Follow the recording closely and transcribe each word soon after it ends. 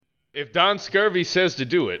If Don Scurvy says to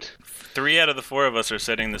do it. 3 out of the 4 of us are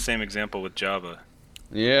setting the same example with Java.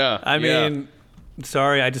 Yeah. I mean,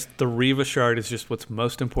 sorry, the Reva shard is just what's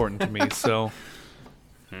most important to me, so...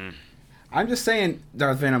 I'm just saying,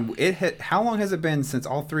 Darth Venom, how long has it been since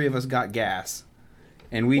all 3 of us got gas?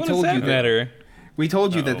 And we told you that we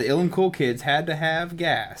told you that the Ill and Cool kids had to have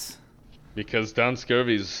gas. Because Don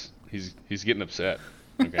Scurvy's he's getting upset.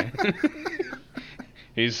 Okay.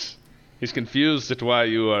 He's confused at why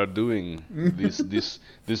you are doing this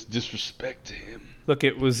disrespect to him. Look,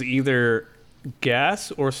 it was either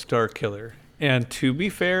gas or Star Killer. And to be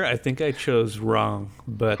fair, I think I chose wrong.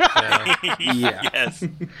 But yeah. Yes.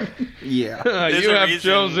 Yeah. You have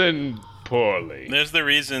chosen poorly. There's a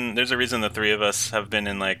reason the 3 of us have been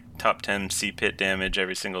in like top 10 C-pit damage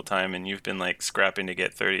every single time, and you've been like scrapping to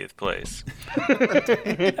get 30th place.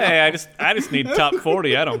 Hey, I just need top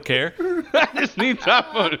 40. I don't care. I just need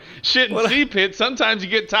top 40. Shit in C-pit, sometimes you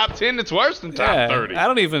get top 10, it's worse than top 30. I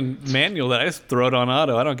don't even manual that. I just throw it on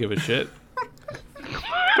auto. I don't give a shit.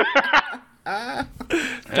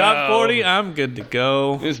 Top 40, I'm good to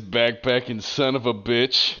go. This backpacking son of a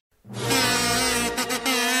bitch.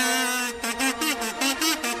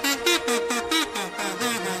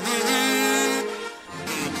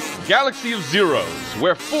 Galaxy of Zeros,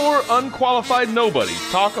 where 4 unqualified nobodies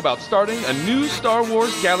talk about starting a new Star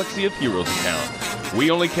Wars Galaxy of Heroes account. We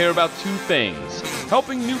only care about 2 things: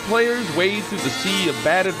 helping new players wade through the sea of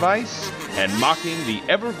bad advice and mocking the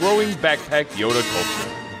ever-growing backpack Yoda culture.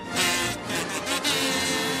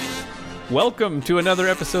 Welcome to another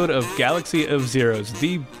episode of Galaxy of Zeros,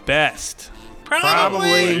 the best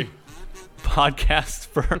Probably. podcast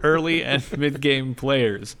for early and mid-game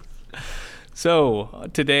players. So,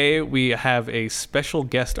 today we have a special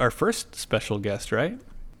guest, our first special guest, right?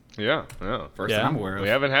 Yeah. First I'm aware of. We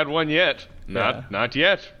haven't had one yet. Not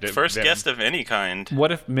yet. First guest of any kind.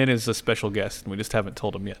 What if Min is a special guest and we just haven't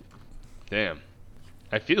told him yet? Damn.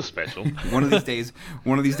 I feel special. One of these days,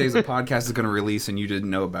 the podcast is going to release and you didn't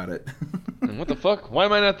know about it. And what the fuck? Why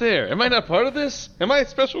am I not there? Am I not part of this? Am I a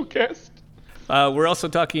special guest? We're also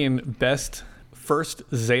talking best first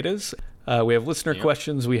Zetas. We have listener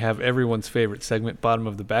questions. We have everyone's favorite segment, Bottom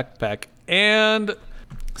of the Backpack. And,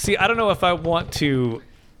 see, I don't know if I want to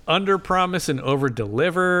under-promise and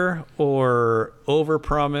over-deliver or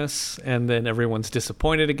over-promise and then everyone's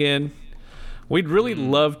disappointed again. We'd really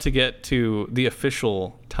love to get to the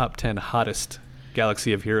official top 10 hottest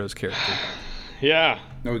Galaxy of Heroes character. Yeah.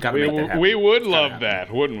 No, we would love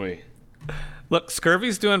that, wouldn't we? Look,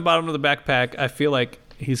 Scurvy's doing Bottom of the Backpack. I feel like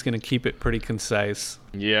he's going to keep it pretty concise.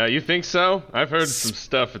 Yeah, you think so? I've heard some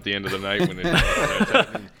stuff at the end of the night when it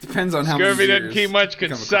depends on how Scurvy many didn't keep much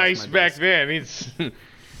concise back then. He's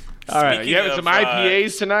all right. You having some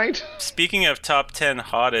IPAs tonight? Speaking of top 10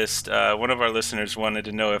 hottest, one of our listeners wanted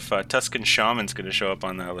to know if Tuscan Shaman's going to show up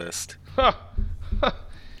on that list.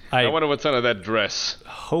 I wonder what's under that dress.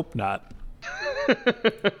 Hope not.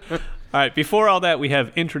 All right, before all that, we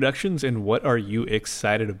have introductions, and what are you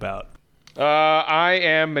excited about? I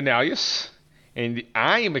am Manalius, and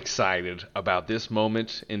I am excited about this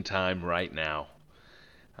moment in time right now.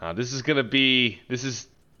 This is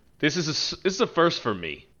a first for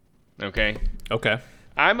me. Okay.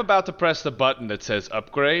 I'm about to press the button that says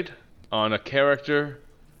upgrade on a character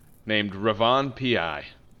named Ravan Pi.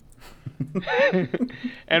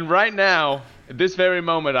 And right now, at this very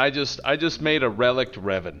moment, I just made a relict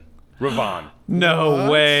Ravan. No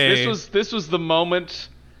way. This was the moment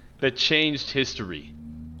that changed history.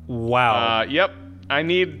 Wow. Yep. I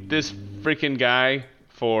need this freaking guy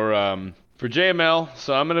for JML,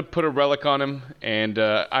 so I'm gonna put a relic on him. And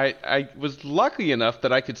I was lucky enough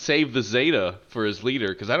that I could save the Zeta for his leader,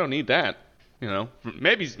 because I don't need that. You know,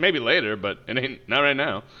 maybe later, but it ain't not right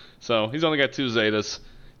now. So he's only got 2 Zetas,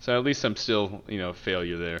 so at least I'm still a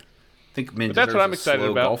failure there. I think Min that's what I'm excited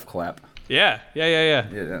about. Golf clap. Yeah.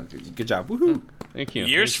 Good job. Woohoo. Thank you.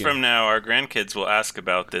 Years from now, our grandkids will ask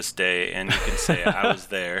about this day, and you can say, I was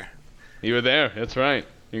there. You were there. That's right.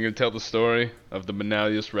 You're going to tell the story of the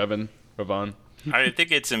Manalius Ravan. I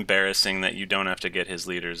think it's embarrassing that you don't have to get his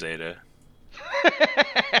leader, Zeta.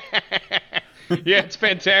 Yeah, it's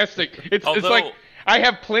fantastic. It's like I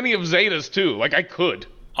have plenty of Zetas, too. Like, I could.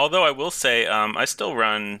 Although I will say, I still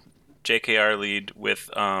run JKR lead with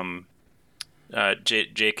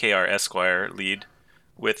JKR Esquire lead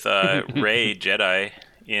with Rey Jedi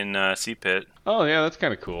in C-Pit. Oh, yeah, that's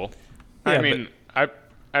kind of cool. Yeah, I mean, I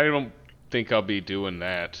don't think I'll be doing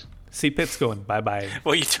that. C-Pit's going bye-bye.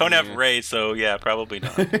 Well, you don't have Rey, so yeah, probably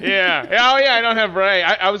not. Yeah. Oh, yeah, I don't have Rey.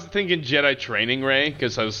 I was thinking Jedi training Rey,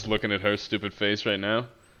 because I was looking at her stupid face right now.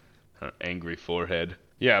 Her angry forehead.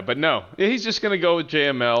 Yeah, but no, he's just gonna go with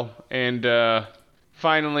JML and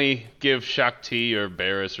finally give Shakti or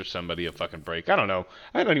Barris or somebody a fucking break. I don't know.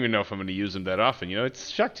 I don't even know if I'm gonna use him that often. You know,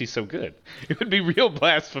 it's Shakti's so good. It would be real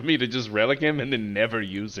blasphemy to just relic him and then never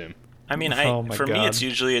use him. I mean, for me, it's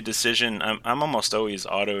usually a decision. I'm almost always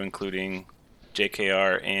auto-including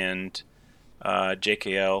JKR and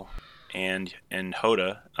JKL and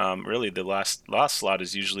Hoda. Really, the last slot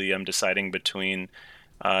is usually I'm deciding between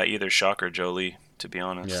either Shock or Jolie, to be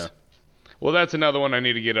honest. Yeah. Well, that's another one I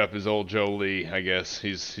need to get up is old Jolie, I guess.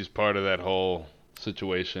 He's part of that whole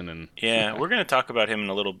situation. And yeah, we're going to talk about him in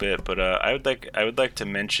a little bit, but I would like to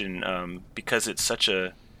mention, because it's such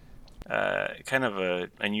a kind of a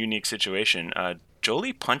unique situation,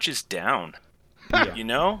 Jolie punches down. Yeah. You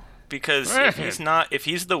know? Because if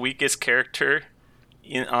he's the weakest character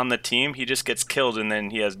on the team, he just gets killed and then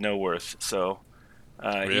he has no worth. So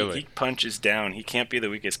he punches down. He can't be the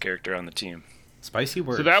weakest character on the team. Spicy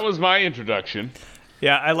words. So that was my introduction.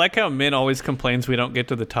 Yeah, I like how Min always complains we don't get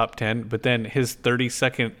to the top 10, but then his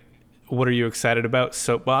 30-second "What are you excited about?"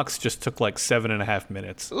 soapbox just took like 7.5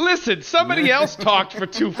 minutes. Listen, somebody else talked for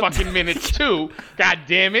 2 fucking minutes too. God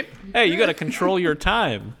damn it! Hey, you got to control your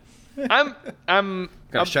time. I'm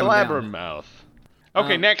a blabbermouth.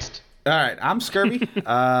 Okay, next. All right, I'm Scurvy,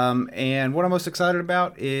 and what I'm most excited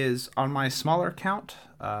about is on my smaller account.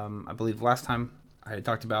 I believe last time I had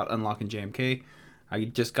talked about unlocking JMK. I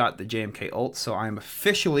just got the JMK ult, so I am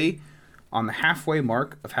officially on the halfway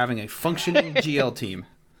mark of having a functioning GL team.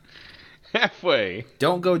 Halfway.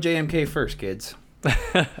 Don't go JMK first, kids.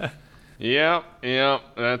 Yeah,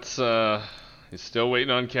 that's he's still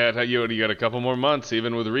waiting on Cat. You got a couple more months,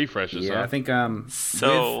 even with refreshes. Yeah, huh? I think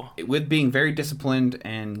with being very disciplined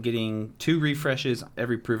and getting 2 refreshes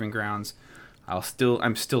every Proving Grounds,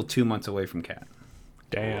 I'm still 2 months away from Cat.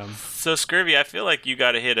 Damn. So Scurvy, I feel like you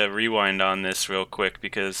got to hit a rewind on this real quick,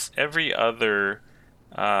 because every other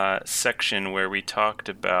section where we talked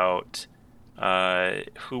about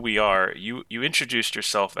who we are, you introduced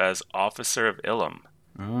yourself as Officer of Ilum.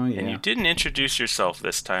 Oh, yeah. And you didn't introduce yourself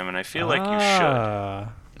this time, and I feel like you should.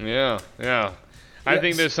 Yeah. I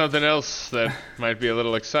think there's something else that might be a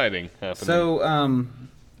little exciting happening. So,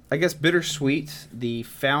 I guess Bittersweet, the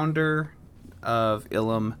founder of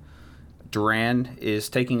Ilum, Duran, is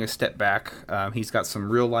taking a step back. He's got some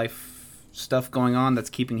real life stuff going on that's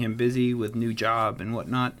keeping him busy with new job and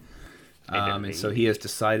whatnot. And so he has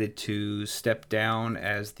decided to step down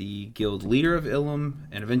as the guild leader of Ilum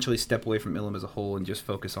and eventually step away from Ilum as a whole and just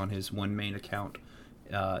focus on his one main account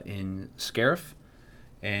in Scarif.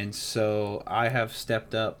 And so I have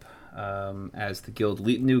stepped up as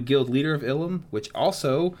the new guild leader of Ilum, which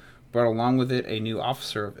also brought along with it a new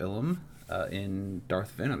officer of Ilum in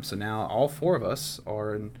Darth Venom. So now all 4 of us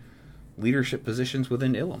are in leadership positions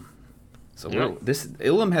within Ilum. So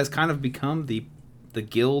Ilum has kind of become the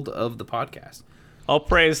guild of the podcast. All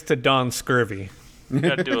praise to Don Scurvy. We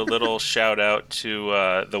got to do a little shout out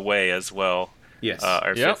to the Way as well. Yes,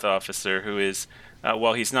 our 5th officer, who is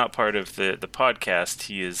while he's not part of the podcast,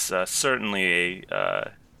 he is certainly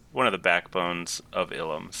one of the backbones of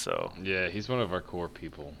Ilum. So yeah, he's one of our core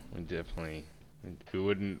people. We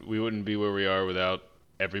wouldn't be where we are without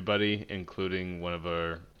everybody, including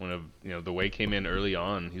the Way came in early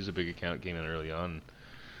on. He was a big account, came in early on.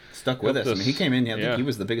 Stuck with us. I mean, he came in. I think he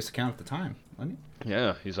was the biggest account at the time, wasn't he?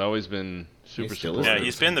 Yeah, he's always been super supportive. Yeah,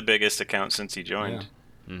 he's been the biggest account since he joined.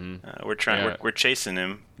 Yeah. Mm-hmm. We're trying. We're chasing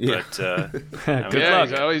him. Yeah. But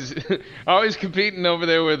Good luck. He's always competing over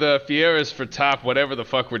there with Fieras for top whatever the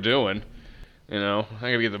fuck we're doing. You know, I'm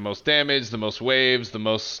gonna get the most damage, the most waves, the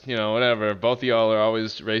most whatever. Both of y'all are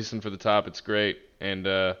always racing for the top. It's great. And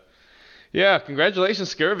congratulations,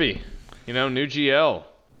 Scurvy. New GL.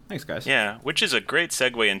 Thanks, guys. Yeah, which is a great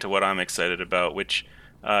segue into what I'm excited about, which,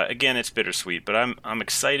 again, it's bittersweet, but I'm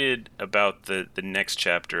excited about the next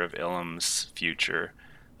chapter of Ilum's future.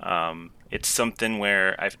 It's something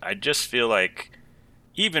where I just feel like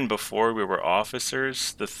even before we were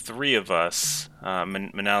officers, the 3 of us,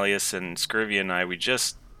 Manalius and Scurvy and I, we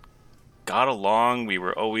just got along. We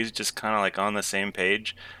were always just kind of like on the same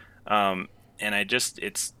page. And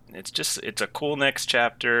it's a cool next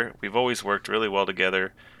chapter. We've always worked really well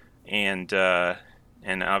together. And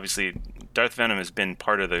obviously Darth Venom has been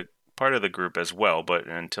part of the group as well, but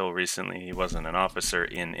until recently he wasn't an officer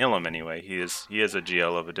in Ilum anyway. He is a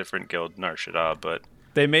GL of a different guild, Nar Shaddaa, but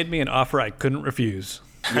they made me an offer I couldn't refuse.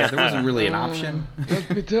 Yeah, there wasn't really an option. Let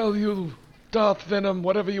me tell you, Darth Venom,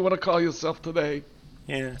 whatever you want to call yourself today.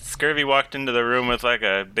 Yeah, Scurvy walked into the room with like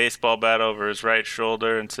a baseball bat over his right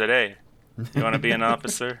shoulder and said, "Hey, you want to be an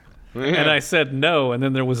officer?" And I said no, and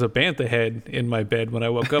then there was a bantha head in my bed when I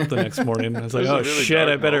woke up the next morning. I was like, oh, really shit,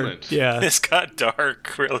 I better... Moment. Yeah. This got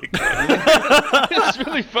dark really quick. It's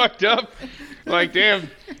really fucked up. Like, damn,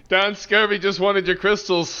 Don Scurvy just wanted your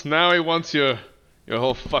crystals. Now he wants your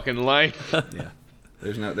whole fucking life. Yeah.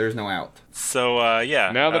 There's no out. So,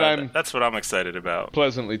 Now that that's what I'm excited about.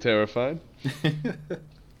 Pleasantly terrified.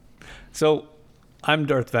 So, I'm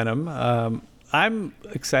Darth Venom. I'm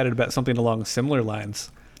excited about something along similar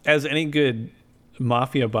lines. As any good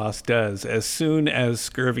mafia boss does, as soon as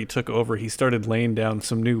Scurvy took over, he started laying down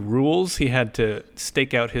some new rules. He had to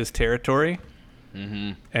stake out his territory.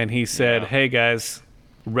 Mm-hmm. And he said, hey guys,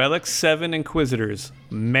 Relic 7 Inquisitors,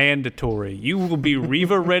 mandatory. You will be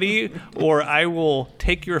Reva ready, or I will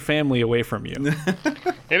take your family away from you.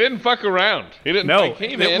 He didn't fuck around. He didn't. No,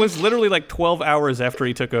 it was literally like 12 hours after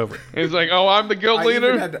he took over. He's like, oh, I'm the guild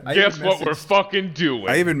leader? Guess what we're fucking doing?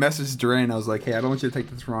 I even messaged Drain. I was like, hey, I don't want you to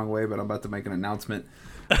take this the wrong way, but I'm about to make an announcement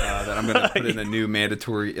that I'm going to put in a new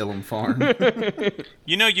mandatory Ilum farm.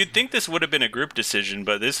 You'd think this would have been a group decision,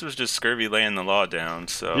 but this was just Scurvy laying the law down.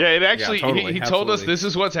 So yeah, it actually, totally, he told us this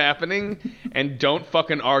is what's happening, and don't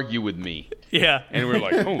fucking argue with me. Yeah. And we're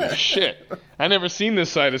like, holy shit. I never seen this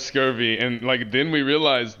side of Scurvy. And then we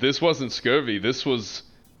realized this wasn't Scurvy. This was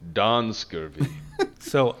Don Scurvy.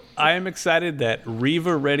 So I am excited that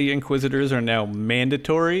Reva Ready Inquisitors are now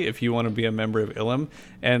mandatory if you want to be a member of Ilum.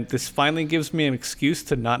 And this finally gives me an excuse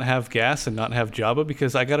to not have gas and not have Jabba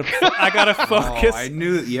because I gotta focus. Oh, I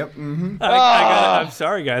knew it. Yep. Mm-hmm. I'm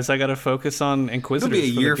sorry, guys. I gotta focus on Inquisitors.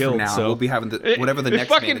 It'll be a year for the guild, from now. So. We'll be having whatever the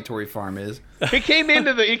next mandatory farm is. He came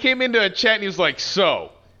into a chat and he was like,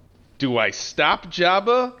 so, do I stop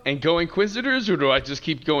Jabba and go Inquisitors, or do I just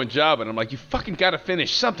keep going Jabba? And I'm like, you fucking gotta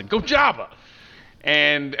finish something. Go Jabba.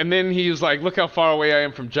 And then he was like, look how far away I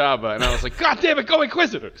am from Jabba. And I was like, God damn it, go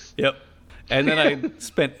Inquisitors. Yep. And then I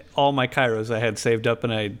spent all my Kairos I had saved up,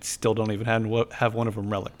 and I still don't even have one of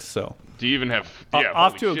them relicked. So do you even have?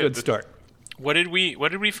 Off to a good start. What did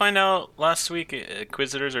we find out last week?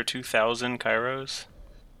 Inquisitors are 2,000 Kairos.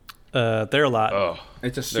 They're a lot. Oh,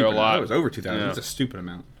 it's a stupid amount. It was over 2,000. Yeah. It's a stupid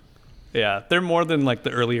amount. Yeah, they're more than like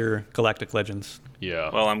the earlier Galactic Legends.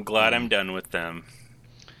 Yeah. Well, I'm glad I'm done with them.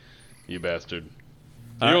 You bastard.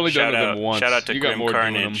 You only done them once. Shout out to you Grim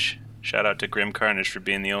Carnage. Shout out to Grim Carnage for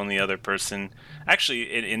being the only other person.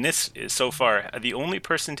 Actually, in this so far, the only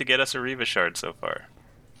person to get us a Reva shard so far.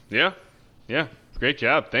 Yeah. Great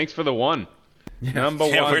job. Thanks for the one. Yeah. Number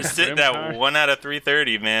one. We're sitting at 1 out of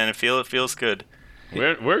 330, man. It feels good.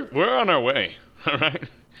 We're on our way. All right.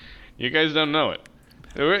 You guys don't know it.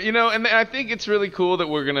 And I think it's really cool that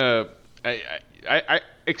we're gonna. I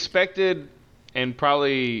expected and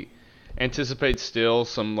probably anticipate still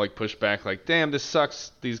some like pushback, like, damn, this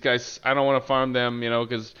sucks. These guys, I don't want to farm them,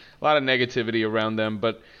 because a lot of negativity around them.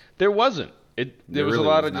 But there wasn't. There was really a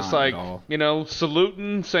lot of just like,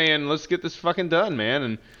 saluting, saying, let's get this fucking done, man.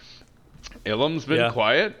 And Ilum's been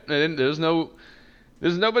quiet, and there's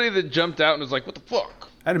nobody that jumped out and was like, what the fuck?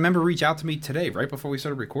 I had a member reach out to me today, right before we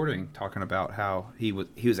started recording, talking about how he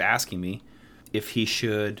was asking me if he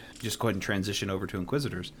should just go ahead and transition over to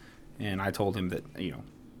Inquisitors. And I told him that,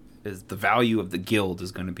 is the value of the guild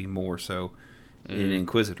is going to be more so in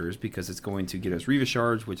Inquisitors, because it's going to get us Reva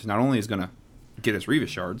shards, which not only is going to get us Reva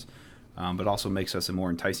shards, but also makes us a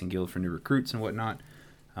more enticing guild for new recruits and whatnot.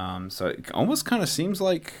 So it almost kind of seems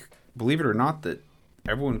like, believe it or not, that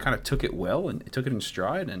everyone kind of took it well and took it in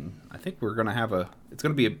stride, and I think we're going to it's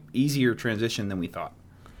going to be an easier transition than we thought.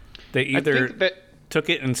 They either took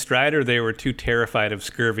it in stride, or they were too terrified of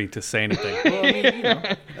Scurvy to say anything. Well, I mean,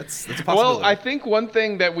 that's a possibility. Well, I think one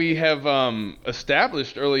thing that we have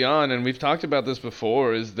established early on, and we've talked about this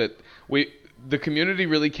before, is that the community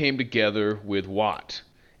really came together with Watt,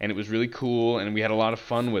 and it was really cool, and we had a lot of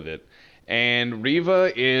fun with it. And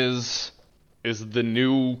Reva is the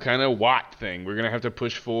new kind of Watt thing. We're going to have to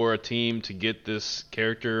push for a team to get this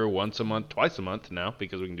character once a month, twice a month now,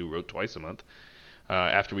 because we can do Road twice a month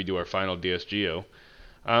after we do our final DSGO.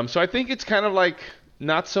 So I think it's kind of like,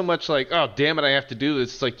 not so much like, oh, damn it, I have to do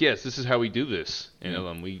this. It's like, yes, this is how we do this.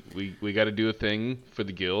 We got to do a thing for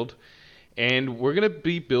the guild. And we're going to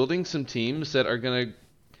be building some teams that we're going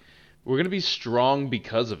to be strong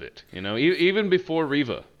because of it. Even before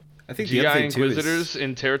Reva. I think GI Inquisitors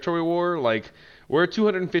in Territory War, like, we're a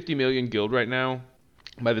 250 million guild right now.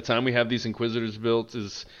 By the time we have these Inquisitors built,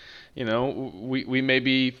 we may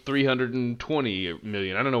be 320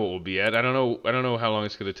 million. I don't know what we'll be at. I don't know how long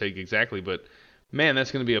it's going to take exactly, but man, that's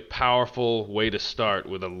going to be a powerful way to start,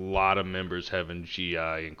 with a lot of members having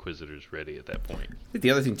GI Inquisitors ready at that point. I think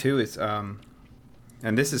the other thing too is, and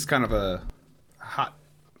this is kind of a hot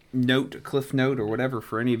cliff note, or whatever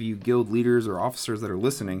for any of you guild leaders or officers that are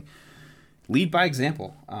listening. Lead by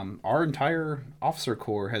example. Our entire officer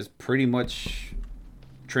corps has pretty much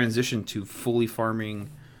transitioned to fully farming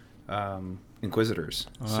Inquisitors.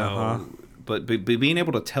 So, but being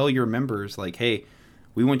able to tell your members, like, hey,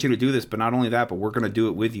 we want you to do this, but not only that, but we're going to do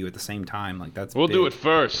it with you at the same time. Like, we'll do it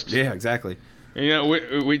first. Yeah, exactly.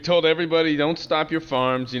 We told everybody, don't stop your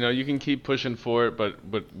farms. You can keep pushing for it, but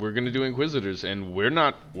we're gonna do Inquisitors, and we're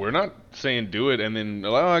not saying do it and then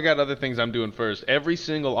I got other things I'm doing first. Every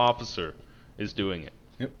single officer is doing it.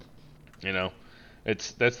 Yep.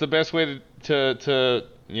 That's the best way to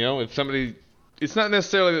if somebody, it's not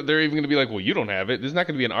necessarily that they're even gonna be like, well, you don't have it. There's not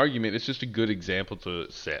gonna be an argument. It's just a good example to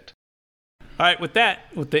set. All right, with the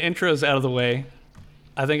intros out of the way,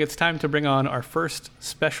 I think it's time to bring on our first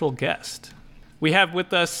special guest. We have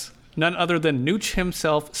with us none other than Nooch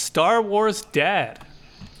himself, Star Wars Dad.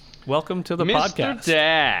 Welcome to the podcast. Mr.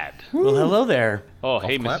 Dad. Well, hello there. Oh,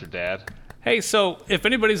 hey, Mr. Dad. Hey, so if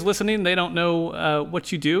anybody's listening, they don't know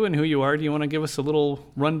what you do and who you are. Do you want to give us a little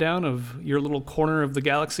rundown of your little corner of the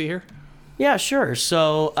galaxy here? Yeah, sure.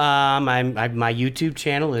 So my YouTube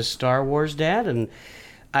channel is Star Wars Dad, and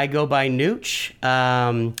I go by Nooch,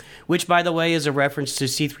 which, by the way, is a reference to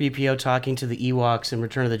C-3PO talking to the Ewoks in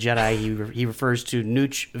Return of the Jedi. He refers to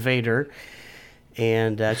Nooch Vader,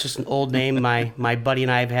 and it's just an old name my buddy and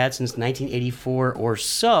I have had since 1984 or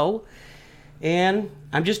so. And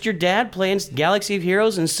I'm just your dad playing Galaxy of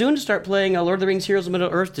Heroes, and soon to start playing Lord of the Rings Heroes of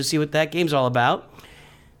Middle-earth to see what that game's all about.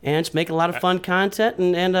 And it's making a lot of fun content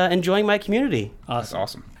and enjoying my community. That's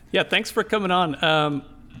awesome. Yeah, thanks for coming on.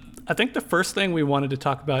 I think the first thing we wanted to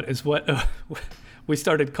talk about is what we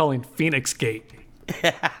started calling Phoenix Gate.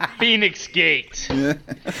 Phoenix Gate.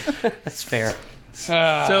 That's fair.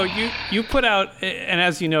 So you put out, and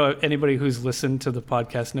as you know, anybody who's listened to the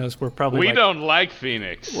podcast knows we don't like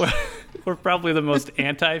Phoenix. We're probably the most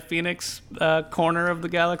anti-Phoenix corner of the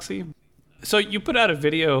galaxy. So you put out a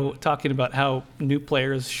video talking about how new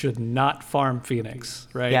players should not farm Phoenix,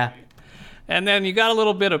 right? Yeah. And then you got a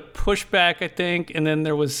little bit of pushback, I think, and then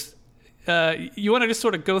there was. You want to just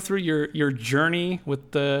sort of go through your journey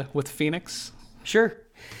with Phoenix? Sure.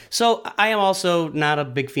 So I am also not a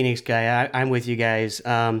big Phoenix guy. I'm with you guys.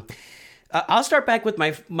 I'll start back with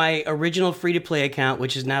my original free-to-play account,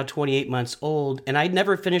 which is now 28 months old, and I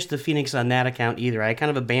never finished the Phoenix on that account either. I kind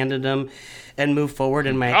of abandoned them and moved forward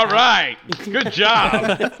in my All right. Good job.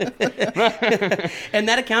 And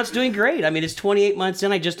that account's doing great. I mean, it's 28 months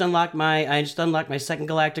in. I just unlocked my second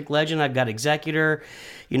Galactic Legend. I've got Executor.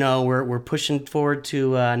 We're pushing forward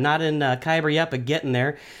to not in Kyber yet, but getting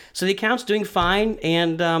there. So the account's doing fine,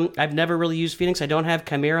 and I've never really used Phoenix. I don't have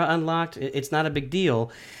Chimera unlocked. It's not a big deal.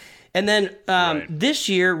 And then this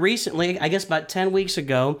year, recently, I guess about 10 weeks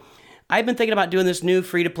ago, I've been thinking about doing this new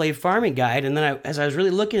free-to-play farming guide. And then as I was really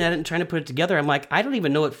looking at it and trying to put it together, I'm like, I don't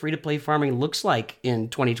even know what free-to-play farming looks like in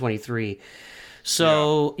 2023.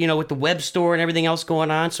 So, with the web store and everything else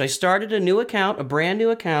going on. So I started a brand new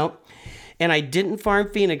account, and I didn't farm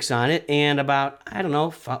Phoenix on it. And about,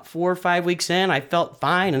 4 or 5 weeks in, I felt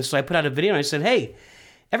fine. And so I put out a video and I said, hey,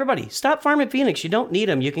 everybody, stop farming Phoenix. You don't need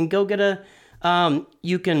them. You can go get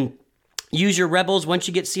you can use your rebels once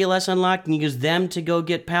you get CLS unlocked, and you use them to go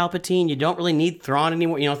get Palpatine. You don't really need Thrawn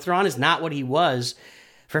anymore. Thrawn is not what he was.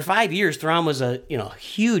 For 5 years, Thrawn was a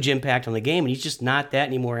huge impact on the game, and he's just not that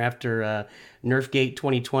anymore after Nerfgate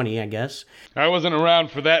 2020, I guess. I wasn't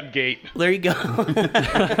around for that gate. There you go.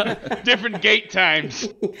 Different gate times.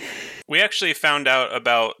 We actually found out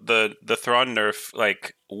about the Thrawn nerf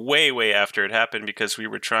way after it happened, because we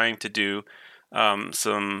were trying to do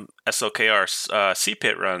some SLKR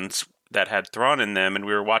C-Pit runs that had Thrawn in them, and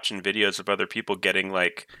we were watching videos of other people getting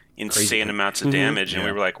insane amounts of damage, and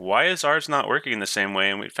we were like, why is ours not working in the same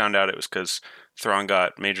way? And we found out it was because Thrawn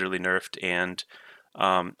got majorly nerfed, and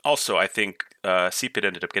also I think C-Pit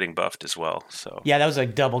ended up getting buffed as well. So yeah, that was a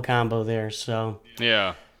double combo there. So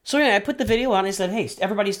yeah. So yeah, I put the video on and I said, hey,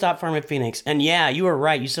 everybody stop farming Phoenix. And yeah, you were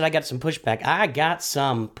right. You said I got some pushback. I got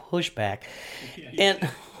some pushback. And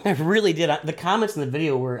I really did. The comments in the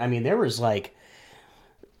video were, there was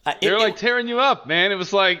they were tearing you up, man. It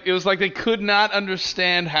was like they could not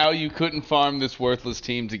understand how you couldn't farm this worthless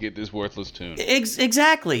team to get this worthless tune.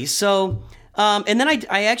 Exactly. So, and then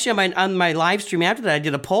I actually on my live stream after that, I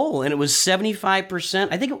did a poll, and it was 75%.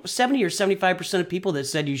 I think it was 70 or 75% of people that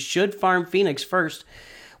said you should farm Phoenix first,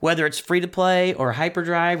 whether it's free to play or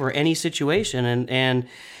hyperdrive or any situation. And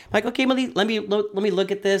like, okay, let me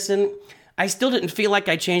look at this, and I still didn't feel like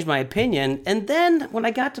I changed my opinion. And then when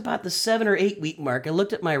I got to about the 7 or 8 week mark, I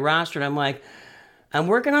looked at my roster and I'm like, I'm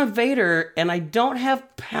working on Vader and I don't have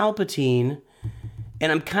Palpatine.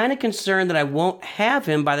 And I'm kind of concerned that I won't have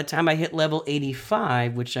him by the time I hit level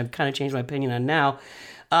 85, which I've kind of changed my opinion on now.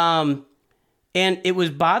 And it was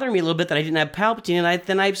bothering me a little bit that I didn't have Palpatine. And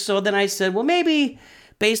then I said, well, maybe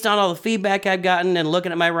based on all the feedback I've gotten and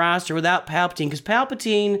looking at my roster without Palpatine, because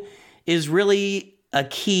Palpatine is really a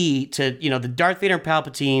key to, the Darth Vader and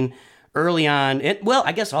Palpatine early on,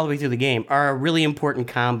 I guess all the way through the game, are a really important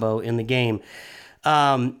combo in the game.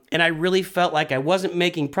 And I really felt like I wasn't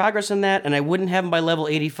making progress on that, and I wouldn't have him by level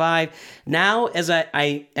 85. Now, as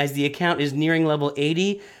the account is nearing level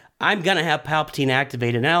 80, I'm going to have Palpatine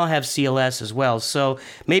activated, and I'll have CLS as well. So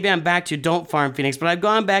maybe I'm back to don't farm Phoenix, but I've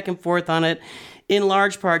gone back and forth on it in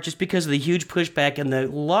large part just because of the huge pushback and the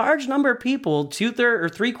large number of people, 2/3 or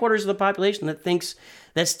 3/4 of the population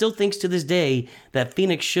that still thinks to this day that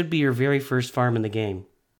Phoenix should be your very first farm in the game.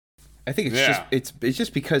 I think it's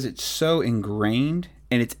just because it's so ingrained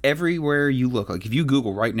and it's everywhere you look. Like if you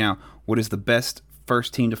Google right now, what is the best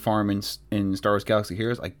first team to farm in Star Wars Galaxy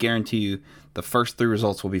Heroes, I guarantee you the first 3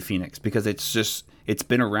 results will be Phoenix, because it's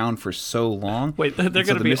been around for so long. Wait, they're going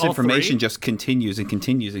to the be misinformation all 3? just continues and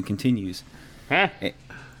continues and continues. Huh?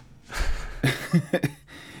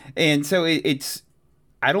 And so it's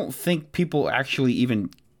I don't think people actually even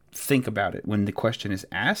think about it when the question is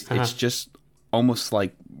asked. It's just almost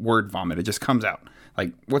like word vomit. It just comes out.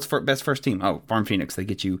 Like, what's best first team? Oh, farm Phoenix. They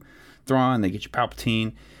get you Thrawn, they get you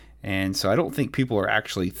Palpatine. And so I don't think people are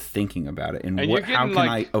actually thinking about it. And how can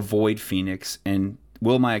I avoid Phoenix? And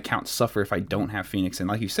will my account suffer if I don't have Phoenix? And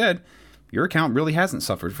like you said, your account really hasn't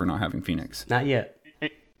suffered for not having Phoenix. Not yet.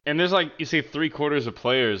 And there's you say 3/4 of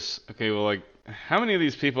players. Okay, well, how many of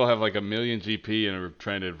these people have 1 million GP and are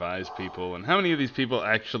trying to advise people? And how many of these people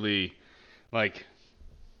actually,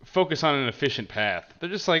 focus on an efficient path? They're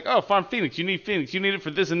just oh, farm Phoenix. You need Phoenix. You need it for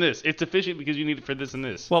this and this. It's efficient because you need it for this and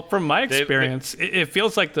this. Well, from my experience, it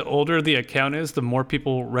feels like the older the account is, the more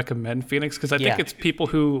people recommend Phoenix, because I think it's people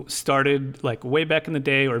who started way back in the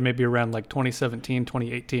day, or maybe around 2017,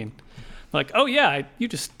 2018. Oh yeah, you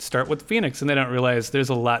just start with Phoenix, and they don't realize there's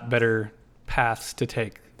a lot better paths to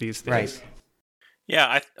take these days. Right.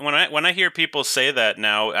 Yeah, when I hear people say that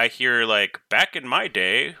now, I hear back in my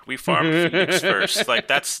day we farmed Phoenix first.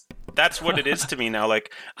 That's what it is to me now.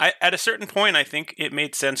 At a certain point, I think it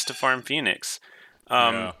made sense to farm Phoenix,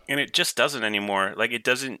 and it just doesn't anymore. It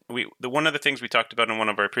doesn't. One of the things we talked about in one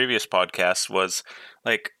of our previous podcasts was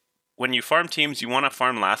when you farm teams, you want to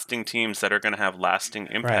farm lasting teams that are going to have lasting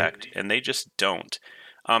impact, and they just don't.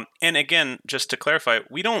 And again, just to clarify,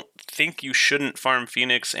 we don't think you shouldn't farm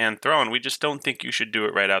Phoenix and Thrawn. We just don't think you should do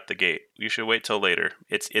it right out the gate. You should wait till later.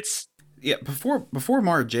 Yeah, before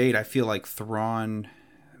Mara Jade, I feel like Thrawn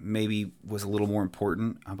maybe was a little more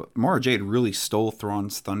important. But Mara Jade really stole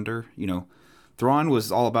Thrawn's thunder. Thrawn was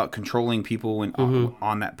all about controlling people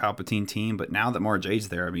on that Palpatine team. But now that Mara Jade's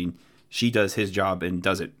there, I mean, she does his job and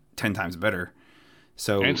does it 10 times better.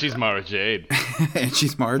 And she's Mara Jade. Which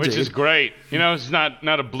is great. She's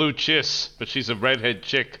not a blue chiss, but she's a redhead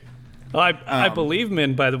chick. Well, I believe,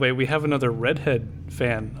 Min, by the way, we have another redhead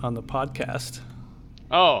fan on the podcast.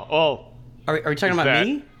 Oh. Are we talking about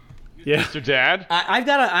me? Yeah. Mr. Dad?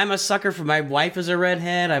 I'm a sucker for my wife as a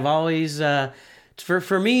redhead. I've always...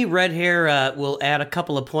 For me, red hair will add a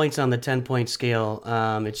couple of points on the 10-point scale.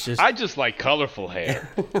 It's just I just like colorful hair.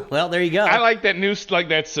 Well, there you go. I like that new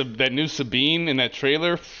that new Sabine in that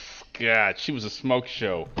trailer. God, she was a smoke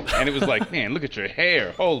show, and it was man, look at your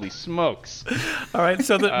hair. Holy smokes! All right,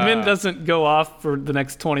 so that Min doesn't go off for the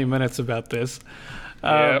next 20 minutes about this.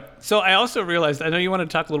 Yep. So I also realized I know you want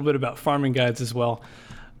to talk a little bit about farming guides as well.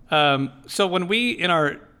 So when we in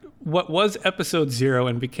our what was episode 0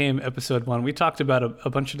 and became episode 1, we talked about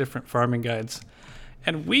a bunch of different farming guides.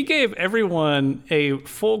 And we gave everyone a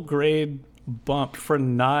full grade bump for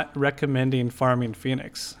not recommending farming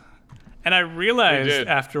Phoenix. And I realized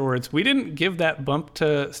afterwards, we didn't give that bump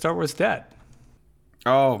to Star Wars Dad.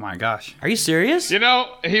 Oh my gosh. Are you serious?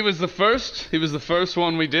 He was the first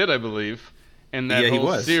one we did, I believe, in that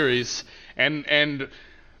whole series. And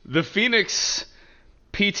the Phoenix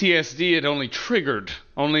PTSD had only triggered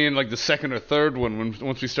in the second or third one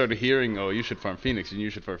once we started hearing, oh, you should farm Phoenix and you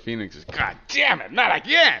should farm Phoenix. God damn it, not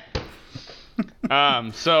again.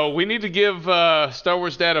 So we need to give Star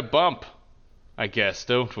Wars Dad a bump, I guess,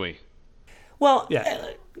 don't we? Well,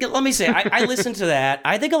 let me say, I listened to that.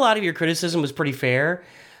 I think a lot of your criticism was pretty fair.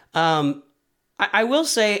 I will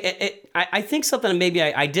say, I think something maybe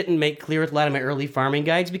I didn't make clear with a lot of my early farming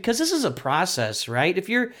guides, because this is a process, right?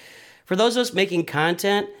 For those of us making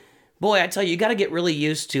content, boy, I tell you got to get really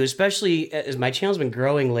used to, especially as my channel's been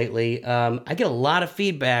growing lately. I get a lot of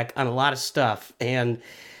feedback on a lot of stuff, and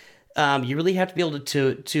You really have to be able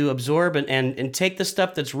to absorb and take the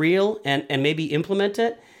stuff that's real and maybe implement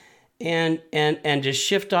it and just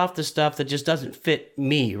shift off the stuff that just doesn't fit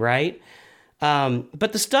me, right?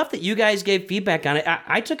 But the stuff that you guys gave feedback on,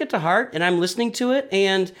 I took it to heart, and I'm listening to it.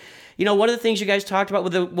 And, one of the things you guys talked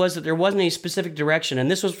about was that there wasn't any specific direction. And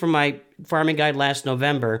this was from my farming guide last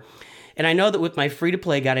November. And I know that with my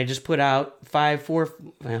free-to-play guide I just put out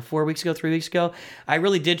 4 weeks ago, 3 weeks ago, I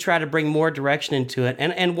really did try to bring more direction into it.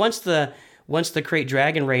 And once the Crate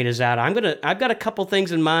Dragon raid is out, I've got a couple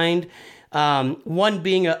things in mind. One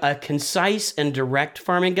being a concise and direct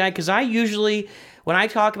farming guide, because I usually, when I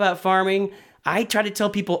talk about farming, I try to tell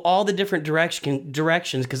people all the different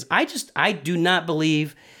directions, because I do not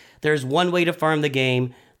believe there's one way to farm the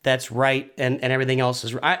game that's right and everything else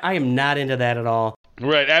is right. I am not into that at all.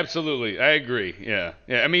 Right, absolutely. I agree. Yeah.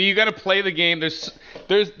 I mean, you got to play the game. That's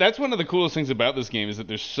one of the coolest things about this game is that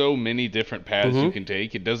there's so many different paths you can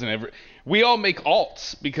take. It doesn't ever. We all make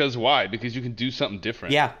alts because why? Because you can do something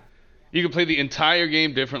different. Yeah. You can play the entire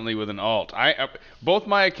game differently with an alt. Both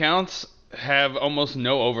my accounts have almost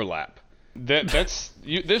no overlap. There's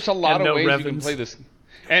a lot of ways you can play this.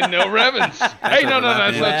 And no Revens. Hey, no,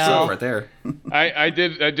 that's not true. Right there. I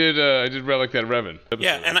did relic that Revan.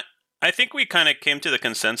 Yeah, and I think we kind of came to the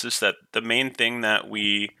consensus that the main thing that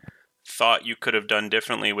we thought you could have done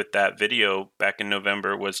differently with that video back in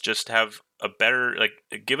November was just have a better,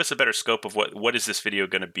 give us a better scope of what is this video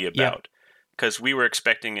going to be about. Because we were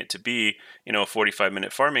expecting it to be, a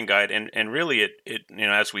 45-minute farming guide, and really it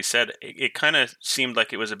as we said, it kind of seemed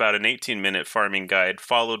like it was about an 18-minute farming guide,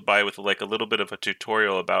 followed by with a little bit of a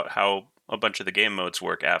tutorial about how a bunch of the game modes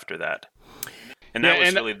work after that. And that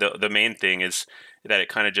was really the main thing, is that it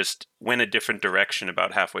kind of just went a different direction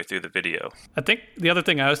about halfway through the video. I think the other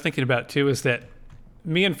thing I was thinking about too is that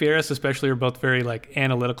me and Fierus especially are both very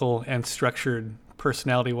analytical and structured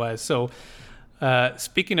personality-wise. So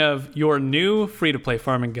speaking of your new free-to-play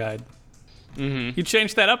farming guide, you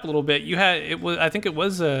changed that up a little bit. I think it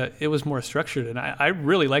was more structured, and I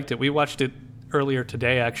really liked it. We watched it earlier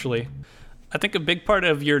today, actually. I think a big part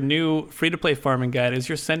of your new free-to-play farming guide is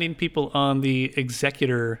you're sending people on the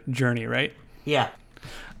executor journey, right? Yeah.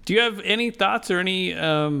 Do you have any thoughts or any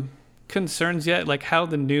concerns yet, like how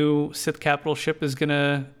the new Sith capital ship is going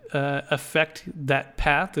to affect that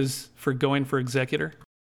path for going for executor?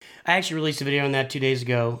 I actually released a video on that 2 days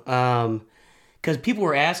ago because people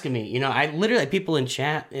were asking me. I literally had people in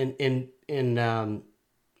chat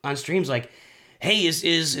on streams like, "Hey,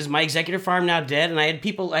 is my executor farm now dead?" And I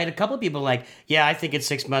had a couple of people like, "Yeah, I think in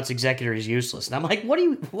 6 months executor is useless." And I'm like,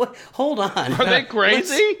 "What? Hold on. Are they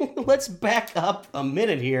crazy? Let's back up a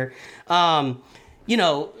minute here." I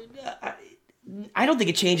don't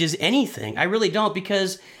think it changes anything. I really don't,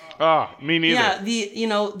 because. Oh, me neither.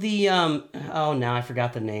 Yeah, now I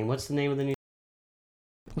forgot the name. What's the name of the new?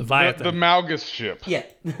 Leviathan. The Malgus ship. Yeah,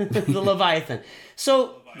 the Leviathan.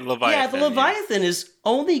 So the Leviathan is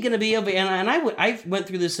only going to be available. And I went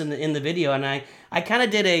through this in the video, and I kind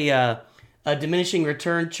of did a diminishing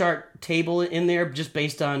return chart table in there just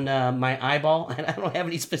based on my eyeball, and I don't have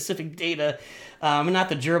any specific data. I'm not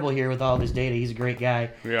the gerbil here with all of his data. He's a great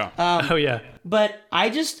guy. Yeah. Yeah. But I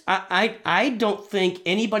don't think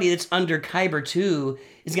anybody that's under Kyber 2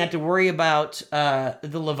 is going to have to worry about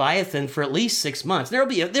the Leviathan for at least 6 months. There'll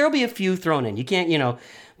be a few thrown in. You can't,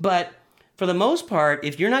 but for the most part,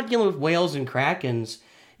 if you're not dealing with whales and krakens,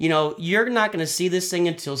 you're not going to see this thing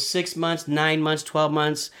until 6 months, 9 months, 12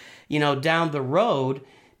 months, down the road,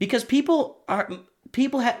 because people are not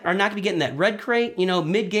going to be getting that red crate,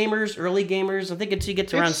 mid gamers, early gamers. I think until you get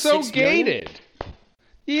to around 6 million. It's so gated.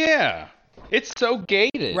 Yeah. It's so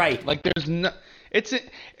gated. Right. There's no...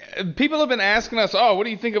 People have been asking us, "Oh, what do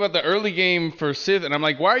you think about the early game for Sith?" And I'm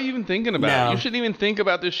like, why are you even thinking about it? You shouldn't even think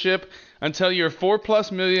about this ship until you're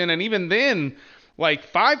 4+ million, and even then,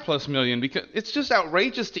 5+ million, because it's just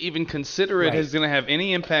outrageous to even consider it is going to have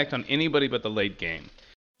any impact on anybody but the late game.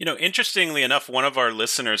 Interestingly enough, one of our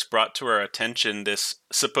listeners brought to our attention this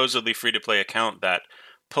supposedly free-to-play account that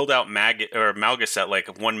pulled out Malgus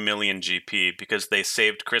at 1 million GP because they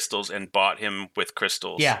saved crystals and bought him with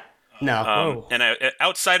crystals. Yeah. No. And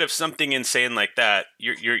outside of something insane like that,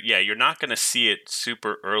 you're not going to see it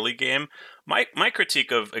super early game. My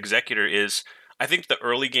critique of Executor is I think the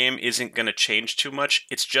early game isn't going to change too much.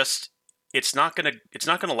 It's not going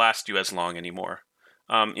to last you as long anymore.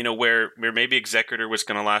 Where maybe Executor was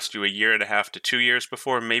going to last you 1.5 to 2 years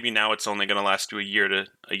before, maybe now it's only going to last you a year to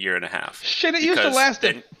a year and a half. Shit, it used to last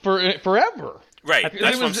forever. Right,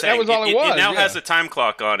 that's what I'm saying. That was all it was. It now has a time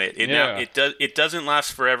clock on it. It doesn't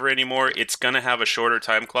last forever anymore. It's going to have a shorter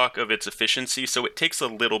time clock of its efficiency, so it takes a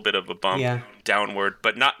little bit of a bump downward,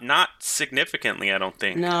 but not significantly, I don't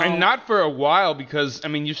think. No. And not for a while, because,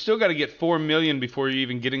 you've still got to get 4 million before you're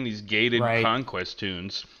even getting these gated conquest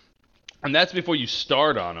tunes. And that's before you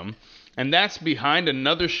start on them. And that's behind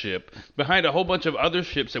another ship, behind a whole bunch of other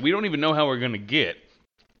ships that we don't even know how we're going to get.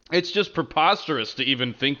 It's just preposterous to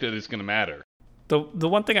even think that it's going to matter. The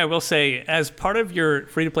one thing I will say, as part of your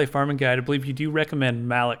free-to-play farming guide, I believe you do recommend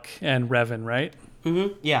Malik and Revan, right?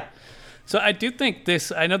 Mm-hmm, yeah. So I do think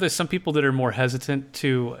I know there's some people that are more hesitant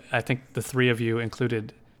to, I think the three of you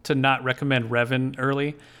included, to not recommend Revan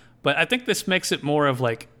early. But I think this makes it more of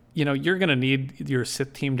like, you're going to need your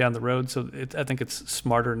Sith team down the road, so I think it's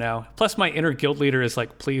smarter now. Plus, my inner guild leader is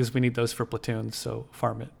like, please, we need those for platoons, so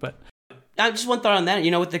farm it. But just one thought on that.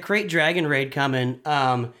 With the Crate Dragon raid coming,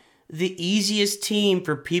 the easiest team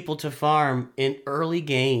for people to farm in early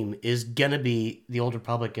game is going to be the Old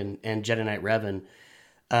Republic and Jedi Knight Revan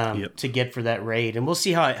to get for that raid. And we'll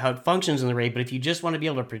see how it functions in the raid, but if you just want to be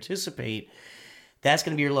able to participate, that's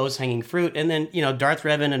going to be your lowest hanging fruit. And then, Darth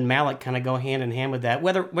Revan and Malik kind of go hand in hand with that,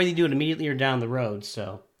 whether you do it immediately or down the road.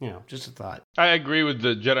 So, just a thought. I agree with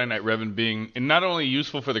the Jedi Knight Revan being not only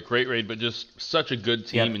useful for the crate raid, but just such a good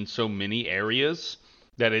team in so many areas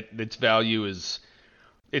that its value is,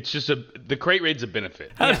 it's just the crate raid's a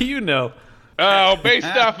benefit. How do you know? Oh, based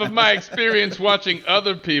off of my experience watching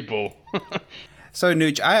other people. So,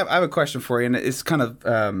 Nooch, I have a question for you, and it's kind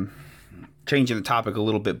of changing the topic a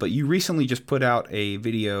little bit, but you recently just put out a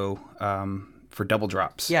video for double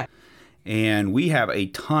drops. Yeah. And we have a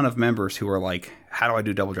ton of members who are like, how do I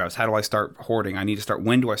do double drops? How do I start hoarding?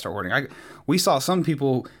 When do I start hoarding? We saw some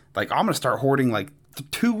people like, I'm going to start hoarding like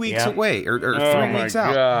 2 weeks away or 3 weeks out. Oh,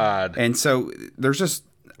 my God. And so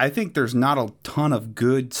I think there's not a ton of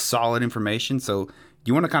good, solid information. So do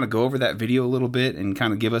you want to kind of go over that video a little bit and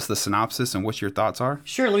kind of give us the synopsis and what your thoughts are?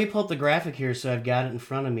 Sure. Let me pull up the graphic here so I've got it in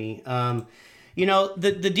front of me.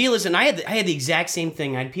 The deal is, and I had the exact same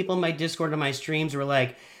thing. I had people in my Discord and my streams who were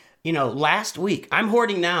like, last week, I'm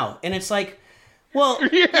hoarding now. And it's like, well,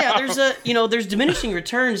 there's diminishing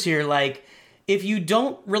returns here. Like, if you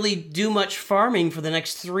don't really do much farming for the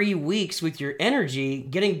next 3 weeks with your energy,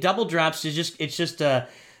 getting double drops is just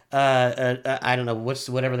I don't know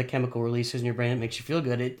whatever the chemical release is in your brain that makes you feel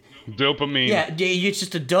good. Dopamine. Yeah, it's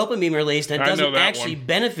just a dopamine release that doesn't actually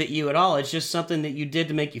benefit you at all. It's just something that you did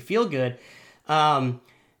to make you feel good.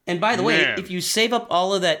 And by the way, if you save up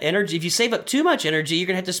all of that energy, if you save up too much energy, you're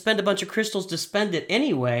gonna have to spend a bunch of crystals to spend it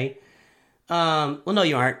anyway. Well, no,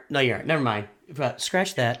 you aren't. Never mind.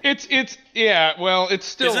 Scratch that. It's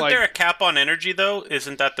still Isn't there a cap on energy, though?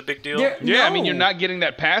 Isn't that the big deal? No. You're not getting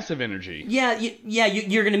that passive energy.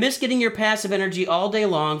 You're going to miss getting your passive energy all day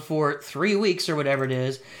long for 3 weeks or whatever it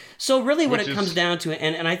is. So really what it comes down to,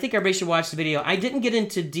 and I think everybody should watch the video, I didn't get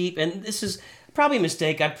into deep, and this is probably a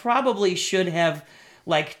mistake. I probably should have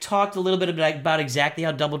talked a little bit about exactly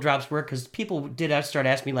how double drops work, because people did start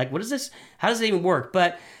asking me, what is this? How does it even work?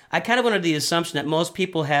 But I kind of went under the assumption that most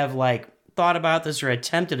people have, thought about this or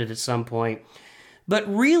attempted it at some point. But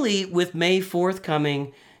really, with May 4th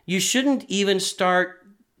coming, you shouldn't even start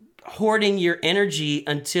hoarding your energy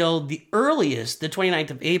until the earliest, the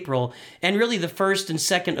 29th of April, and really the 1st and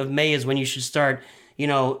 2nd of May is when you should start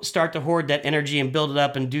to hoard that energy and build it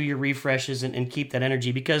up and do your refreshes and keep that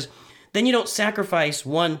energy, because then you don't sacrifice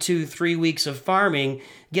 1, 2, 3 weeks of farming,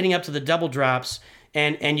 getting up to the double drops,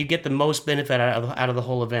 and you get the most benefit out of the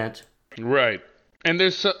whole event. Right. And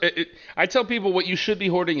I tell people what you should be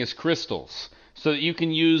hoarding is crystals, so that you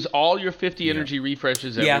can use all your 50 energy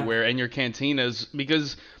refreshes everywhere and your cantinas,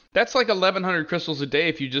 because that's like 1,100 crystals a day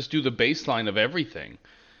if you just do the baseline of everything.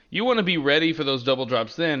 You want to be ready for those double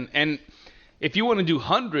drops then, and if you want to do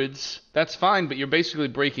hundreds, that's fine, but you're basically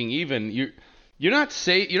breaking even. You're not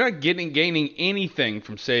gaining anything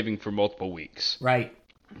from saving for multiple weeks. Right.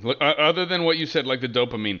 Other than what you said, like the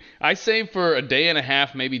dopamine. I save for a day and a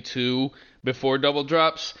half, maybe 2, before double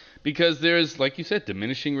drops, because there's, like you said,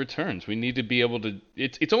 diminishing returns. We need to be able to.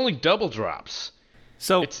 It's only double drops,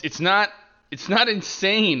 so it's not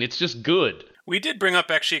insane. It's just good. We did bring up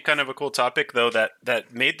actually kind of a cool topic though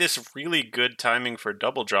that made this really good timing for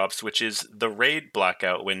double drops, which is the raid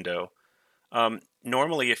blackout window.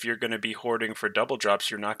 Normally, if you're going to be hoarding for double drops,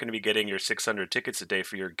 you're not going to be getting your 600 tickets a day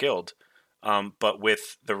for your guild. But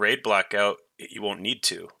with the raid blackout, you won't need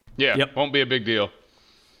to. Yeah, Won't be a big deal.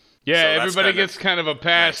 Yeah, So everybody gets kind of a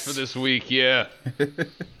pass for this week, yeah.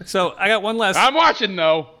 So I got one last... I'm watching,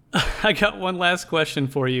 though. I got one last question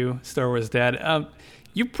for you, Star Wars Dad.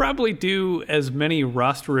 You probably do as many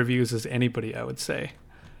roster reviews as anybody, I would say.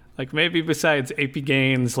 Like, maybe besides AP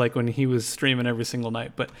Gaines, like when he was streaming every single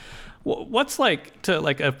night. But what's like, to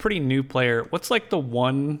like a pretty new player, what's like the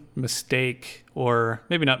one mistake, or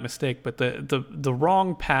maybe not mistake, but the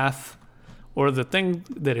wrong path, or the thing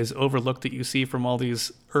that is overlooked that you see from all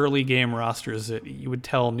these early game rosters that you would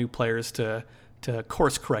tell new players to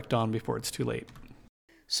course correct on before it's too late?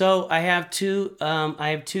 So I have two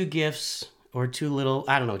gifts, or two little,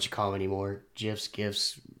 I don't know what you call them anymore,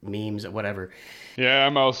 gifs, memes, whatever. Yeah,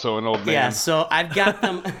 I'm also an old man. Yeah, so I've got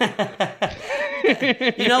them.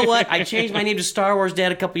 You know what? I changed my name to Star Wars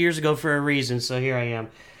Dad a couple years ago for a reason, so here I am.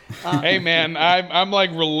 Hey man, I'm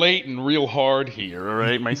like relating real hard here, all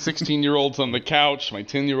right? My 16-year-old's on the couch, my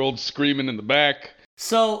 10-year-old's screaming in the back.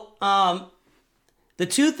 So, the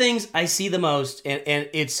two things I see the most, and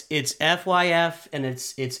it's FYF and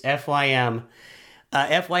it's FYM.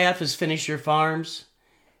 FYF is finish your farms,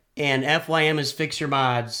 and FYM is fix your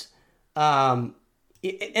mods. And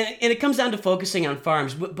it comes down to focusing on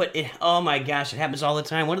farms, but oh my gosh, it happens all the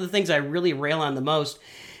time. One of the things I really rail on the most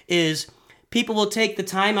is people will take the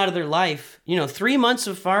time out of their life, 3 months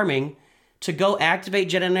of farming, to go activate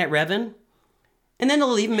Jedi Knight Revan, and then they'll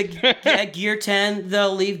leave him at Gear 10.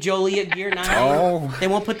 They'll leave Jolie at Gear 9. Oh. They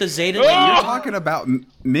won't put the Zeta. You're talking about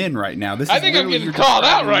men right now. This is I think I'm getting called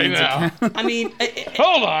out right now. I mean,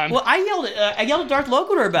 hold on. Well, I yelled at Darth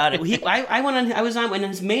Locator about it. I was on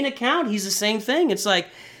his main account. He's the same thing. It's like,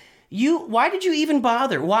 why did you even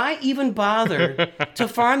bother? Why even bother to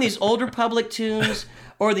farm these Old Republic tunes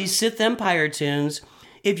or these Sith Empire tunes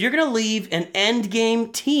if you're going to leave an end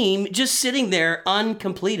game team just sitting there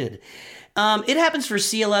uncompleted? It happens for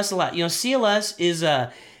CLS a lot. CLS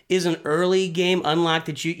is an early game unlock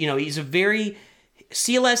that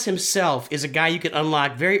CLS himself is a guy you can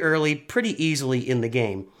unlock very early, pretty easily in the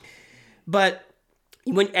game. But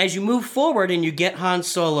as you move forward and you get Han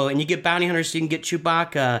Solo and you get bounty hunters, so you can get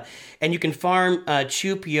Chewbacca and you can farm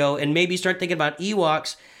Chewpio and maybe start thinking about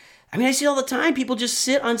Ewoks. I mean, I see it all the time. People just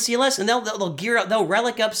sit on CLS and they'll gear up, they'll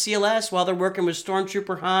relic up CLS while they're working with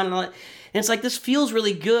Stormtrooper Han and all that. And it's like, this feels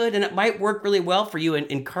really good, and it might work really well for you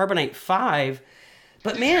in Carbonite 5.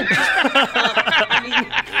 But man,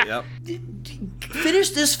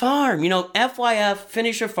 finish this farm. FYF,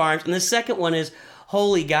 finish your farms. And the second one is,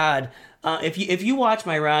 holy God, if you watch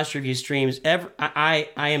my roster review streams, I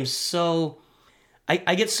am so...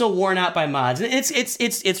 I get so worn out by mods, and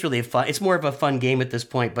it's really fun. It's more of a fun game at this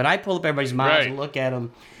point. But I pull up everybody's mods and look at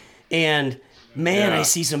them, and man, I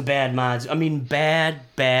see some bad mods. I mean,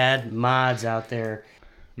 bad mods out there.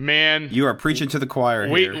 Man, you are preaching to the choir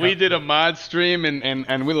here. We did a mod stream,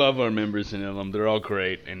 and we love our members in them. They're all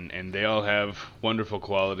great, and they all have wonderful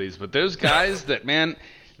qualities. But there's guys that, man,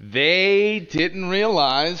 they didn't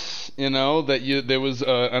realize, that there was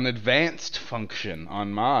an advanced function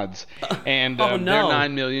on mods, and they're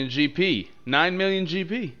 9 million GP. 9 million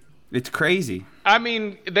GP. It's crazy. I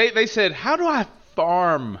mean, they said, how do I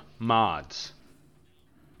farm mods?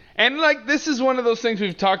 And, this is one of those things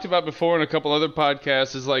we've talked about before in a couple other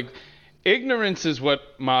podcasts, is, ignorance is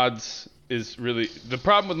what mods is really... The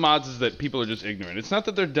problem with mods is that people are just ignorant. It's not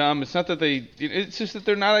that they're dumb. It's not that they... It's just that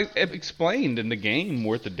they're not explained in the game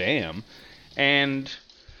worth a damn. And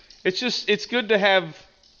it's good to have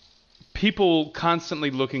people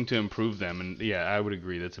constantly looking to improve them. And, yeah, I would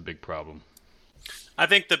agree that's a big problem. I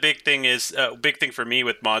think the big thing for me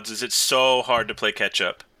with mods is it's so hard to play catch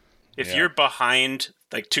up. If you're behind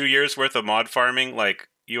 2 years worth of mod farming,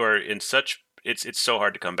 you are in such... It's so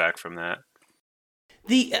hard to come back from that.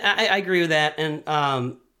 I agree with that, and I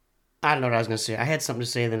don't know what I was going to say. I had something to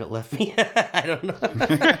say, then it left me. I don't know.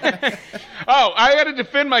 Oh, I got to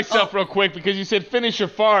defend myself real quick because you said finish your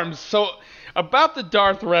farms. So, about the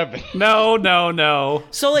Darth Revan. No.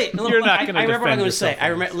 So, wait. You're not going to defend yourself. I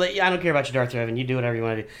remember what I'm going to say. I don't care about your Darth Revan. You do whatever you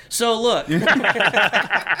want to do. So, look.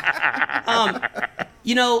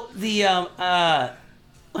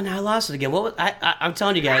 Oh, now I lost it again. I'm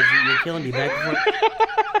telling you guys, you're killing me.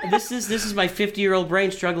 This is my 50-year-old brain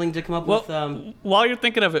struggling to come up with. While you're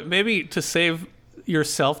thinking of it, maybe to save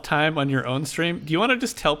yourself time on your own stream, do you want to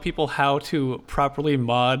just tell people how to properly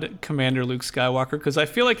mod Commander Luke Skywalker? Because I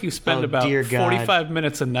feel like you spend about 45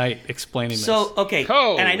 minutes a night explaining this. So, okay,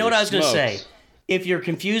 and I know what I was going to say. If you're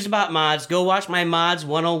confused about mods, go watch my Mods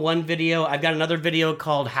 101 video. I've got another video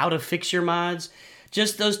called How to Fix Your Mods.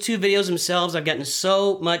 Just those two videos themselves, I've gotten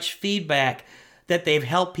so much feedback that they've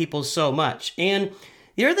helped people so much. And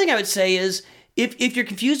the other thing I would say is, if you're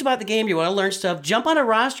confused about the game, you want to learn stuff, jump on a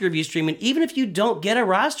roster review stream, and even if you don't get a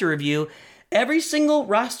roster review, every single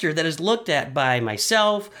roster that is looked at by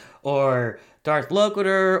myself or Darth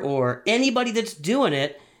Loquitur or anybody that's doing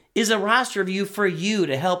it is a roster review for you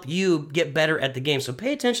to help you get better at the game. So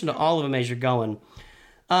pay attention to all of them as you're going.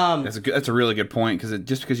 That's a really good point, because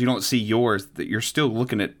just because you don't see yours, that you're still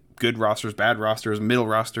looking at good rosters, bad rosters, middle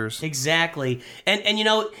rosters. Exactly. And you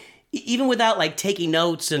know, even without like taking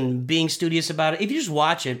notes and being studious about it, if you just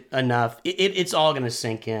watch it enough, it's all going to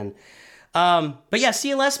sink in. But yeah,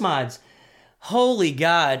 CLS mods. Holy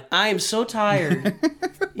God, I am so tired.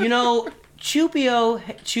 You know,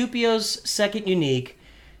 Chupio's second unique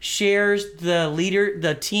shares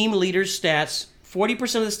the team leader's stats, 40% of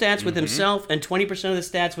the stats with himself and 20% of the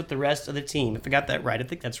stats with the rest of the team. If I got that right, I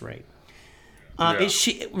think that's right.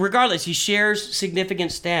 Regardless, he shares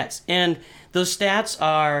significant stats, and those stats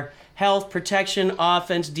are health, protection,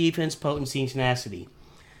 offense, defense, potency, and tenacity.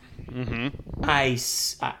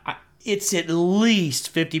 It's at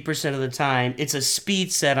least 50% of the time. It's a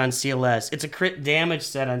speed set on CLS. It's a crit damage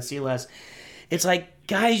set on CLS. It's like,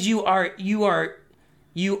 guys, you are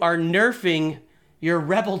nerfing your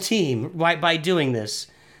rebel team by doing this.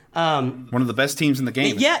 One of the best teams in the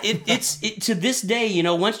game. It's to this day, you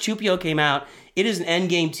know, once Chupio came out, it is an end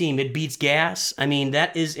game team. It beats Gas. I mean,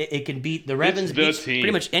 it can beat the Revens, beats pretty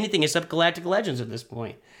much anything except Galactic Legends at this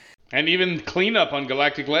point. And even cleanup on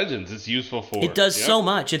Galactic Legends, it's useful for. It does so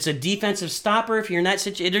much. It's a defensive stopper. If you're in that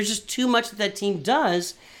situation, there's just too much that team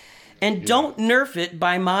does. And don't nerf it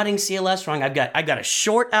by modding CLS wrong. I've got a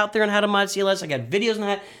short out there on how to mod CLS. I got videos on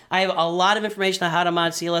that. I have a lot of information on how to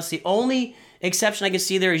mod CLS. The only exception I can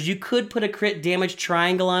see there is you could put a crit damage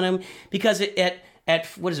triangle on him, because at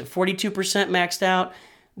what is it, 42% maxed out.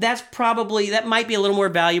 That might be a little more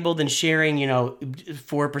valuable than sharing,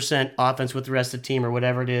 4% offense with the rest of the team or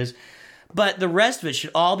whatever it is. But the rest of it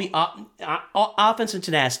should all be offense and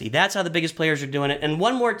tenacity. That's how the biggest players are doing it. And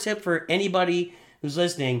one more tip for anybody who's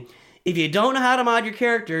listening: if you don't know how to mod your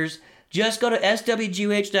characters, just go to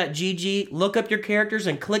swgh.gg, look up your characters,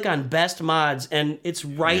 and click on best mods, and it's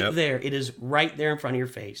right there. It is right there in front of your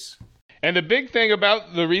face. And the big thing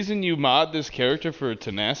about the reason you mod this character for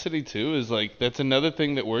tenacity too is, like, that's another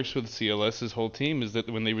thing that works with CLS's whole team, is that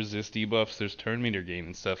when they resist debuffs, there's turn meter gain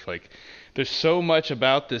and stuff. Like, there's so much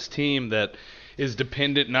about this team that is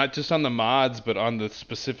dependent not just on the mods, but on the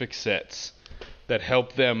specific sets that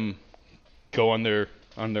help them go on their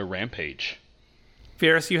rampage.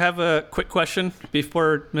 Fierce, you have a quick question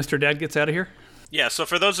before Mr. Dad gets out of here? Yeah, so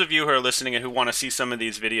for those of you who are listening and who want to see some of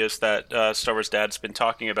these videos that Star Wars Dad's been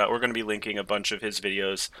talking about, we're going to be linking a bunch of his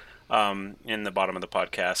videos in the bottom of the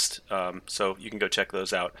podcast, so you can go check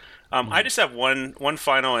those out. I just have one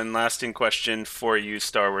final and lasting question for you,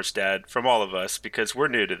 Star Wars Dad, from all of us, because we're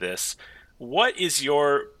new to this. What is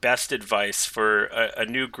your best advice for a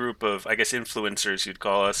new group of, I guess, influencers you'd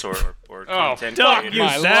call us, or content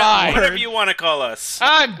creators? Whatever you want to call us.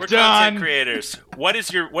 We're content creators.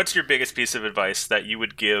 What's your biggest piece of advice that you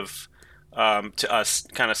would give to us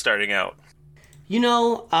kind of starting out?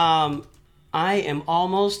 I am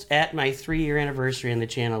almost at my 3-year anniversary on the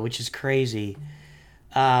channel, which is crazy.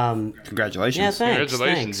 Congratulations. Yeah, thanks.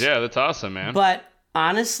 Congratulations. Yeah, that's awesome, man. But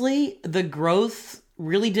honestly, the growth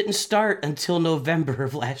really didn't start until November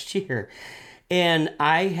of last year. And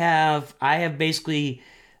I have basically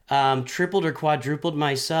tripled or quadrupled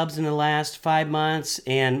my subs in the last 5 months,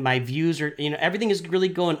 and my views are, everything is really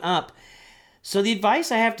going up. So the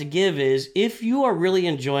advice I have to give is, if you are really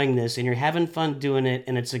enjoying this and you're having fun doing it,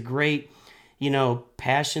 and it's a great,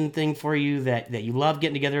 passion thing for you, that you love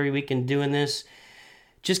getting together every week and doing this,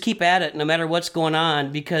 just keep at it no matter what's going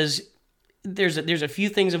on, because there's a few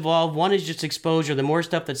things involved. One is just exposure. The more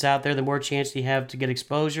stuff that's out there, the more chance you have to get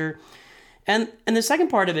exposure. And the second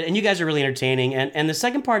part of it, and you guys are really entertaining, and the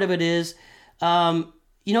second part of it is,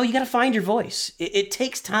 you got to find your voice. It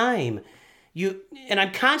takes time. And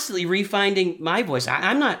I'm constantly refining my voice.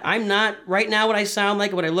 I'm not right now what I sound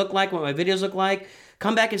like, what I look like, what my videos look like.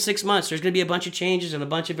 Come back in 6 months. There's going to be a bunch of changes and a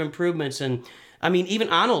bunch of improvements. And I mean, even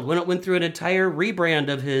Arnold went through an entire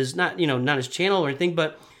rebrand of his, not his channel or anything,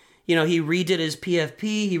 but he redid his PFP.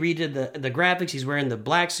 He redid the graphics. He's wearing the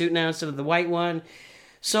black suit now instead of the white one.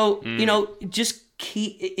 So, just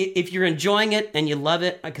keep, if you're enjoying it and you love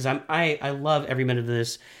it, because I love every minute of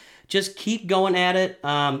this, just keep going at it.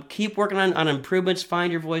 Keep working on improvements.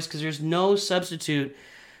 Find your voice, because there's no substitute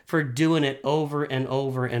for doing it over and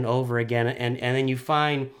over and over again. And then you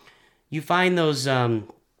find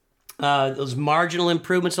those marginal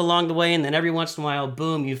improvements along the way, and then every once in a while,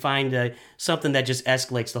 boom, you find something that just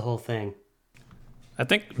escalates the whole thing. I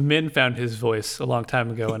think Min found his voice a long time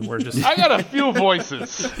ago, and we're just... I got a few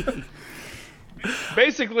voices.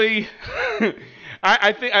 Basically,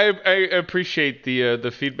 I think I appreciate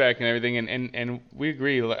the feedback and everything, and we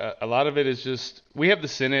agree. A lot of it is just we have the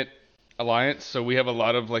Senate Alliance, so we have a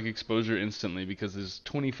lot of like exposure instantly because there's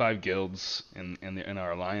 25 guilds in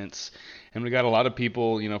our alliance, and we got a lot of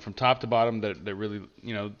people, from top to bottom that really,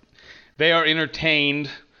 they are entertained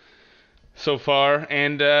so far,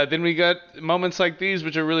 and then we got moments like these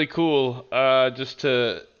which are really cool, just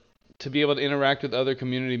to be able to interact with other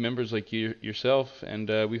community members like yourself, and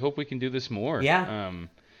we hope we can do this more. Yeah.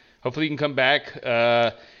 Hopefully you can come back.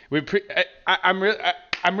 I'm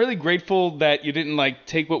really grateful that you didn't like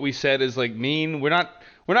take what we said as like mean. We're not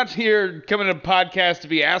here coming to a podcast to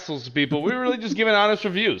be assholes to people. We're really just giving honest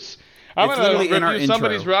reviews. I'm gonna review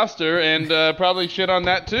somebody's roster and probably shit on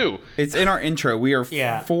that too. It's in our intro. We are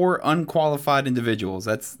 4 unqualified individuals.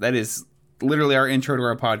 That is literally our intro to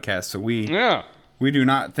our podcast. So we do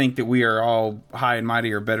not think that we are all high and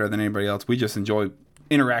mighty or better than anybody else. We just enjoy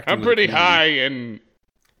interacting. I'm pretty high and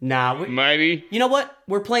mighty. You know what?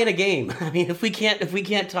 We're playing a game. I mean, if we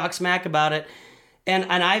can't talk smack about it, and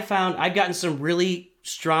I've gotten some really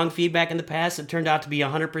strong feedback in the past that turned out to be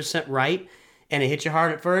 100% right, and it hits you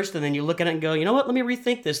hard at first, and then you look at it and go, you know what? Let me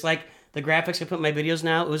rethink this. Like the graphics I put in my videos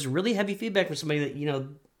now, it was really heavy feedback from somebody that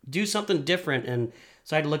do something different, and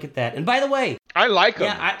so I had to look at that. And by the way, I like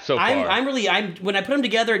them so far. When I put them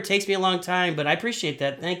together, it takes me a long time, but I appreciate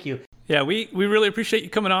that. Thank you. Yeah, we really appreciate you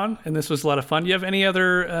coming on, and this was a lot of fun. Do you have any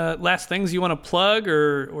other last things you want to plug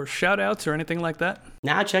or shout-outs or anything like that?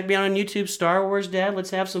 Nah, check me out on YouTube, Star Wars Dad.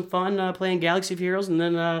 Let's have some fun playing Galaxy of Heroes, and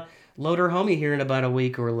then load our homie here in about a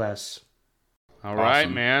week or less. All right,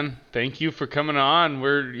 man. Thank you for coming on.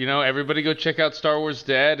 We're, everybody go check out Star Wars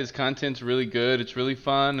Dad. His content's really good. It's really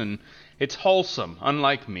fun, and it's wholesome,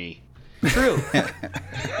 unlike me. True. Yeah,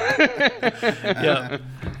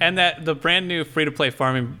 and the brand new free-to-play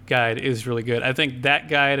farming guide is really good. I think that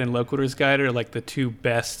guide and Loquitur's guide are like the 2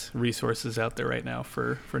 best resources out there right now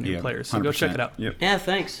for new players. So 100%. Go check it out. Yep. Yeah,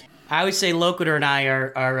 thanks. I always say Loquitur and I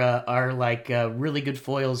are like really good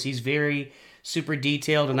foils. He's very super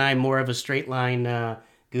detailed, and I'm more of a straight line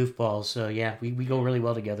goofball. So yeah, we go really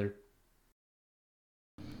well together.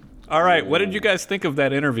 All right, what did you guys think of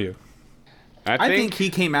that interview? I think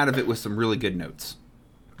he came out of it with some really good notes.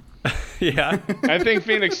 Yeah. I think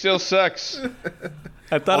Phoenix still sucks.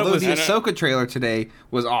 I thought the Ahsoka trailer today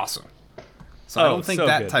was awesome. So I don't think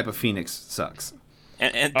that type of Phoenix sucks.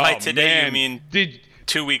 And by today, you mean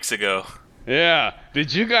 2 weeks ago. Yeah.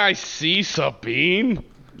 Did you guys see Sabine?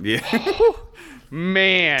 Yeah.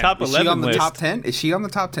 Man. Top 11 Is she on the list. top 10? Is she on the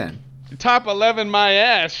top 10? Top 11 my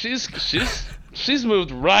ass. She's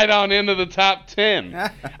moved right on into the top 10.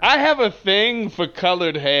 I have a thing for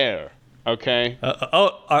colored hair. Okay.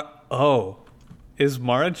 Is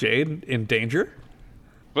Mara Jade in danger?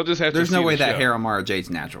 We'll just have There's to see no way the that show. hair on Mara Jade's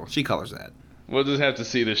natural. She colors that. We'll just have to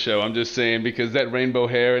see the show. I'm just saying because that rainbow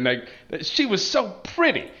hair and she was so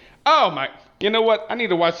pretty. Oh my! You know what? I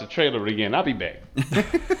need to watch the trailer again. I'll be back.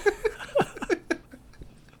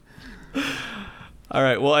 All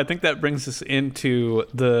right, well, I think that brings us into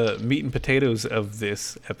the meat and potatoes of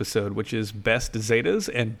this episode, which is best Zetas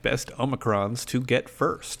and best Omicrons to get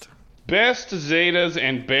first. Best Zetas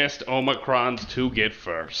and best Omicrons to get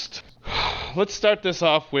first. Let's start this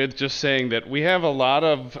off with just saying that we have a lot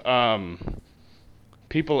of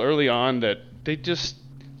people early on that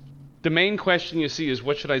the main question you see is,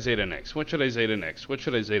 what should I Zeta next? What should I Zeta next? What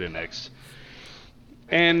should I Zeta next?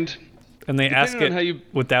 And they ask it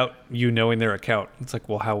without you knowing their account. It's like,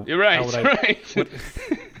 well, how? You're right. How would right.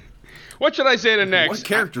 What should I Zeta next? What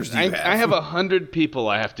characters do you have? I have 100 people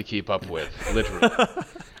I have to keep up with, literally.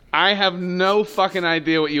 I have no fucking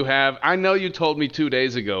idea what you have. I know you told me 2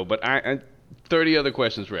 days ago, but 30 other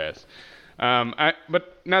questions were asked.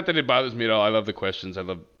 But not that it bothers me at all. I love the questions. I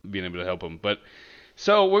love being able to help them. But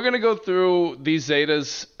so we're gonna go through these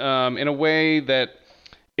Zetas in a way that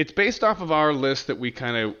it's based off of our list that we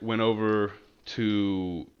kind of went over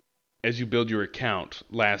to as you build your account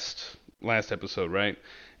last episode, right?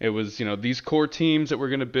 It was these core teams that we're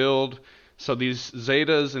gonna build. So these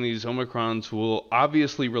Zetas and these Omicrons will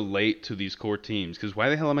obviously relate to these core teams, because why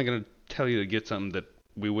the hell am I going to tell you to get something that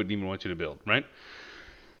we wouldn't even want you to build, right?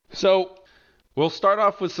 So we'll start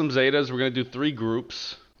off with some Zetas. We're going to do 3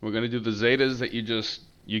 groups. We're going to do the Zetas that you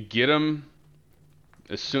get them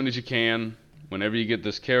as soon as you can, whenever you get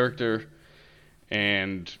this character,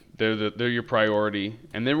 and they're your priority.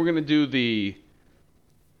 And then we're going to do the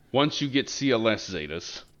once you get CLS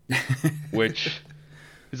Zetas, which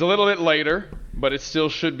is a little bit later, but it still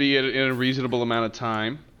should be in a reasonable amount of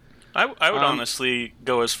time. I would honestly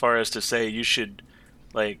go as far as to say you should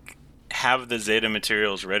like have the Zeta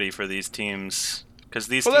materials ready for these teams, because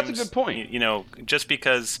these teams, that's a good point. You know, just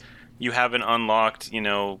because you haven't unlocked, you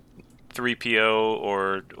know, 3PO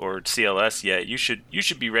or CLS yet, you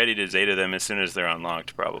should be ready to Zeta them as soon as they're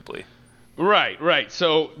unlocked, probably. Right.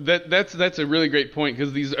 So that's a really great point,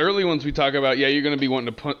 because these early ones we talk about, you're going to be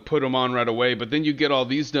wanting to put them on right away, but then you get all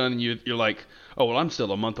these done and you're like, oh, well, I'm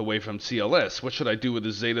still a month away from CLS. What should I do with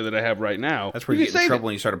the Zeta that I have right now? That's where you get in trouble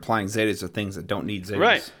when you start applying Zetas to things that don't need Zetas.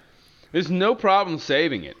 Right. There's no problem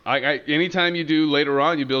saving it. Anytime you do later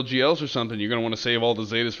on, you build GLs or something, you're going to want to save all the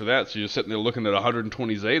Zetas for that. So you're sitting there looking at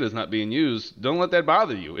 120 Zetas not being used. Don't let that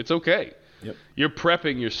bother you. It's okay. Yep. You're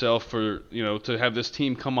prepping yourself for, to have this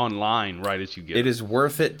team come online right as you get it. It is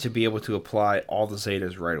worth it to be able to apply all the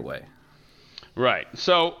Zetas right away. Right.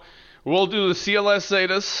 So we'll do the CLS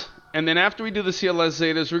Zetas, and then after we do the CLS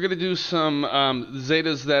Zetas, we're going to do some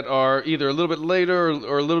Zetas that are either a little bit later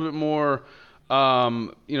or a little bit more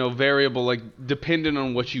variable, like dependent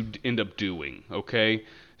on what you end up doing, okay?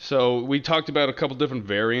 So we talked about a couple different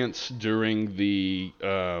variants during the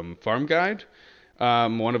farm guide.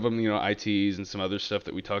 One of them, ITs and some other stuff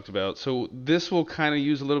that we talked about. So this will kind of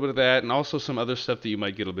use a little bit of that, and also some other stuff that you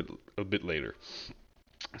might get a bit later.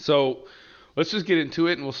 So let's just get into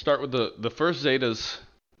it, and we'll start with the first Zetas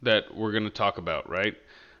that we're going to talk about, right?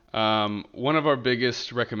 One of our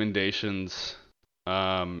biggest recommendations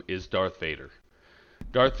is Darth Vader.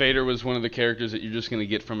 Darth Vader was one of the characters that you're just going to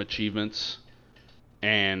get from achievements,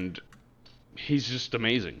 and he's just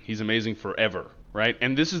amazing. He's amazing forever, right?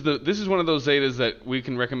 And this is one of those Zetas that we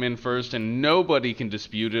can recommend first, and nobody can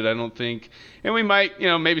dispute it, I don't think. And we might,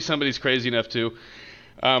 maybe somebody's crazy enough to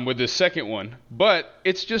with this second one, but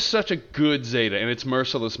it's just such a good Zeta, and it's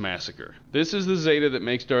Merciless Massacre. This is the Zeta that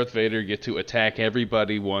makes Darth Vader get to attack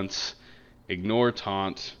everybody once, ignore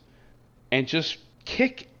taunt, and just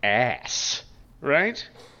kick ass. Right?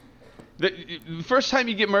 The first time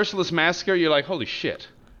you get Merciless Massacre, you're like, holy shit.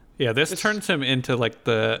 Yeah, this turns him into like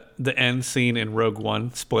the end scene in Rogue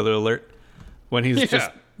One, spoiler alert, when he's just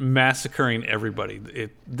massacring everybody.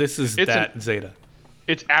 This is Zeta.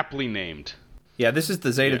 It's aptly named. Yeah, this is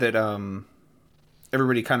the Zeta that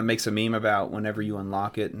everybody kind of makes a meme about whenever you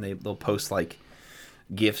unlock it, and they'll post like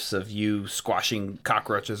GIFs of you squashing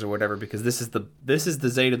cockroaches or whatever, because this is the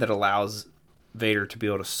Zeta that allows Vader to be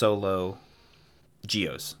able to solo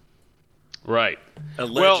Geos. Right.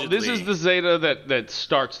 Allegedly. Well, this is the Zeta that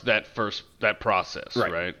starts that process,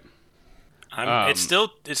 right? It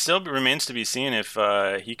still remains to be seen if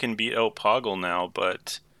he can beat Poggle now,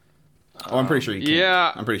 but I'm pretty sure he can.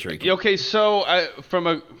 Yeah, I'm pretty sure he can. Okay, so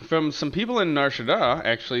from some people in Nar Shaddaa,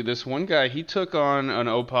 actually, this one guy, he took on an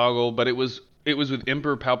Poggle, but it was with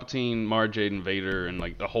Emperor Palpatine, Mara Jade, and Vader, and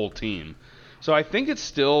like the whole team. So I think it's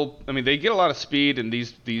still. I mean, they get a lot of speed, and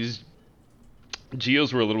these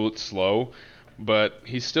Geos were a little bit slow, but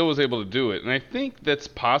he still was able to do it. And I think that's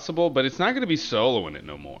possible, but it's not going to be soloing it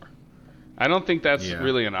no more. I don't think that's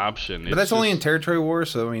really an option. But that's only in Territory War,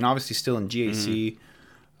 so I mean, obviously still in GAC,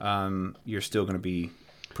 you're still going to be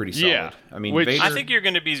pretty solid. Yeah. I mean, I think you're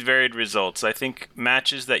going to be varied results. I think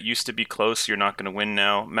matches that used to be close, you're not going to win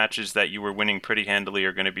now. Matches that you were winning pretty handily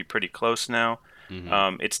are going to be pretty close now.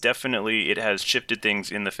 It's definitely, it has shifted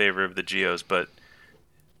things in the favor of the Geos, but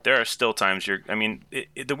there are still times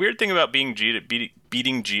the weird thing about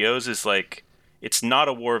beating Geos is like, it's not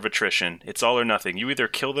a war of attrition. It's all or nothing. You either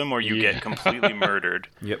kill them or you get completely murdered.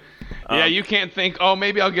 Yep. You can't think,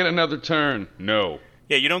 maybe I'll get another turn. No.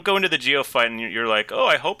 Yeah, you don't go into the Geo fight and you're like,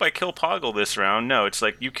 I hope I kill Poggle this round. No, it's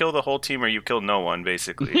like you kill the whole team or you kill no one,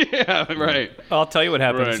 basically. Yeah, right. I'll tell you what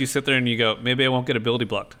happens. Right. You sit there and you go, maybe I won't get ability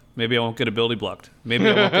blocked. Maybe I won't get ability blocked. Maybe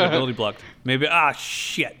I won't get ability blocked. Maybe,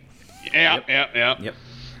 shit. Yep.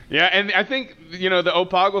 Yeah, and I think, the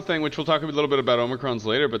Opoggle thing, which we'll talk a little bit about Omicrons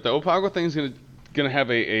later, but the Opoggle thing is going to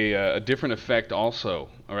have a different effect also,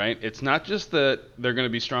 all right? It's not just that they're going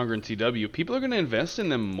to be stronger in TW. People are going to invest in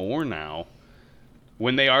them more now.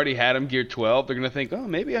 When they already had them gear 12, they're going to think,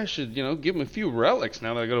 maybe I should, give them a few relics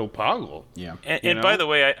now that I go to Opoggle. Yeah. And by the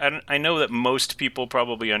way, I know that most people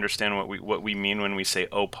probably understand what we mean when we say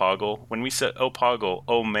Opoggle. When we say Opoggle,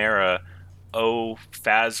 Omera,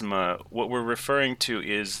 Phasma, what we're referring to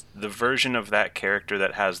is the version of that character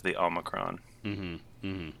that has the Omicron.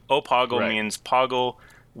 Opoggle means Poggle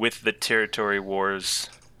with the Territory Wars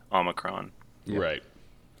Omicron. Yep. Right.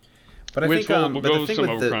 But I think the thing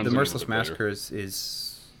with the Merciless Massacre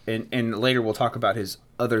is and later we'll talk about his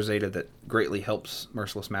other Zeta that greatly helps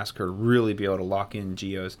Merciless Massacre really be able to lock in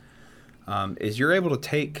Geos, is you're able to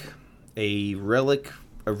take a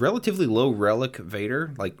relatively low relic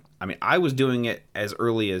Vader, like I mean, I was doing it as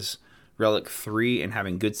early as Relic 3 and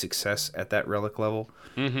having good success at that Relic level.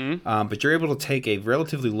 Mm-hmm. But you're able to take a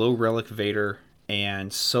relatively low Relic Vader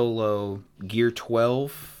and solo Gear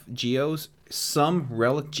 12 Geos, some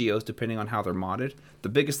Relic Geos, depending on how they're modded. The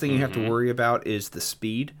biggest thing you have to worry about is the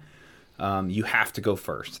speed. You have to go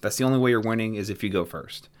first. That's the only way you're winning is if you go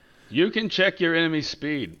first. You can check your enemy's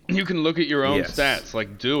speed. You can look at your own stats.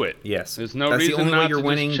 Like, do it. Yes. There's no That's reason the only way not you're to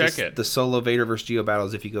winning just check it. the solo Vader versus Geo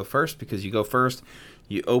battles if you go first, because you go first,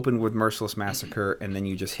 you open with Merciless Massacre, and then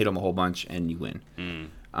you just hit them a whole bunch and you win.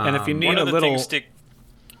 And if you need one a of the little... things to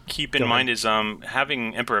keep in mind is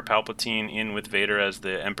having Emperor Palpatine in with Vader as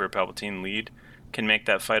the Emperor Palpatine lead can make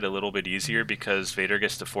that fight a little bit easier, because Vader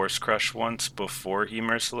gets to Force Crush once before he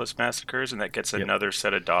Merciless Massacres, and that gets another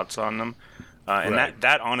set of dots on them. And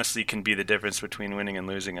that honestly can be the difference between winning and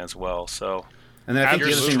losing as well. So, and then I think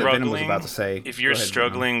the other thing that Venom was about to say, if you're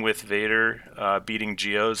struggling with Vader beating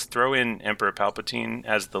Geos, throw in Emperor Palpatine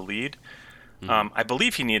as the lead. I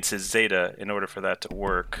believe he needs his Zeta in order for that to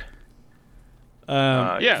work. If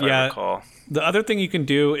I recall. The other thing you can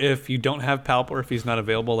do if you don't have Palp or if he's not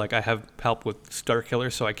available, like I have Palp with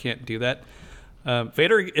Starkiller, so I can't do that.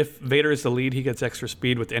 If Vader is the lead, he gets extra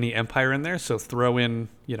speed with any Empire in there. So throw in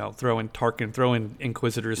Tarkin, throw in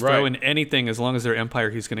Inquisitors, throw in anything as long as they're Empire.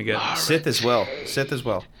 He's going to get Sith as well.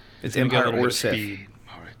 It's Empire or Sith. Speed.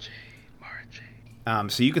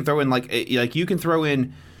 So you can throw in like you can throw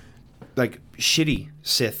in like shitty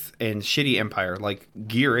Sith and shitty Empire, like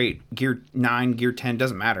Gear 8, Gear 9, Gear 10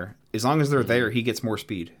 doesn't matter. As long as they're there, he gets more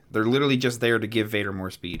speed. They're literally just there to give Vader more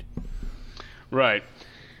speed. Right.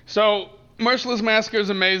 So Merciless Massacre is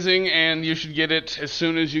amazing, and you should get it as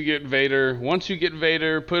soon as you get Vader. Once you get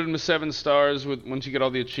Vader, put him to 7 stars. Once you get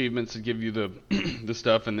all the achievements that give you the the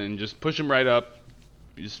stuff, and then just push him right up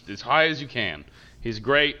as high as you can. He's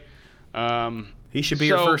great. He should be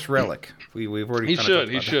your first relic. We've already.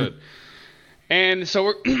 He should. And so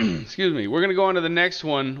we're we're going to go on to the next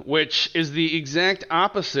one, which is the exact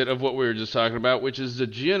opposite of what we were just talking about, which is the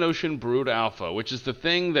Geonosian Brood Alpha, which is the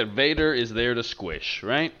thing that Vader is there to squish,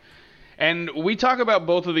 right? And we talk about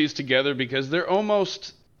both of these together because they're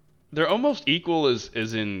almost equal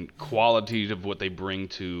as in quality of what they bring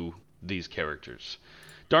to these characters.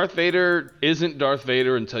 Darth Vader isn't Darth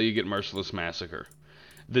Vader until you get Merciless Massacre.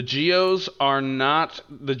 The Geos are not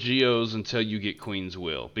the Geos until you get Queen's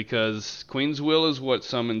Will, because Queen's Will is what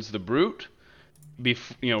summons the Brute.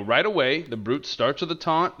 Right away, the Brute starts with a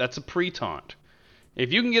taunt. That's a pre-taunt.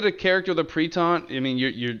 If you can get a character with a pre-taunt, I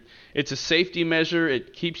mean, it's a safety measure.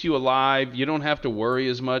 It keeps you alive. You don't have to worry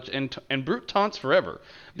as much, and Brute taunts forever.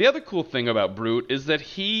 The other cool thing about Brute is that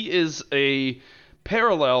he is a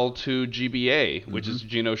parallel to GBA, which is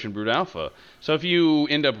Geonosian Brood Alpha. So if you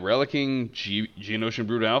end up relicking Geonosian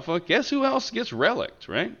Brood Alpha, guess who else gets relicked,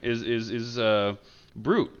 right? Is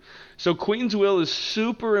Brute. So Queen's Will is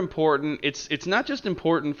super important. It's not just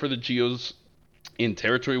important for the Geos in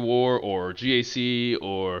Territory War or GAC,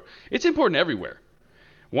 or it's important everywhere.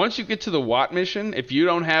 Once you get to the Watt mission, if you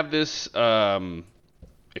don't have this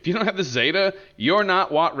Zeta, you're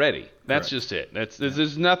not Watt ready. That's just it.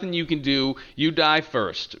 There's nothing you can do. You die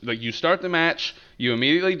first. Like, you start the match, you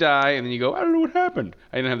immediately die, and then you go, I don't know what happened.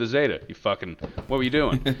 I didn't have the Zeta. What were you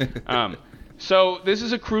doing? So this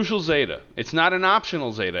is a crucial Zeta. It's not an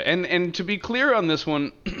optional Zeta. And to be clear on this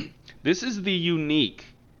one, this is the unique.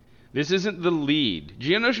 This isn't the lead.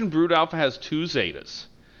 Geonosian Brood Alpha has 2 Zetas.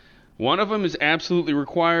 One of them is absolutely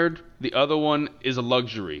required. The other one is a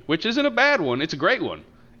luxury, which isn't a bad one. It's a great one.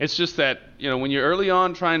 It's just that, when you're early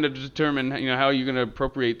on trying to determine, how you're going to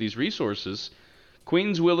appropriate these resources,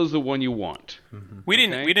 Queen's Will is the one you want. We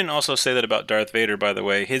didn't also say that about Darth Vader, by the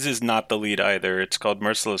way. His is not the lead either. It's called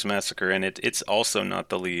Merciless Massacre, and it's also not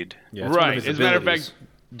the lead. Yeah, right. As a matter of fact,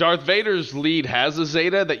 Darth Vader's lead has a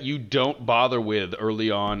Zeta that you don't bother with early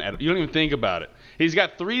on. You don't even think about it. He's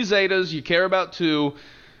got 3 Zetas. You care about 2.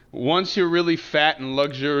 Once you're really fat and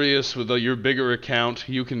luxurious with your bigger account,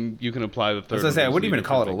 you can apply the 3rd. As I say, I wouldn't even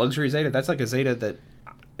call it a luxury Zeta. That's like a Zeta that,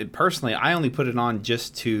 personally, I only put it on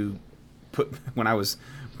just to put when I was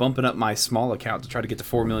bumping up my small account to try to get to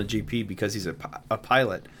 4 million GP because he's a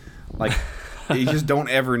pilot. Like, you just don't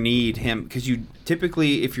ever need him, because you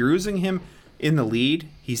typically, if you're using him in the lead,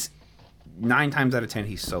 he's 9 times out of 10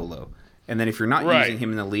 he's solo, and then if you're not using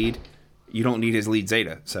him in the lead, you don't need his lead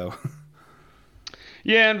Zeta. So.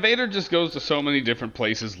 Yeah, and Vader just goes to so many different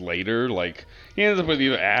places later. Like, he ends up with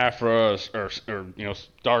either Afra or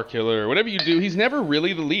Starkiller or whatever you do. He's never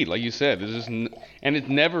really the lead, like you said. And it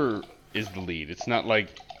never is the lead. It's not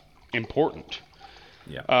like important.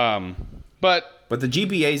 Yeah. But the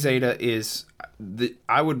GBA Zeta is,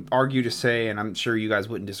 I would argue to say, and I'm sure you guys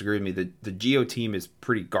wouldn't disagree with me, that the Geo team is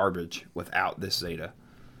pretty garbage without this Zeta.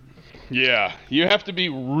 Yeah, you have to be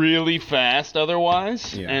really fast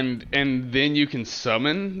otherwise, Yeah. and then you can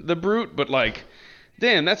summon the brute. But like,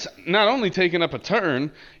 damn, that's not only taking up a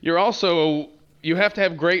turn. You have to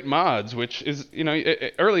have great mods, which is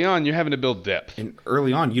early on you're having to build depth. And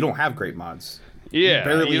early on, you don't have great mods. Yeah, you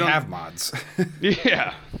barely have mods.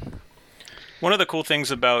 Yeah. One of the cool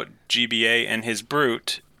things about GBA and his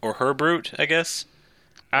brute, or her brute, I guess.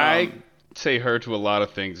 I say her to a lot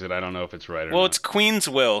of things that I don't know if it's right or not. Well, it's Queen's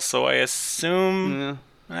Will, so I assume...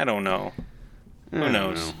 I don't know. Who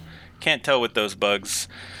knows? Can't tell with those bugs.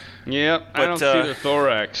 Yep, I don't see their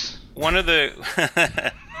thorax. One of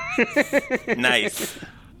the... Nice.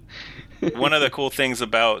 One of the cool things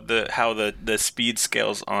about how the speed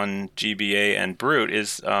scales on GBA and Brute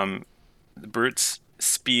is Brute's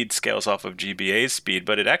speed scales off of GBA's speed,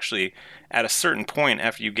 but it actually, at a certain point,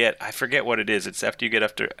 after you get, I forget what it is, it's after you get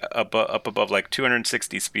up above like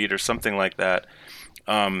 260 speed or something like that,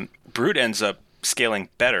 Brute ends up scaling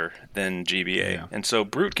better than GBA. Yeah. And so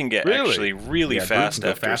Brute can get actually really fast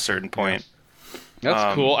after a certain point. Yeah.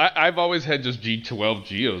 That's cool. I've always had just G12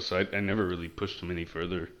 Geos, so I never really pushed them any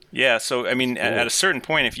further. Yeah, so I mean, at a certain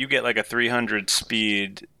point, if you get like a 300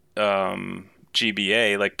 speed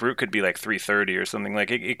GBA, like Brute could be like 330 or something.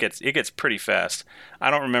 Like it gets pretty fast.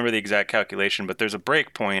 I don't remember the exact calculation, but there's a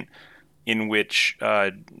break point in which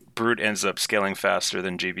Brute ends up scaling faster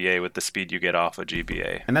than GBA with the speed you get off of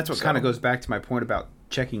GBA. And that's what kind of goes back to my point about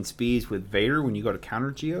checking speeds with Vader when you go to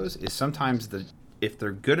counter Geos, is sometimes if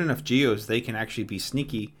they're good enough Geos, they can actually be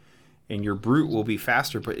sneaky and your Brute will be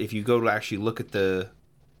faster. But if you go to actually look at the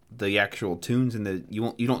actual tunes and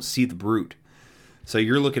you don't see the Brute. So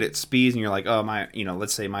you're looking at speeds and you're like, oh,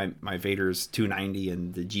 let's say my Vader's 290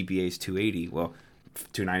 and the GBA's 280. Well,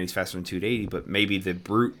 290 is faster than 280, but maybe the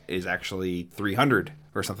Brute is actually 300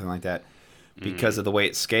 or something like that. Because of the way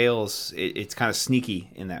it scales, it's kind of sneaky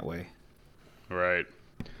in that way. Right.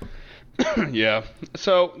 Yeah.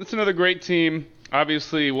 So it's another great team.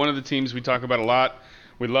 Obviously, one of the teams we talk about a lot.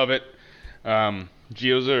 We love it.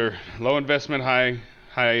 Geos are low investment, high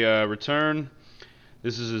return.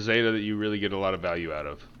 This is a Zeta that you really get a lot of value out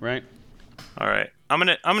of, right? All right. I'm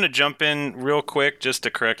gonna jump in real quick just to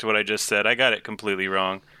correct what I just said. I got it completely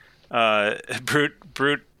wrong.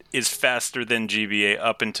 Brute is faster than GBA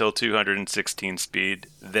up until 216 speed.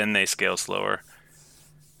 Then they scale slower.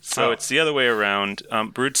 So it's the other way around.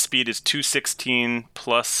 Brute's speed is 216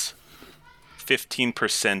 plus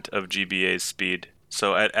 15% of GBA's speed.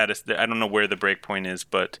 So I don't know where the breakpoint is,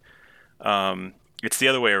 but it's the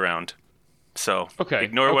other way around. So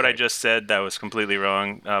ignore what I just said. That was completely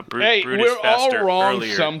wrong. Brute we're is faster all wrong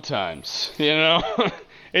earlier. Sometimes.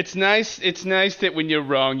 It's nice that when you're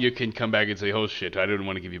wrong, you can come back and say, "Oh shit, I didn't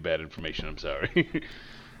want to give you bad information. I'm sorry."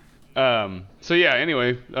 So yeah.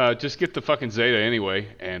 Anyway, just get the fucking Zeta anyway,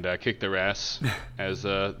 and kick their ass as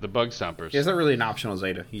the bug stompers. Yeah, it's not really an optional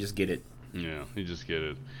Zeta. You just get it. Yeah, you just get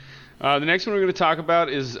it. The next one we're going to talk about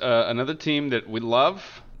is another team that we love.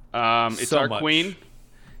 It's our queen.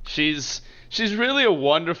 She's really a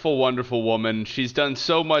wonderful, wonderful woman. She's done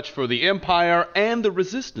so much for the Empire and the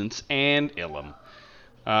Resistance and Ilum.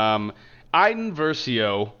 Iden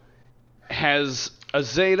Versio has a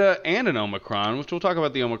Zeta and an Omicron, which we'll talk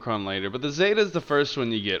about the Omicron later. But the Zeta is the first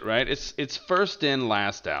one you get, right? It's first in,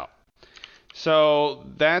 last out. So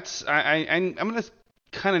that's I'm gonna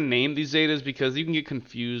kind of name these Zetas because you can get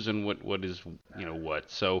confused on what is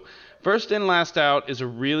what. So first in, last out is a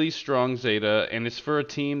really strong Zeta, and it's for a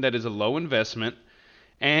team that is a low investment,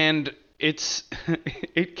 and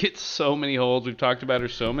it gets so many holds. We've talked about her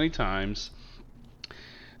so many times.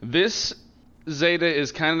 This Zeta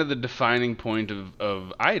is kind of the defining point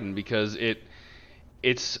of Iden because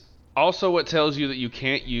it's also what tells you that you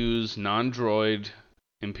can't use non-droid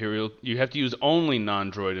Imperial. You have to use only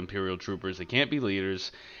non-droid Imperial troopers. They can't be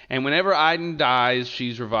leaders. And whenever Iden dies,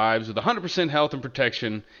 she's revives with 100% health and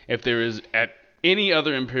protection if there is at any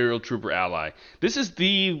other Imperial trooper ally. This is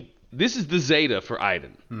the Zeta for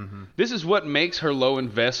Iden. Mm-hmm. This is what makes her low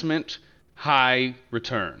investment, high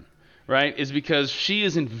return. Right? Is because she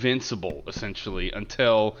is invincible essentially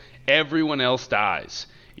until everyone else dies.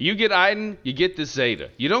 You get Iden, you get this Zeta.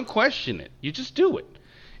 You don't question it. You just do it.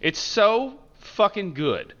 It's so fucking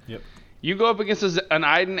good. Yep. You go up against an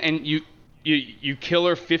Iden and you kill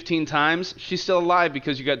her 15 times, she's still alive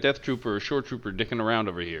because you got Death Trooper or Shore Trooper dicking around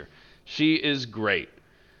over here. She is great.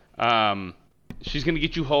 she's going to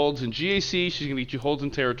get you holds in GAC. She's going to get you holds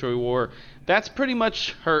in Territory War. That's pretty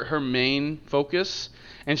much her main focus.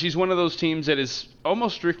 And she's one of those teams that is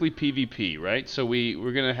almost strictly PvP, right? So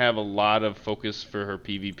we're going to have a lot of focus for her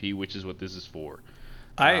PvP, which is what this is for.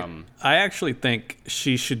 I actually think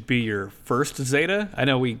she should be your first Zeta. I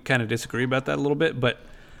know we kind of disagree about that a little bit, but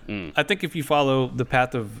I think if you follow the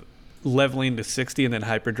path of leveling to 60 and then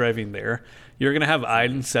hyperdriving there, you're going to have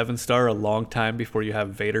Iden 7-star a long time before you have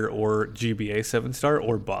Vader or GBA 7-star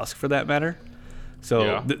or Bosk for that matter.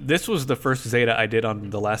 So this was the first Zeta I did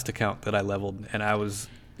on the last account that I leveled, and I was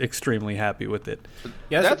extremely happy with it.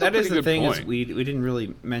 Yeah, that is the thing. Is we didn't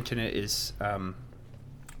really mention it. Is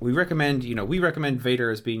we recommend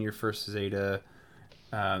Vader as being your first Zeta.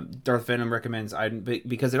 Darth Venom recommends Iden,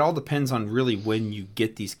 because it all depends on really when you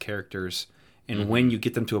get these characters and when you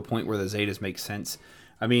get them to a point where the Zetas make sense.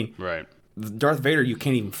 I mean, right. Darth Vader, you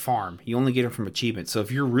can't even farm. You only get him from achievements. So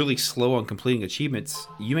if you're really slow on completing achievements,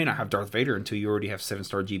 you may not have Darth Vader until you already have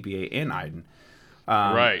 7-star GBA and Iden.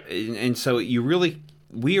 Right. And so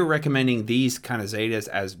we are recommending these kind of Zetas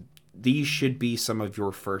as these should be some of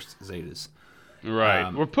your first Zetas. Right.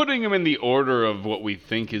 We're putting them in the order of what we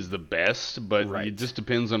think is the best, but it just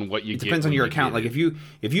depends on what you get. It depends on your account. Like if you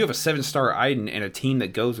have a 7-star Iden and a team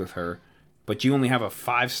that goes with her, but you only have a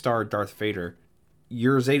 5-star Darth Vader,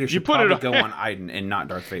 your Zeta should probably go on Iden and not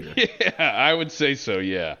Darth Vader. Yeah, I would say so,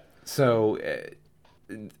 yeah. So,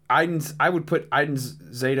 I would put Iden's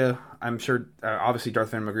Zeta, I'm sure, obviously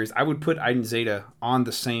Darth Venom agrees, I would put Iden's Zeta on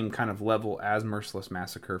the same kind of level as Merciless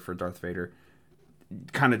Massacre for Darth Vader,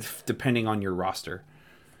 kind of depending on your roster.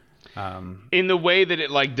 In the way that it,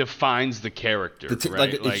 like, defines the character,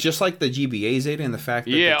 right? It's just like the GBA Zeta and the fact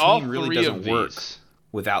that the team really doesn't work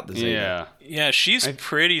without the Zeta. Yeah, she's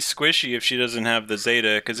pretty squishy if she doesn't have the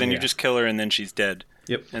Zeta, because then you just kill her and then she's dead.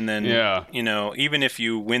 Yep. And then, even if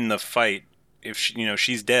you win the fight, if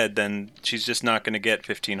she's dead, then she's just not going to get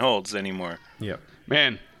 15 holds anymore. Yep.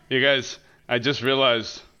 Man, you guys, I just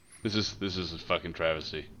realized this is a fucking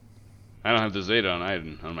travesty. I don't have the Zeta on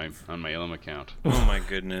Iden on my Ilum account. Oh my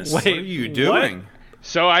goodness. Wait, what are you doing? What?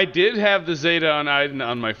 So I did have the Zeta on Iden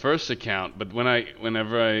on my first account, but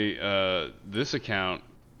whenever this account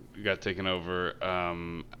got taken over,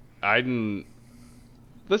 Iden,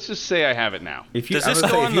 let's just say I have it now. If you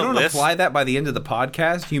don't apply that by the end of the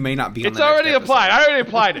podcast, you may not be on the next already episode. Applied. I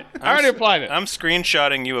already applied it. I'm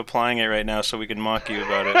screenshotting you applying it right now so we can mock you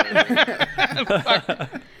about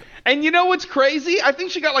it. And you know what's crazy? I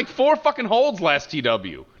think she got like 4 fucking holds last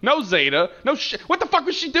TW. No Zeta. No shit. What the fuck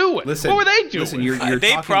was she doing? What were they doing? Listen, you're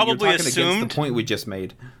talking against the point we just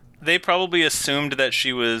made. They probably assumed that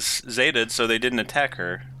she was Zeta'd, so they didn't attack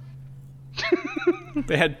her.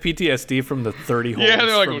 They had PTSD from the 30 holds. Yeah,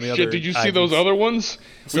 they're like, oh shit, did you see those other ones?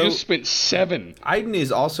 We just spent 7. Iden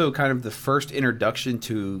is also kind of the first introduction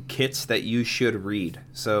to kits that you should read.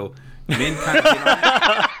 So, men kind of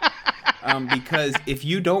get on because if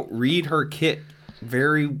you don't read her kit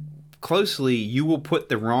very closely, you will put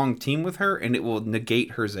the wrong team with her, and it will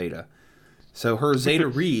negate her Zeta. So her Zeta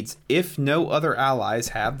reads, if no other allies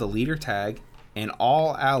have the leader tag, and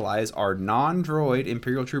all allies are non-droid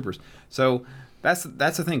Imperial troopers. So that's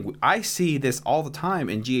the thing. I see this all the time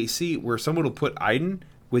in GAC where someone will put Iden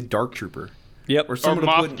with Dark Trooper. Yep. Or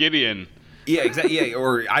Moff Gideon. Yeah, exactly. Yeah,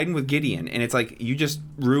 or Iden with Gideon, and it's like you just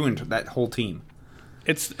ruined that whole team.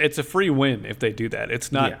 It's a free win if they do that.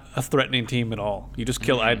 It's not a threatening team at all. You just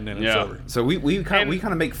kill Iden and it's over. So we kind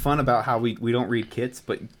of make fun about how we don't read kits,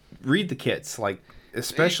 but read the kits. Like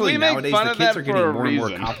especially nowadays, the kits are getting more and more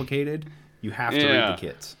complicated. You have to read the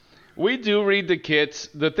kits. We do read the kits.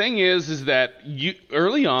 The thing is that you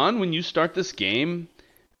early on when you start this game,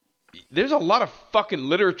 there's a lot of fucking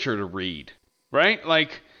literature to read, right?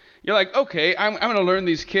 Like you're like, okay, I'm going to learn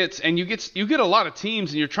these kits, and you get a lot of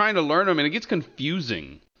teams, and you're trying to learn them, and it gets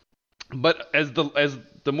confusing. But as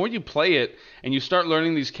the more you play it, and you start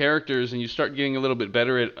learning these characters, and you start getting a little bit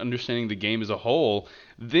better at understanding the game as a whole,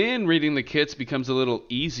 then reading the kits becomes a little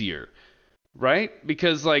easier, right?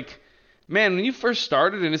 Because like, man, when you first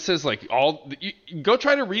started, and it says like go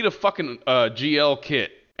try to read a fucking GL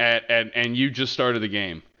kit and you just started the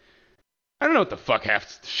game. I don't know what the fuck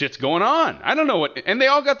half shit's going on. I don't know what, and they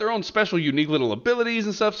all got their own special, unique little abilities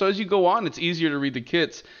and stuff. So as you go on, it's easier to read the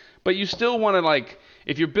kits. But you still want to like,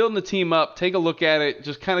 if you're building the team up, take a look at it.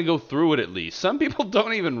 Just kind of go through it at least. Some people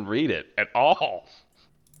don't even read it at all.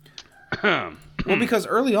 Well, because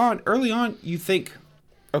early on, you think,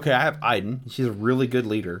 okay, I have Iden. She's a really good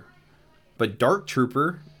leader. But Dark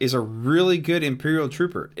Trooper is a really good Imperial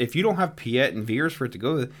Trooper. If you don't have Piet and Veers for it to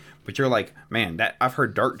go with, but you're like, man, that I've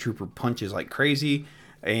heard Dark Trooper punches like crazy.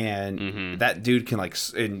 And that dude can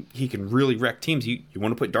and he can really wreck teams. You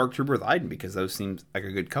want to put Dark Trooper with Iden because those seems like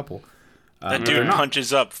a good couple. That dude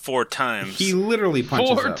punches up 4 times. He literally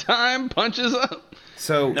punches up. 4-time punches up.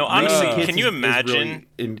 So no, honestly, can you imagine?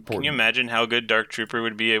 Really can you imagine how good Dark Trooper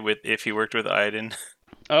would be if he worked with Iden?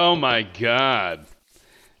 Oh my God!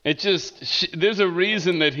 It just there's a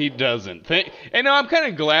reason that he doesn't. And no, I'm kind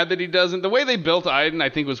of glad that he doesn't. The way they built Iden, I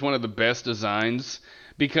think, was one of the best designs.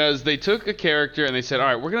 Because they took a character and they said, all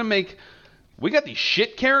right, we got these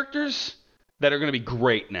shit characters that are going to be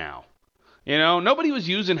great now. You know, nobody was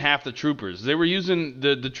using half the troopers. They were using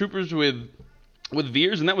the troopers with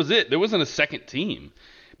Veers, and that was it. There wasn't a second team.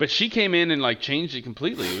 But she came in and changed it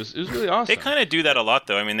completely. It was really awesome. They kind of do that a lot,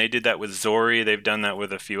 though. I mean, they did that with Zori. They've done that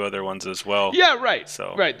with a few other ones as well. Yeah, right.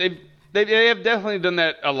 So right. They have definitely done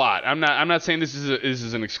that a lot. I'm not saying this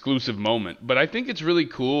is an exclusive moment, but I think it's really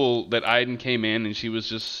cool that Iden came in and she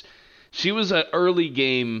was an early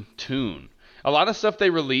game tune. A lot of stuff they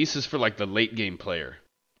release is for the late game player,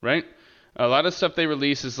 right? A lot of stuff they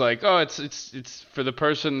release is it's for the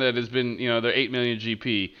person that has been they're 8 million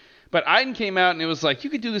GP. But Iden came out and it was you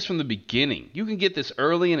could do this from the beginning. You can get this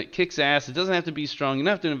early and it kicks ass. It doesn't have to be strong. You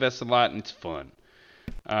don't have to invest a lot and it's fun.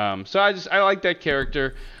 So I like that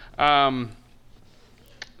character.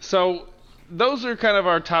 So those are kind of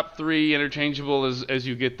our top 3 interchangeable as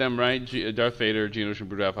you get them, right? Darth Vader, Geonosian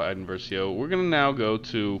Brood Alpha, Iden Versio. We're going to now go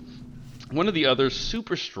to one of the other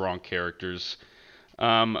super strong characters.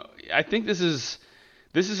 I think this is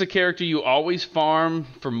a character you always farm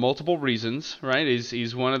for multiple reasons, right?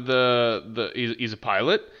 He's one of he's a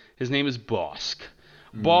pilot. His name is Bosk.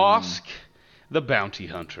 Bosk, the bounty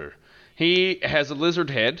hunter. He has a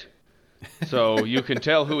lizard head. So you can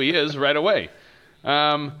tell who he is right away.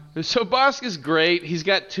 So Bosk is great. He's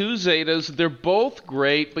got 2 Zetas. They're both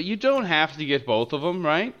great, but you don't have to get both of them,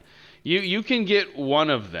 right? You can get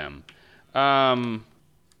one of them. I'm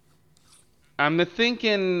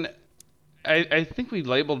thinking. I think we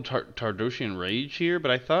labeled Tardoshian Rage here,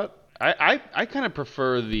 but I thought I kind of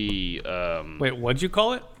prefer the. Wait, what'd you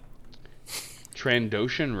call it?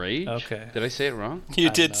 Trandoshan Rage? Okay. Did I say it wrong? You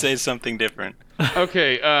did say something different.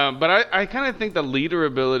 Okay, but I kind of think the leader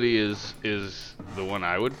ability is the one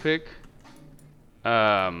I would pick.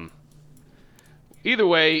 Either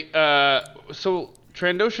way, so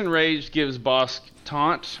Trandoshan Rage gives Bosk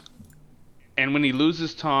taunt, and when he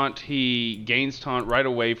loses taunt, he gains taunt right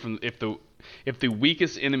away from if the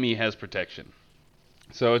weakest enemy has protection.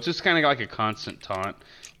 So it's just kind of like a constant taunt,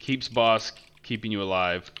 keeps Bosk keeping you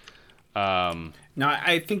alive. No,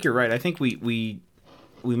 I think you're right. I think we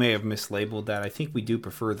may have mislabeled that. I think we do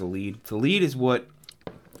prefer the lead. The lead is what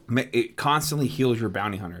it constantly heals your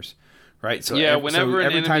bounty hunters, right? So yeah, whenever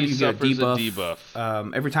an enemy suffers a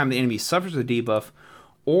debuff, every time the enemy suffers a debuff,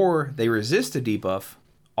 or they resist a debuff,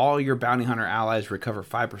 all your bounty hunter allies recover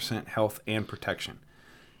 5% health and protection.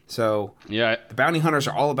 So yeah, the bounty hunters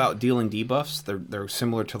are all about dealing debuffs. They're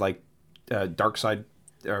similar to dark side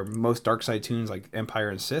or most dark side tunes like Empire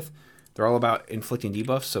and Sith. They're all about inflicting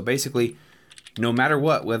debuffs. So basically, no matter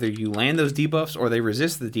what, whether you land those debuffs or they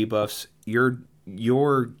resist the debuffs,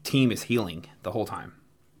 your team is healing the whole time.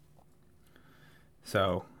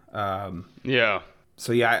 So yeah.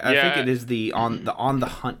 So yeah, I think it is the on the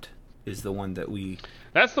hunt is the one that we.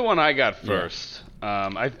 That's the one I got first. Yeah.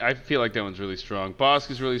 I feel like that one's really strong.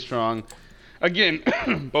 Bosk is really strong. Again,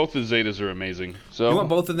 both the Zetas are amazing. So you want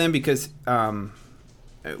both of them because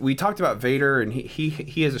we talked about Vader and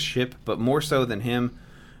he has a ship, but more so than him,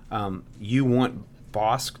 you want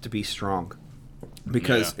Bosk to be strong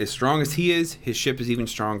because as strong as he is, his ship is even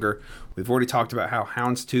stronger. We've already talked about how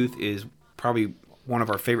Houndstooth is probably one of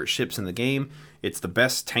our favorite ships in the game. It's the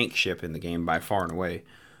best tank ship in the game by far and away.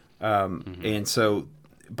 And so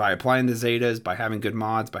by applying the Zetas, by having good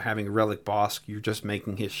mods, by having a Relic Bosk, you're just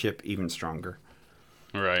making his ship even stronger.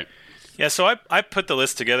 Right. Yeah, so I put the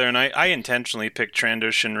list together, and I intentionally picked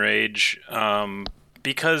Trandoshan Rage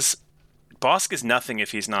because Bosk is nothing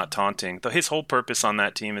if he's not taunting. His whole purpose on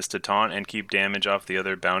that team is to taunt and keep damage off the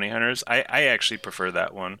other bounty hunters. I actually prefer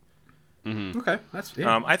that one. Mm-hmm. Okay, that's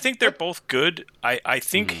I think they're both good. I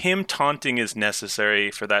think him taunting is necessary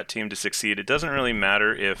for that team to succeed. It doesn't really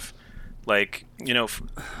matter if,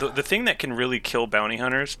 the thing that can really kill bounty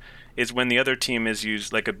hunters is when the other team is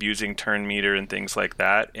abusing turn meter and things like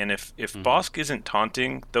that. And if Bosk isn't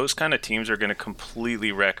taunting, those kind of teams are going to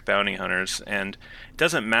completely wreck bounty hunters. And it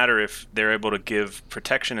doesn't matter if they're able to give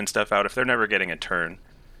protection and stuff out if they're never getting a turn.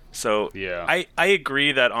 So yeah. I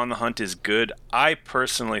agree that On the Hunt is good. I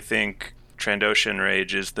personally think Trandoshan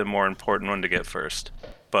Rage is the more important one to get first.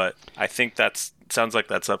 But I think sounds like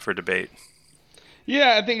that's up for debate.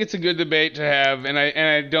 Yeah, I think it's a good debate to have, and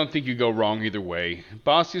I don't think you go wrong either way.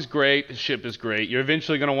 Boss is great, his ship is great. You're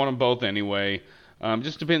eventually going to want them both anyway.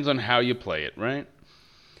 Just depends on how you play it, right?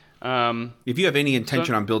 If you have any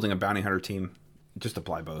intention on building a bounty hunter team, just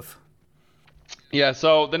apply both. Yeah,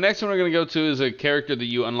 so the next one we're going to go to is a character that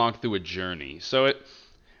you unlock through a journey. So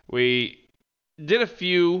we did a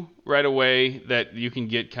few right away that you can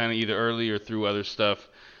get kind of either early or through other stuff,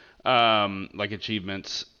 like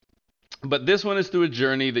achievements. But this one is through a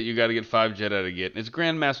journey that you got to get 5 Jedi to get. It's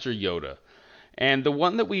Grandmaster Yoda. And the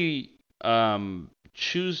one that we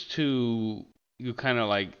choose to, you kind of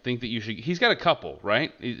like think that you should, he's got a couple,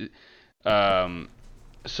 right?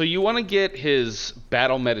 So you want to get his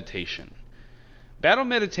Battle Meditation. Battle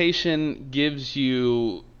Meditation gives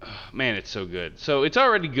you, man, it's so good. So it's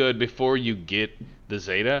already good before you get the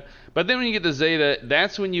Zeta, but then when you get the Zeta,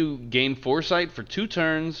 that's when you gain Foresight for 2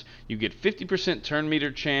 turns. You get 50% turn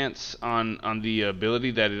meter chance on the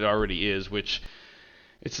ability that it already is, which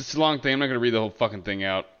it's a long thing. I'm not going to read the whole fucking thing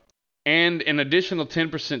out. And an additional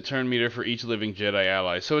 10% turn meter for each living Jedi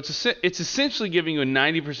ally. So it's essentially giving you a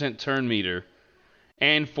 90% turn meter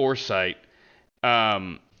and Foresight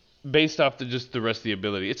based off just the rest of the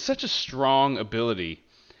ability. It's such a strong ability.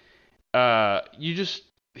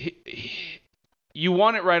 You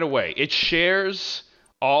want it right away. It shares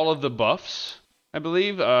all of the buffs, I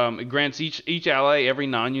believe. It grants each ally every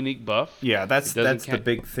non-unique buff. Yeah, that's the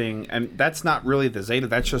big thing, and that's not really the Zeta.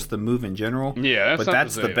 That's just the move in general. Yeah,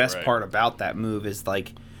 that's the Zeta, best part about that move is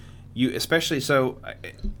like you, especially so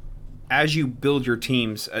as you build your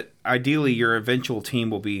teams. Ideally, your eventual team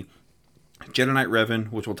will be Jedi Knight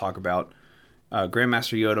Revan, which we'll talk about,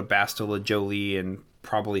 Grandmaster Yoda, Bastila, Jolee, and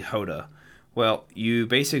probably Hoda. Well, you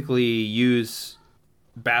basically use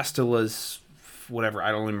Bastila's whatever,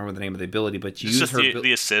 I don't remember the name of the ability, but you use just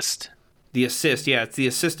the assist. The assist, yeah, it's the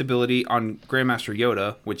assist ability on Grandmaster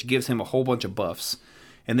Yoda, which gives him a whole bunch of buffs.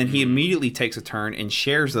 And then he immediately takes a turn and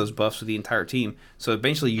shares those buffs with the entire team. So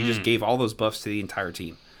eventually you just gave all those buffs to the entire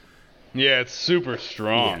team. Yeah, it's super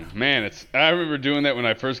strong. Yeah. Man, I remember doing that when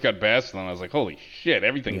I first got Bastila, and I was like, holy shit,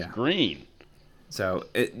 everything's green. So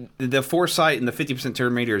the Foresight and the 50%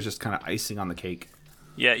 turn meter is just kind of icing on the cake.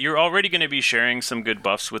 Yeah, you're already going to be sharing some good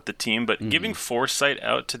buffs with the team, but giving Foresight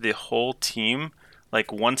out to the whole team,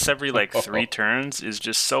 like once every 3 turns, is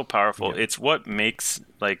just so powerful. Yeah. It's what makes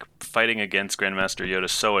like fighting against Grandmaster Yoda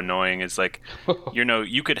so annoying. Is like,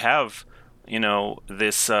 you could have,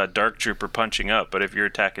 this Dark Trooper punching up, but if you're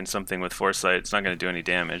attacking something with Foresight, it's not going to do any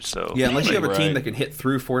damage. So yeah, unless you have a team that can hit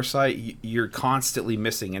through Foresight, you're constantly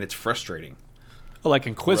missing, and it's frustrating. Like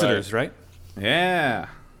Inquisitors, right? Yeah.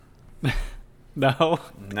 No.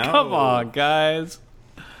 Come on, guys.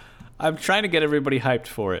 I'm trying to get everybody hyped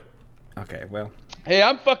for it. Okay, well. Hey,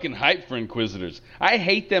 I'm fucking hyped for Inquisitors. I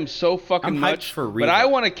hate them so fucking much, for Reva. But I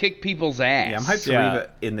want to kick people's ass. Yeah, I'm hyped for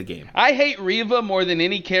Reva in the game. I hate Reva more than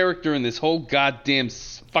any character in this whole goddamn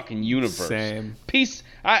fucking universe. Same.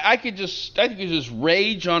 I could just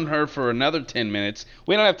rage on her for another 10 minutes.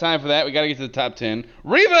 We don't have time for that. We got to get to the top 10.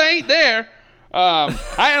 Reva ain't there. I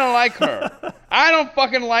don't like her. I don't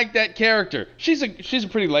fucking like that character. She's a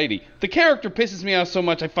pretty lady. The character pisses me off so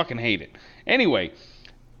much I fucking hate it. Anyway,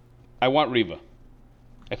 I want Reva.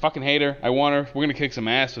 I fucking hate her. I want her. We're gonna kick some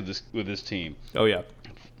ass with this team. Oh yeah.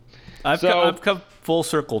 I've come full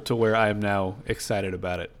circle to where I am now excited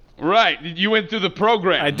about it. Right. You went through the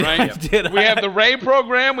program, I did, right? I did. We have the Ray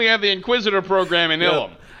program. We have the Inquisitor program in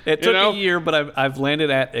Ilum. It took a year, but I've landed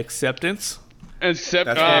at acceptance. That's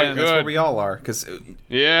where we all are. Cause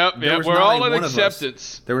we're all in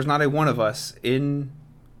acceptance. There was not a one of us in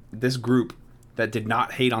this group that did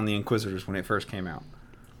not hate on the Inquisitors when it first came out.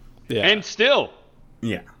 Yeah. And still.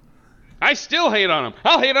 Yeah. I still hate on them.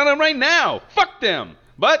 I'll hate on them right now. Fuck them.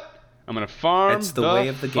 But I'm going to farm It's the way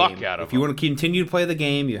of the fuck game. Out of If you want to continue to play the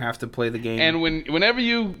game, you have to play the game. And whenever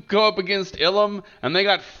you go up against Ilum and they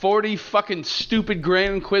got 40 fucking stupid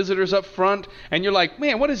Grand Inquisitors up front, and you're like,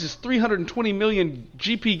 man, what is this 320 million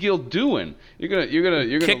GP guild doing? You're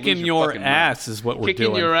gonna kicking your ass is what we're doing.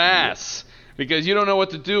 Kicking your ass because you don't know what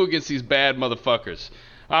to do against these bad motherfuckers.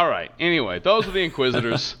 All right. Anyway, those are the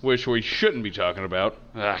Inquisitors, which we shouldn't be talking about.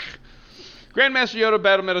 Ugh. Grandmaster Yoda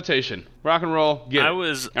Battle Meditation. Rock and roll. Get it. I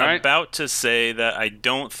was about to say that I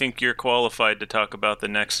don't think you're qualified to talk about the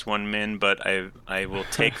next one, Min, but I will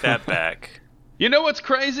take that back. You know what's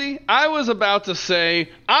crazy? I was about to say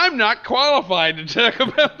I'm not qualified to talk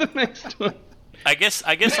about the next one. I guess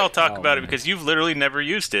I'll talk about it because you've literally never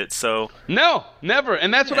used it, so... No, never.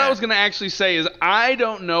 And that's what I was going to actually say is I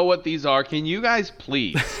don't know what these are. Can you guys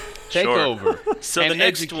please take over? So the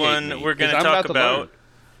next one we're going to talk about,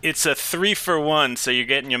 it's a 3-for-1, so you're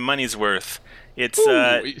getting your money's worth. It's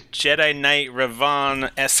Jedi Knight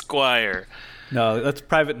Revan Esquire. No, that's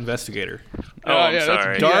Private Investigator. Oh, I'm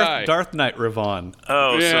sorry. Darth Knight Revan.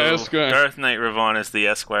 Oh, Yeah, so Esquire. Darth Knight Revan is the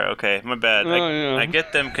Esquire. Okay, my bad. Oh, I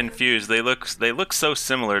get them confused. They look so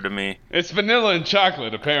similar to me. It's vanilla and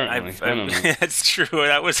chocolate, apparently. I don't know. That's true.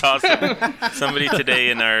 That was awesome. Somebody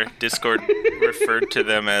today in our Discord referred to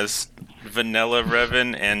them as Vanilla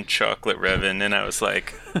Revan and Chocolate Revan, and I was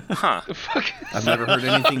like, huh. I've never heard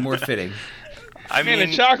anything more fitting. I Man, mean,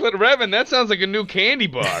 a chocolate Revan, that sounds like a new candy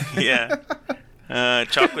bar. yeah.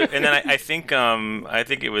 Chocolate, and then I think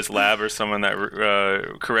it was Lab or someone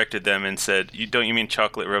that corrected them and said, "You mean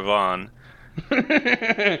Chocolate Revan?"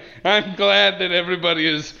 I'm glad that everybody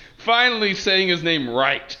is finally saying his name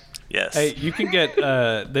right. Yes. Hey, you can get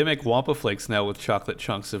they make Wampa Flakes now with chocolate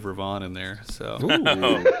chunks of Revan in there. So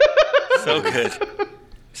So good.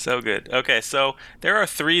 So good. Okay, so there are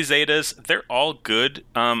 3 Zetas. They're all good.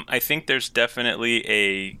 I think there's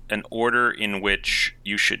definitely an order in which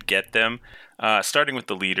you should get them. Starting with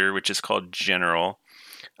the leader, which is called General.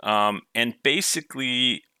 And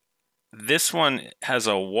basically, this one has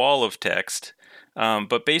a wall of text.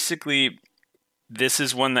 But basically, this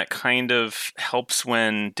is one that kind of helps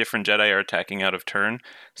when different Jedi are attacking out of turn.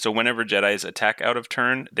 So whenever Jedis attack out of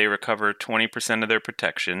turn, they recover 20% of their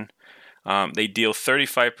protection. They deal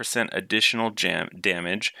 35% additional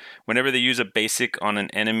damage. Whenever they use a basic on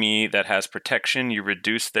an enemy that has protection, you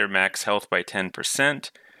reduce their max health by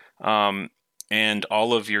 10%. And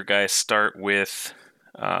all of your guys start with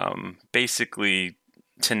basically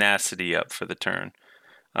tenacity up for the turn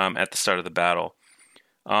at the start of the battle.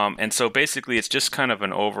 And so basically it's just kind of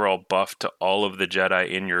an overall buff to all of the Jedi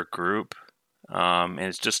in your group. And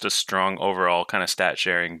it's just a strong overall kind of stat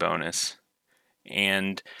sharing bonus.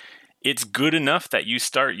 And it's good enough that you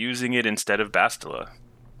start using it instead of Bastila.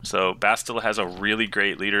 So Bastila has a really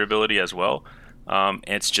great leader ability as well.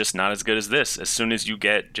 It's just not as good as this. As soon as you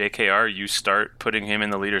get JKR, you start putting him in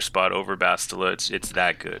the leader spot over Bastila. It's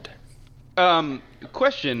that good.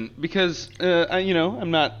 Question, because I'm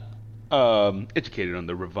not educated on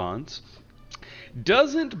the Revans.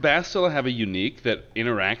 Doesn't Bastila have a unique that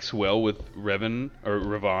interacts well with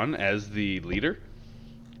Revan as the leader?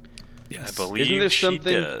 Yes. I believe she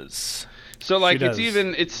does. So like it's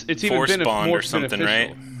even Force been bond more or something,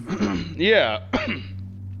 right? Yeah.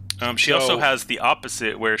 She also has the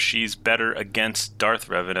opposite, where she's better against Darth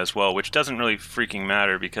Revan as well, which doesn't really freaking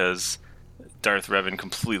matter because Darth Revan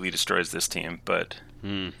completely destroys this team. But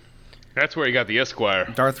that's where he got the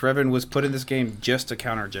Esquire. Darth Revan was put in this game just to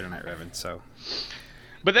counter Jedi Knight Revan. So,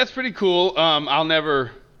 but that's pretty cool. I'll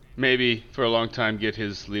never, maybe for a long time, get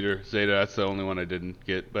his leader Zeta. That's the only one I didn't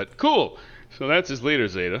get. But cool. So that's his leader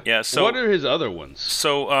Zeta. Yeah. So what are his other ones?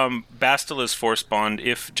 So Bastila's Force Bond.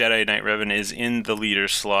 If Jedi Knight Revan is in the leader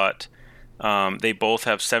slot, they both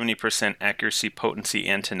have 70% accuracy, potency,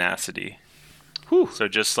 and tenacity. Whew. So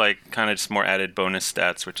just like kind of just more added bonus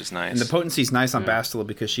stats, which is nice. And the potency's nice on Bastila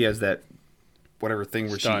because she has that whatever thing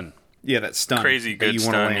where stun. That stun. Crazy good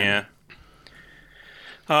stun, yeah.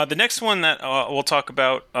 The next one that we'll talk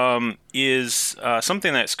about is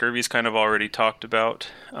something that Scurvy's kind of already talked about,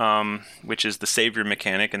 which is the Savior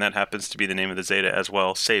mechanic, and that happens to be the name of the Zeta as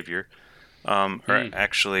well, Savior. Or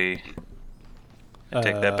actually, I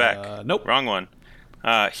take that back. Nope. Wrong one.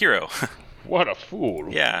 Hero. What a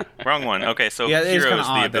fool. Yeah, wrong one. Okay, so Hero is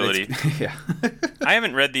the ability. Yeah. I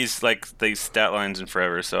haven't read these stat lines in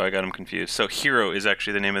forever, so I got them confused. So Hero is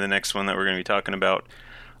actually the name of the next one that we're going to be talking about.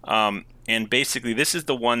 And basically, this is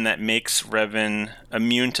the one that makes Revan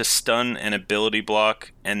immune to stun and ability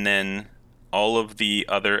block, and then all of the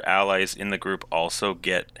other allies in the group also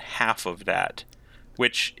get half of that.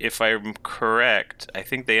 Which, if I'm correct, I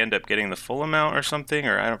think they end up getting the full amount or something,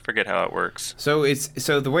 or I don't forget how it works. So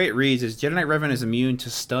the way it reads is Jedi Knight Revan is immune to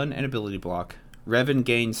stun and ability block. Revan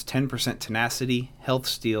gains 10% tenacity, health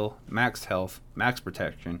steal, max health, max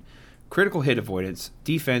protection, critical hit avoidance,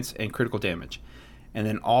 defense, and critical damage. And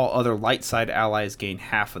then all other light side allies gain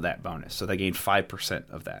half of that bonus. So they gain 5%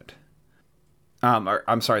 of that.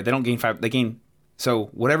 I'm sorry, they don't gain 5. They gain... So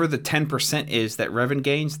whatever the 10% is that Revan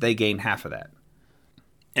gains, they gain half of that.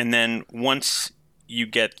 And then once you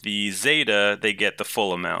get the Zeta, they get the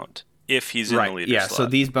full amount if he's in the leader slot. So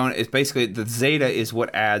these it's basically the Zeta is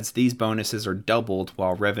what adds. These bonuses are doubled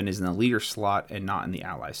while Revan is in the leader slot and not in the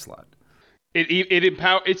ally slot.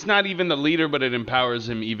 It's not even the leader, but it empowers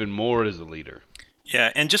him even more as a leader.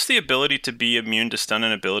 Yeah, and just the ability to be immune to stun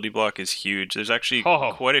and ability block is huge. There's actually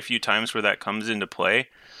quite a few times where that comes into play.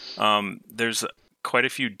 There's quite a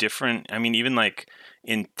few different... I mean, even like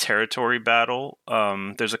in territory battle,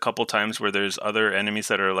 there's a couple times where there's other enemies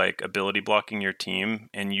that are like ability blocking your team,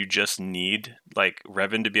 and you just need like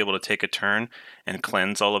Revan to be able to take a turn and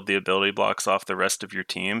cleanse all of the ability blocks off the rest of your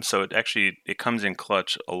team. So it comes in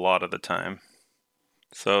clutch a lot of the time.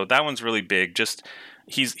 So that one's really big. Just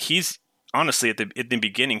he's honestly at the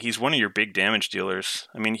beginning, he's one of your big damage dealers.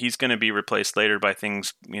 I mean, he's going to be replaced later by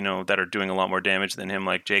things, you know, that are doing a lot more damage than him,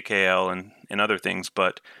 like JKL and other things,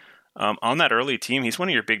 but on that early team, he's one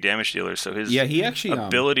of your big damage dealers. So his he actually,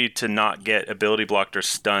 ability to not get ability blocked or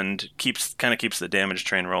stunned keeps the damage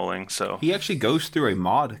train rolling. So he actually goes through a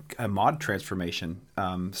mod transformation.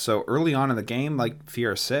 So early on in the game, like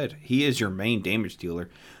Fiera said, he is your main damage dealer.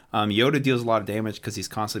 Yoda deals a lot of damage because he's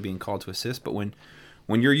constantly being called to assist. But when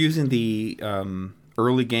you're using the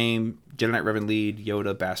early game Jedi Knight Revan lead,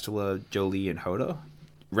 Yoda, Bastila, Jolee, and Hoda,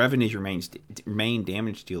 Revan is your main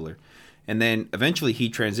damage dealer. And then eventually he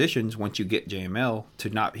transitions once you get JML to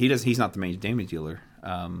not. He's not the main damage dealer.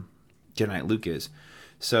 Jedi Knight Luke is.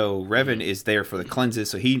 So Revan is there for the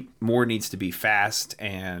cleanses. So he more needs to be fast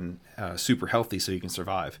and super healthy so he can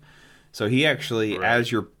survive. So he actually,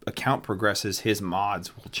 as your account progresses, his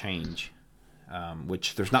mods will change.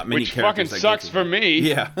 Which there's not many characters. Which fucking sucks for me.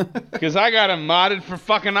 Yeah. Because I got him modded for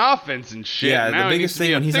fucking offense and shit. Yeah, now the biggest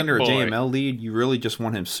thing when he's under boy. a JML lead, you really just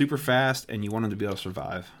want him super fast and you want him to be able to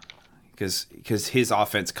survive. Because his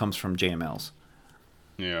offense comes from JMLs.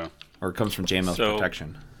 Yeah. Or comes from JML's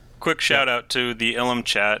protection. Quick shout out to the Ilum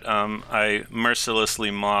chat. I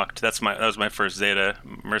mercilessly mocked. That was my first Zeta.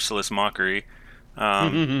 Merciless mockery.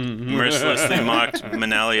 Mercilessly mocked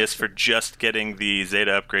Manalius for just getting the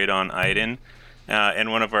Zeta upgrade on Iden.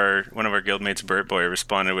 And one of our guildmates, Burt Boy,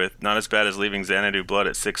 responded with, "Not as bad as leaving Xanadu blood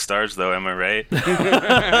at 6 stars, though. Am I right?" Damn.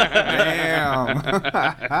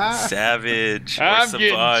 Savage. Or I'm Savage.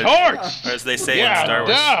 getting torched. Or as they say in Star Wars,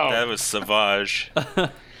 that was Savage.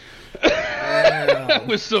 That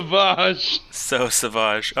was Savage. So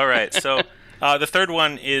Savage. All right. So the third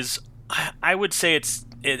one is, I would say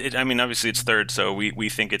I mean, obviously it's third, so we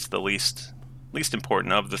think it's the least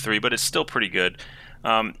important of the three, but it's still pretty good.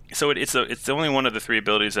 So it's the only one of the 3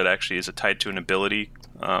 abilities that actually is tied to an ability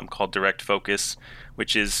called Direct Focus,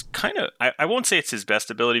 which is kind of, I won't say it's his best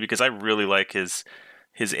ability because I really like his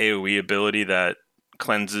AoE ability that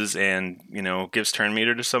cleanses and, you know, gives turn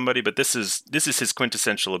meter to somebody, but this is his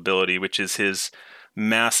quintessential ability, which is his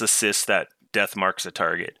mass assist that death marks a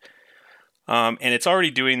target. And it's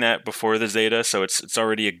already doing that before the Zeta, so it's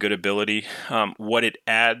already a good ability. What it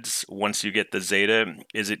adds once you get the Zeta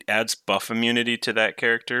is it adds buff immunity to that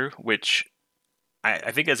character, which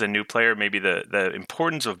I think as a new player, maybe the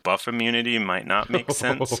importance of buff immunity might not make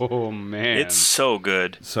sense. Oh, man. It's so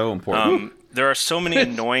good. So important. There are so many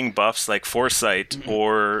annoying buffs like Foresight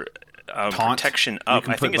or Protection Up.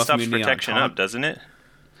 I think it stops Protection Up, doesn't it?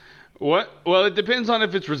 What? Well, it depends on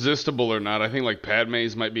if it's resistible or not. I think like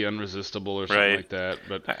Padme's might be unresistible or something like that.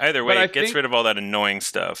 But either way, it gets rid of all that annoying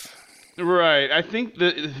stuff. Right. I think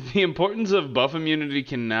the importance of buff immunity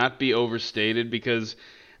cannot be overstated because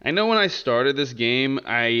I know when I started this game,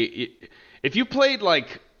 if you played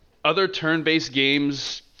like other turn-based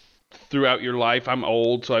games throughout your life, I'm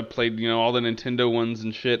old, so I played, you know, all the Nintendo ones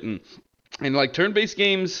and shit, and like turn-based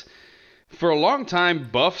games. For a long time,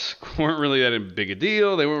 buffs weren't really that big a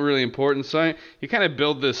deal. They weren't really important. So you kind of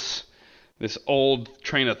build this old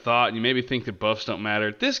train of thought, and you maybe think that buffs don't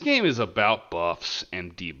matter. This game is about buffs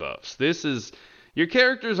and debuffs. Your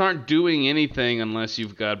characters aren't doing anything unless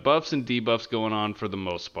you've got buffs and debuffs going on for the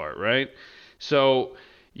most part, right? So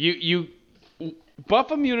you buff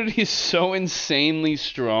immunity is so insanely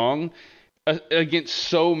strong against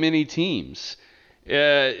so many teams.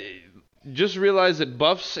 Just realize that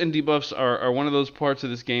buffs and debuffs are one of those parts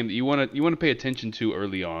of this game that you want to pay attention to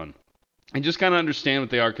early on, and just kind of understand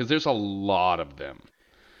what they are because there's a lot of them.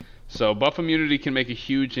 So buff immunity can make a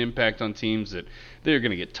huge impact on teams that they're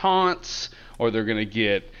going to get taunts, or they're going to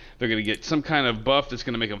get some kind of buff that's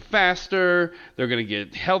going to make them faster. They're going to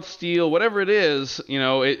get health steal, whatever it is. You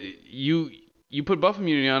know, you put buff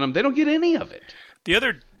immunity on them, they don't get any of it. The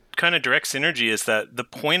other kind of direct synergy is that the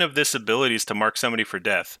point of this ability is to mark somebody for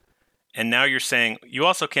death. And now you're saying you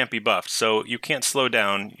also can't be buffed, so you can't slow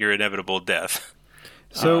down your inevitable death.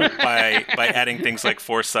 So by adding things like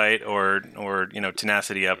Foresight or you know,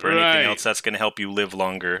 Tenacity Up or anything else that's going to help you live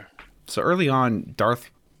longer. So early on,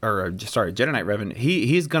 Jedi Knight Revan,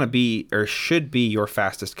 he's going to be or should be your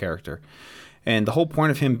fastest character, and the whole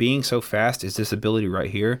point of him being so fast is this ability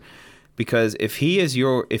right here. Because if he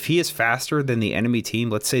is faster than the enemy team,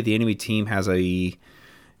 let's say the enemy team has a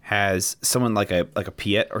has someone like a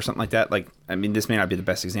Piet or something like that. Like, I mean, this may not be the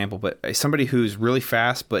best example, but somebody who's really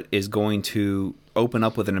fast but is going to open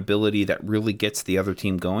up with an ability that really gets the other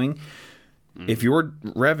team going. If your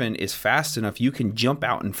Revan is fast enough, you can jump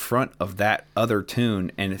out in front of that other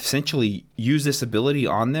toon and essentially use this ability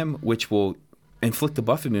on them, which will inflict a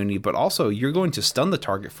buff immunity, but also you're going to stun the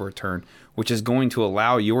target for a turn, which is going to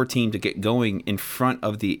allow your team to get going in front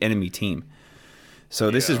of the enemy team.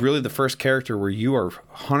 So this is really the first character where you are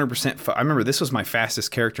 100%. I remember this was my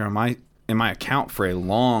fastest character in my account for a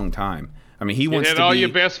long time. I mean, he wants to had all your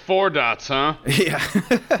best 4 dots, huh? Yeah.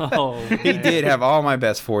 He did have all my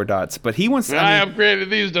best 4 dots, but he wants. I upgraded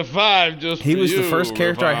these to 5 just. He for was you, the first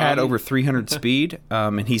character I had Ravon. over 300 speed,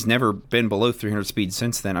 and he's never been below 300 speed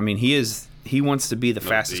since then. I mean, he wants to be the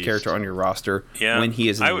fastest beast. character on your roster when he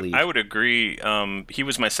is in the league. I would agree. He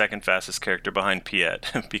was my second fastest character behind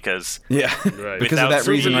Piet because Right. because of that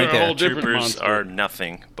reason right are a there. whole different troopers monster. are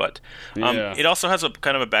nothing. But Yeah. it also has a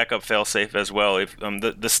kind of a backup failsafe as well. If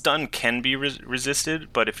the stun can be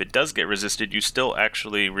resisted, but if it does get resisted, you still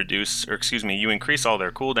actually you increase all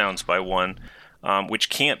their cooldowns by 1, which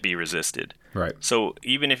can't be resisted. Right. So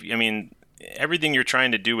even if everything you're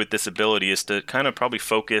trying to do with this ability is to kind of probably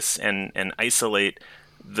focus and isolate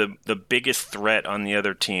the biggest threat on the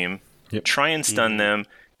other team. Yep. Try and stun them,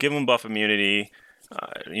 give them buff immunity,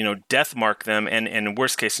 death mark them, and in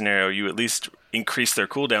worst case scenario, you at least increase their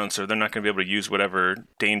cooldown so they're not going to be able to use whatever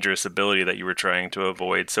dangerous ability that you were trying to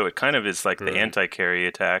avoid. So it kind of is like the anti-carry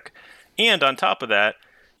attack. And on top of that,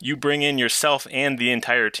 you bring in yourself and the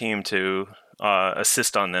entire team to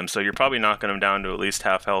assist on them, so you're probably knocking them down to at least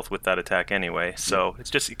half health with that attack anyway. So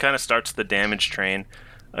it kind of starts the damage train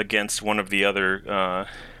against one of the other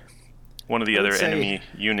enemy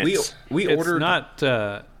units. We It's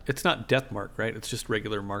ordered it's not death mark, right? It's just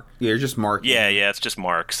regular mark. Yeah, just mark. Yeah, it's just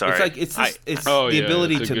mark. Sorry, It's the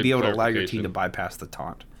ability that's a to good be able to allow your clarification. team to bypass the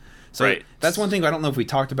taunt. So Right. that's one thing I don't know if we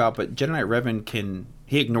talked about, but Jedi Knight Revan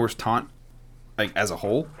he ignores taunt like as a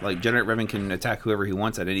whole. Like Jedi Knight Revan can attack whoever he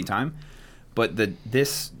wants at any time, but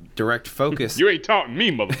this direct focus. You ain't taunting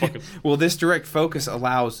me, motherfuckers. Well, this direct focus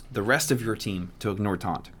allows the rest of your team to ignore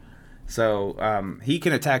taunt. So he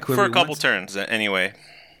can attack whoever for a he couple wants. turns anyway.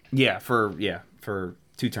 Yeah, for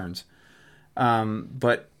 2 turns.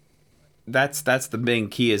 But that's the main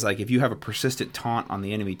key is like if you have a persistent taunt on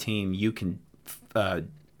the enemy team, you can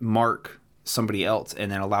mark somebody else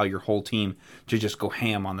and then allow your whole team to just go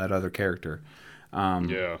ham on that other character.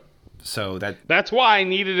 Yeah. So That's why I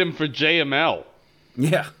needed him for JML.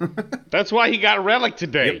 yeah. That's why he got Relic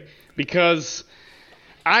today. Yep. Because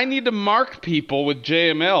I need to mark people with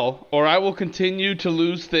JML, or I will continue to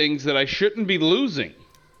lose things that I shouldn't be losing.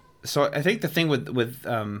 So I think the thing with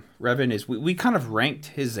Revan is we kind of ranked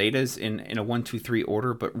his Zetas in a 1, 2, 3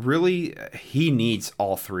 order, but really he needs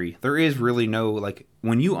all 3. There is really no like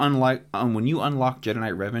when you unlock Jedi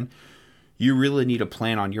Knight Revan, you really need to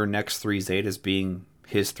plan on your next 3 Zetas being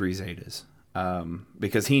his 3 Zetas,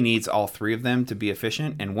 because he needs all 3 of them to be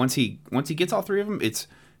efficient. And once he gets all 3 of them,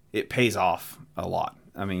 it pays off a lot.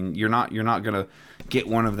 I mean, you're not gonna get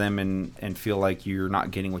one of them and feel like you're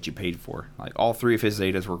not getting what you paid for. Like all 3 of his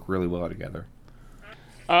Zetas work really well together.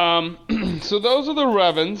 So those are the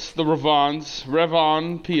Revans, the Ravons.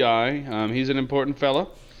 Revon PI. He's an important fella.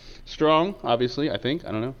 Strong, obviously, I think.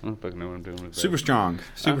 I don't know. I don't fucking know what I'm doing with that. Super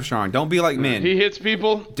strong. Don't be like men. He hits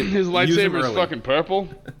people. His him lightsaber is early. fucking purple.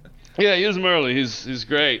 Yeah, use him early. He's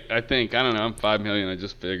great, I think. I don't know. I'm 5 million. I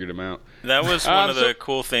just figured him out. That was one of the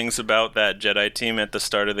cool things about that Jedi team at the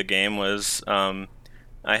start of the game was I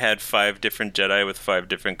had 5 different Jedi with 5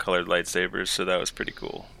 different colored lightsabers, so that was pretty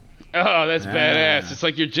cool. Oh, that's badass. It's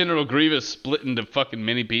like your General Grievous split into fucking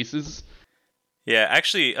mini pieces. Yeah,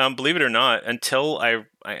 actually, believe it or not, until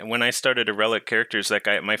when I started to relic characters,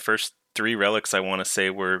 my first 3 relics I want to say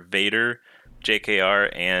were Vader,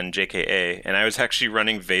 JKR, and JKA, and I was actually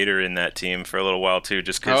running Vader in that team for a little while too,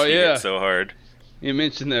 just because he hit so hard. You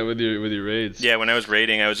mentioned that with your raids. Yeah, when I was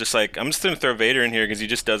raiding, I was just like, I'm just gonna throw Vader in here because he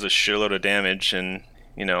just does a shitload of damage, and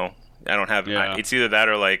I don't have. Yeah. It's either that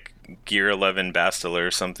or like Gear 11 Bastila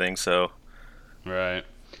or something. So. Right.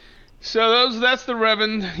 So that's the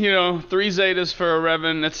Revan. 3 Zetas for a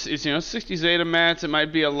Revan. It's 60 Zeta mats. It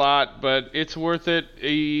might be a lot, but it's worth it.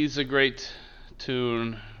 He's a great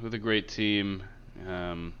tune with a great team.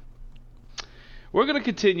 We're gonna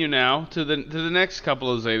continue now to the next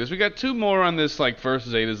couple of Zetas. We got 2 more on this first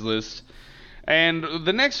Zetas list, and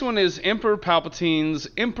the next one is Emperor Palpatine's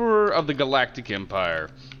Emperor of the Galactic Empire.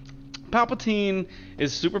 Palpatine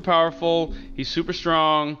is super powerful. He's super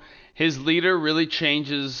strong. His leader really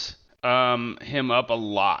changes him up a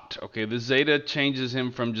lot. Okay, the Zeta changes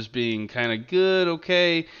him from just being kind of good,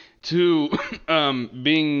 okay, to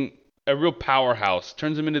being a real powerhouse.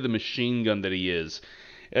 Turns him into the machine gun that he is.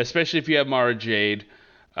 Especially if you have Mara Jade,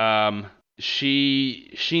 she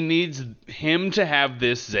needs him to have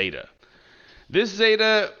this Zeta. This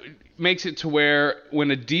Zeta makes it to where when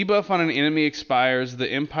a debuff on an enemy expires, the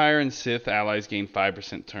Empire and Sith allies gain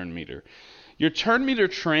 5% turn meter. Your turn meter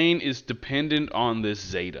train is dependent on this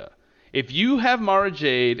Zeta. If you have Mara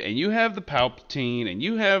Jade and you have the Palpatine and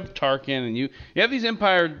you have Tarkin and you have these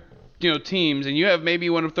Empire teams and maybe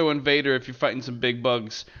you want to throw in Vader if you're fighting some big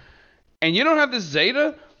bugs and you don't have this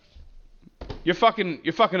Zeta, you're fucking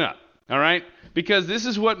up. All right? Because this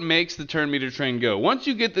is what makes the turn meter train go. Once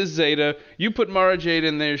you get this Zeta, you put Mara Jade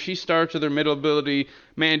in there, she starts with her middle ability,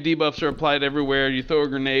 man, debuffs are applied everywhere, you throw a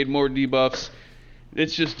grenade, more debuffs.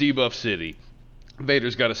 It's just debuff city.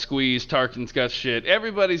 Vader's got a squeeze, Tarkin's got shit,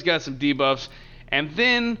 everybody's got some debuffs, and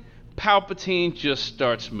then Palpatine just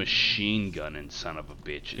starts machine gunning son of a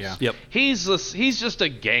bitches. Yeah. Yep. He's just a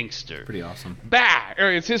gangster. Pretty awesome. Bah!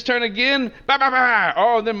 It's his turn again. Bah, bah, bah.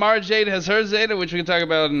 Oh, and then Mara Jade has her Zeta, which we can talk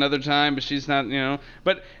about another time, but she's not,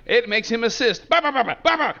 But it makes him assist. Bah, bah, bah, bah,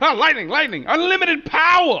 bah, bah. Oh, lightning. Unlimited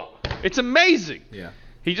power. It's amazing. Yeah.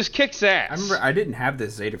 He just kicks ass. I remember I didn't have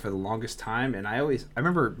this Zeta for the longest time, and I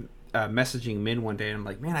remember messaging Min one day, and I'm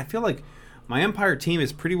like, man, I feel like my Empire team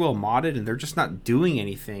is pretty well modded, and they're just not doing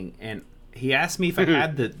anything. And he asked me if I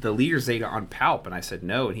had the leader Zeta on Palp, and I said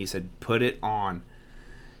no, and he said, put it on.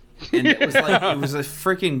 And it was like, it was a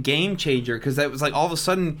freaking game changer, because that was like, all of a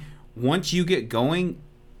sudden, once you get going,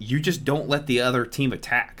 you just don't let the other team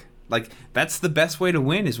attack. Like, that's the best way to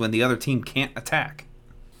win, is when the other team can't attack.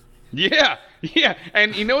 Yeah.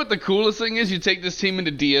 And you know what the coolest thing is? You take this team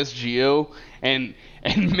into DSGO, and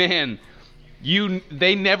man,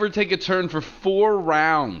 they never take a turn for 4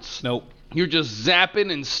 rounds. Nope. You're just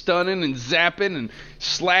zapping and stunning and zapping and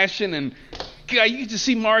slashing, and God, you get to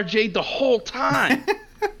see Mara Jade the whole time.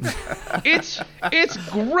 It's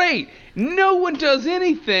great. No one does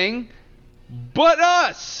anything but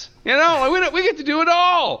us. We get to do it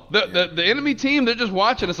all. The enemy team, they're just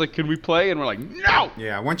watching us like, can we play? And we're like, no.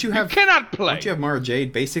 Yeah, you cannot play. Once you have Mara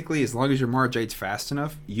Jade, basically, as long as your Mara Jade's fast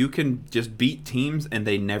enough, you can just beat teams and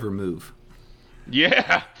they never move.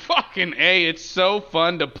 Yeah, fucking A. It's so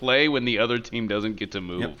fun to play when the other team doesn't get to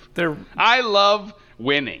move. Yep. I love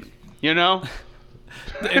winning,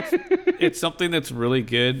 It's something that's really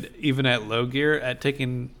good, even at low gear, at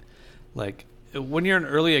taking, like, when you're an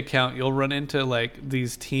early account, you'll run into, like,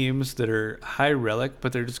 these teams that are high relic,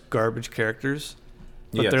 but they're just garbage characters.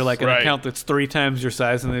 But they're like an account that's 3 times your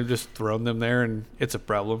size, and they've just thrown them there, and it's a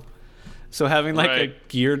problem. So having, like, a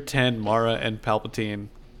gear 10 Mara and Palpatine,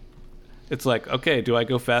 it's like, okay, do I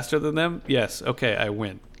go faster than them? Yes. Okay, I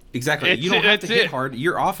win. Exactly. You don't have to hit hard.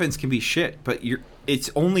 Your offense can be shit, but it's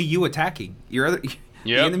only you attacking. The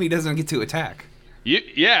enemy doesn't get to attack.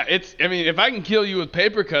 If I can kill you with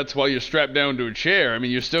paper cuts while you're strapped down to a chair,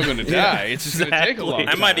 you're still going to die. It's just going to take a long time.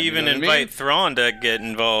 I might even invite Thrawn to get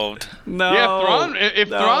involved. No. Yeah, Thrawn. If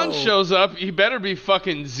Thrawn shows up, he better be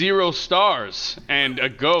fucking 0 stars and a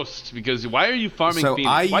ghost, because why are you farming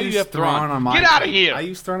Phoenix? Why do you have Thrawn on my Get out of here! I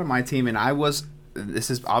used Thrawn on my team, and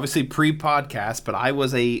this is obviously pre-podcast, but I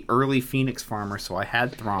was a early Phoenix farmer, so I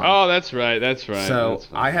had Thrawn. Oh, that's right. So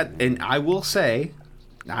I had, and I will say,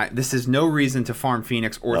 this is no reason to farm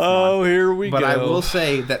Phoenix or Thrawn. Oh, here we go. But I will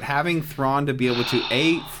say that having Thrawn to be able to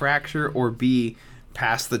A, fracture, or B,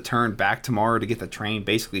 pass the turn back tomorrow to get the train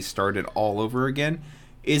basically started all over again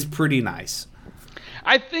is pretty nice.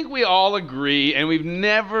 I think we all agree, and we've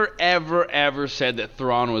never, ever, ever said that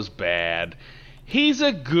Thrawn was bad. He's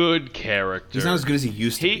a good character. He's not as good as he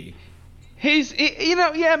used to be.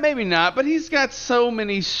 Maybe not, but he's got so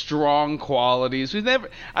many strong qualities.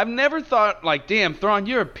 I've never thought, like, damn, Thrawn,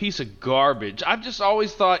 you're a piece of garbage. I've just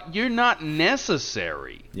always thought you're not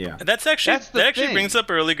necessary. Yeah. That actually brings up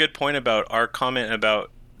a really good point about our comment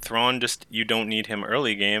about Thrawn, just you don't need him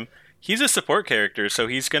early game. He's a support character, so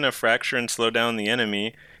he's going to fracture and slow down the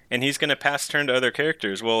enemy, and he's going to pass turn to other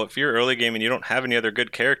characters. Well, if you're early game and you don't have any other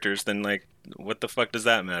good characters, then, like, what the fuck does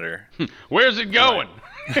that matter? Where's it going?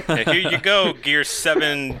 Here you go, Gear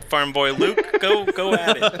 7 farm boy Luke. Go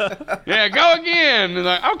at it. Yeah, go again. And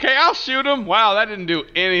like, okay, I'll shoot him. Wow, that didn't do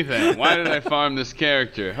anything. Why did I farm this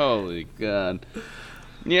character? Holy God.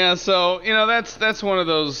 Yeah, so that's one of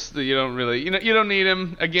those that you don't really you don't need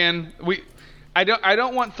him. Again, I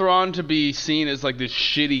don't want Thrawn to be seen as like this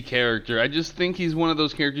shitty character. I just think he's one of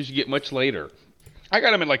those characters you get much later. I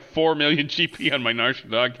got him at like 4 million GP on my Narsha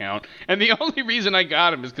Dog count, and the only reason I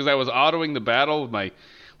got him is because I was autoing the battle with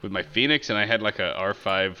with my Phoenix, and I had like a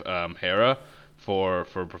R5 Hera for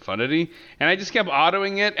profundity, and I just kept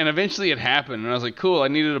autoing it, and eventually it happened, and I was like, cool, I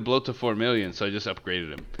needed a blow to 4 million, so I just upgraded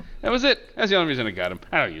him. That was it. That's the only reason I got him.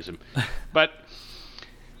 I don't use him. But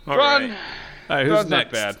All right. All right, who's next?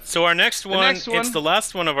 Not bad. So our next one, it's the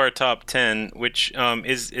last one of our top 10, which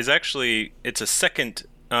is actually it's a second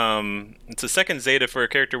Zeta for a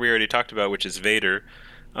character we already talked about, which is Vader,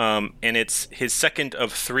 and it's his second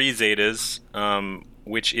of 3 Zetas,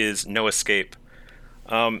 which is No Escape.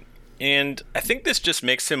 And I think this just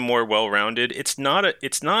makes him more well-rounded. It's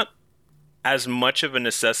not as much of a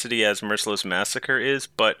necessity as Merciless Massacre is,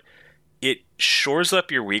 but it shores up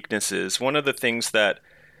your weaknesses. One of the things that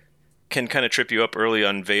can kind of trip you up early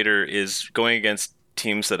on Vader is going against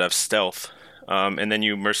teams that have stealth, and then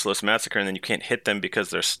you Merciless Massacre, and then you can't hit them because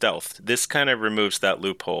they're stealthed. This kind of removes that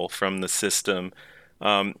loophole from the system.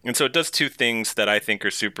 And so it does 2 things that I think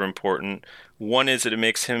are super important. One is that it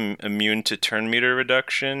makes him immune to turn meter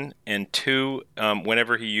reduction, and 2,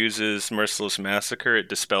 whenever he uses Merciless Massacre, it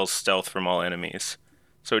dispels stealth from all enemies.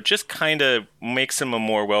 So it just kind of makes him a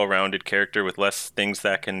more well-rounded character with less things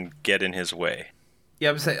that can get in his way.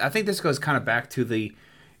 Yeah, I think this goes kind of back to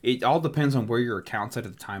it all depends on where your account's at the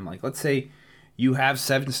time. Like, let's say you have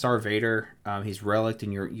 7-star Vader, he's relicked,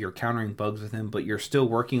 and you're countering bugs with him, but you're still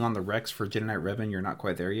working on the Rex for Jedi Knight Revan, you're not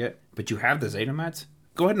quite there yet, but you have the Zeta mats.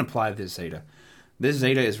 Go ahead and apply this Zeta. This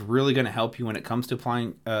Zeta is really going to help you when it comes to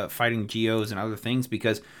applying fighting Geos and other things,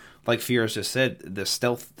 because, like Fierce just said, the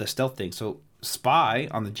stealth thing. So Spy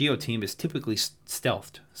on the Geo team is typically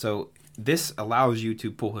stealthed. So this allows you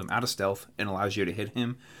to pull him out of stealth and allows you to hit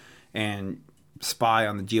him. And Spy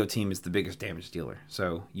on the Geo team is the biggest damage dealer.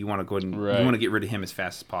 So you want to go ahead and you want to get rid of him as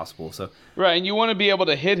fast as possible. So right, and you want to be able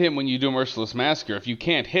to hit him when you do Merciless Massacre. If you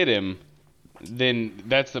can't hit him, then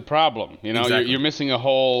that's the problem. You know, exactly. you're missing a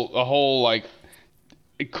whole like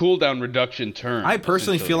cooldown reduction turn. I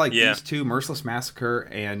personally feel like these 2, Merciless Massacre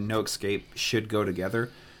and No Escape, should go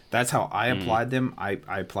together. That's how I applied them. I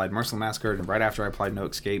applied Merciless Massacre, and right after I applied No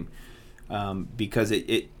Escape, because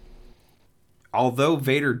it although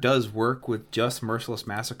Vader does work with just Merciless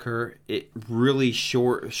Massacre, it really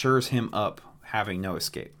shores him up having No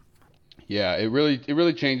Escape. Yeah, it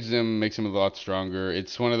really changes him, makes him a lot stronger.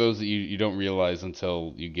 It's one of those that you don't realize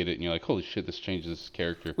until you get it, and you're like, holy shit, this changes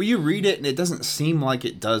character. Well, you read it, and it doesn't seem like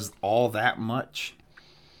it does all that much.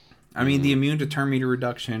 I mean, the immune to turn meter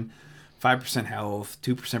reduction, 5% health,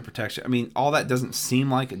 2% protection. I mean, all that doesn't seem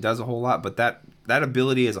like it does a whole lot, but that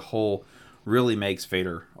ability as a whole really makes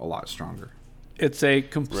Vader a lot stronger. It's a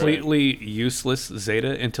completely useless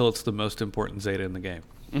Zeta until it's the most important Zeta in the game.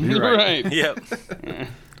 Right. Yep.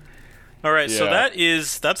 All right, so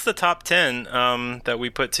that's the top 10 that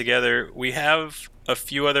we put together. We have a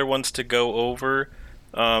few other ones to go over.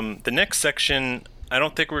 The next section, I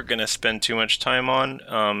don't think we're going to spend too much time on.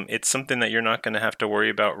 It's something that you're not going to have to worry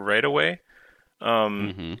about right away.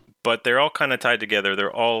 But they're all kind of tied together.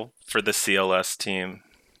 They're all for the CLS team.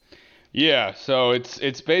 Yeah, so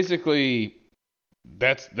it's basically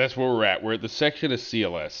that's where we're at. We're at the section of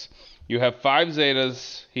CLS. You have 5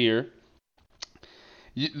 Zetas here.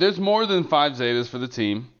 There's more than 5 Zetas for the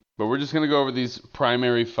team, but we're just going to go over these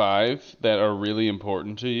primary 5 that are really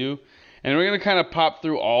important to you. And we're going to kind of pop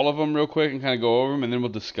through all of them real quick and kind of go over them, and then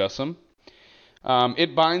we'll discuss them.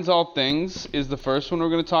 It Binds All Things is the first one we're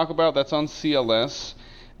going to talk about. That's on CLS.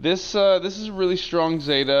 This is a really strong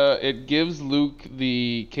Zeta. It gives Luke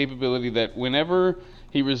the capability that whenever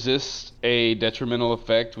he resists a detrimental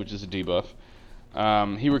effect, which is a debuff,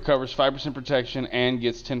 he recovers 5% protection and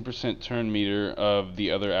gets 10% turn meter of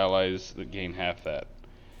the other allies that gain half that.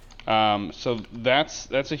 So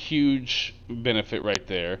that's a huge benefit right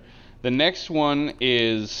there. The next one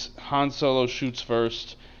is Han Solo Shoots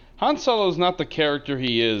First. Han Solo's not the character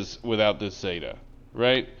he is without this Zeta,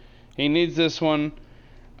 right? He needs this one.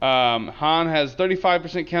 Han has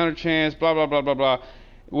 35% counter chance, blah, blah, blah, blah, blah.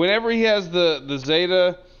 Whenever he has the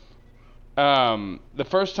Zeta, the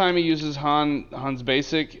first time he uses Han's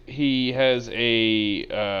basic, he has a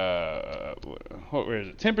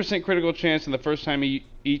 10% critical chance, and the first time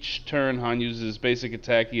each turn Han uses his basic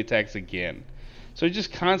attack, he attacks again. So he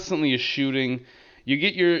just constantly is shooting. You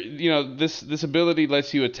get this ability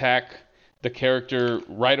lets you attack the character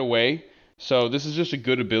right away. So this is just a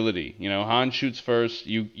good ability. Han shoots first.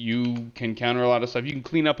 You can counter a lot of stuff. You can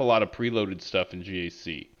clean up a lot of preloaded stuff in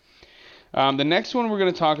GAC. The next one we're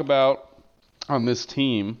going to talk about on this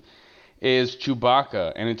team is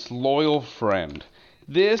Chewbacca and its loyal friend.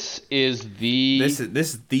 This is the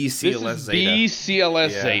CLS Zeta. The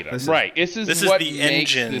CLS Zeta. Right. This is what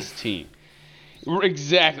makes this team.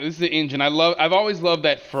 Exactly. This is the engine. I've always loved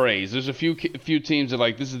that phrase. There's a few teams that are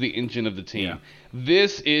like, this is the engine of the team. Yeah.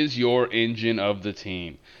 This is your engine of the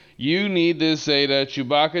team. You need this Zeta.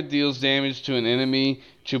 Chewbacca deals damage to an enemy.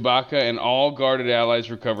 Chewbacca and all guarded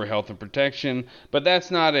allies recover health and protection. But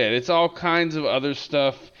that's not it. It's all kinds of other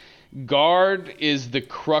stuff. Guard is the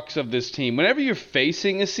crux of this team. Whenever you're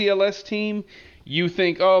facing a CLS team, you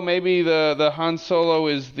think, oh, maybe the Han Solo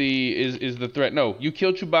is the threat. No, you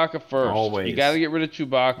kill Chewbacca first. Always. You got to get rid of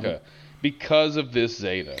Chewbacca because of this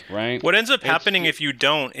Zeta, right? What ends up happening if you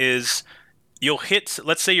don't is you'll hit.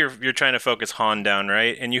 Let's say you're trying to focus Han down,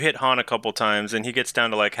 right? And you hit Han a couple times, and he gets down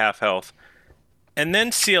to like half health. And then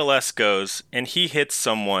CLS goes, and he hits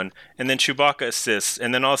someone, and then Chewbacca assists,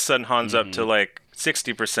 and then all of a sudden Han's up to like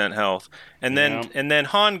 60% health, and then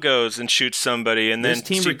Han goes and shoots somebody, and this then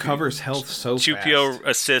team recovers health so Chewpio fast.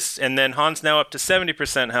 assists, and then Han's now up to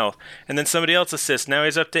 70% health, and then somebody else assists. Now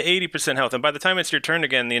he's up to 80% health, and by the time it's your turn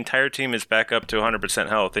again, the entire team is back up to 100%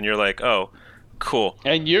 health, and you're like, oh, cool.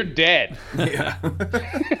 And you're dead. Yeah.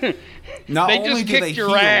 They just kicked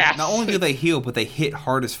your ass. Not only do they heal, but they hit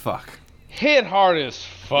hard as fuck. Hit hard as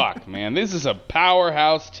fuck, man. This is a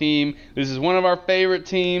powerhouse team. This is one of our favorite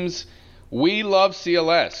teams. We love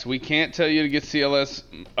CLS. We can't tell you to get CLS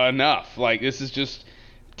enough. Like, this is just,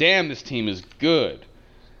 damn, this team is good.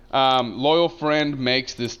 Loyal Friend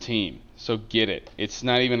makes this team, so get it. It's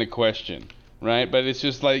not even a question, right? But it's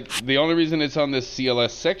just like, the only reason it's on this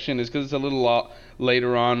CLS section is because it's a little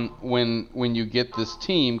later on when you get this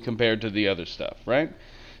team compared to the other stuff, right?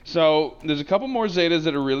 So there's a couple more Zetas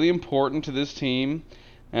that are really important to this team.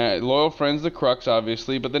 Loyal Friend's the crux,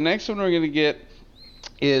 obviously, but the next one we're going to get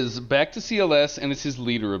is back to CLS, and it's his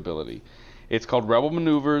leader ability. It's called Rebel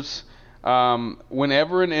Maneuvers.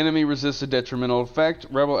 Whenever an enemy resists a detrimental effect,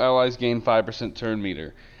 Rebel allies gain 5% turn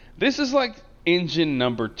meter. This is like engine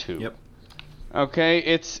number 2. Yep. Okay,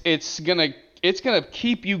 it's gonna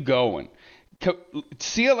keep you going.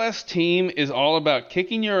 CLS team is all about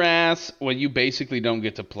kicking your ass when you basically don't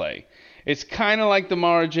get to play. It's kind of like the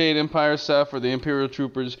Mara Jade Empire stuff or the Imperial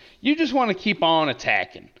Troopers. You just want to keep on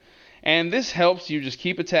attacking. And this helps you just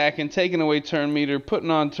keep attacking, taking away turn meter, putting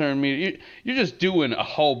on turn meter. You're just doing a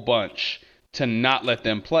whole bunch to not let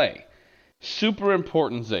them play. Super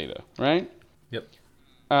important Zeta, right? Yep.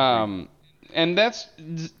 And that's...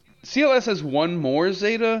 CLS has one more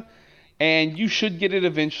Zeta, and you should get it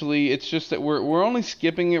eventually. It's just that we're only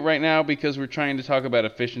skipping it right now because we're trying to talk about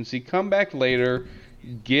efficiency. Come back later,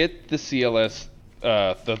 get the CLS,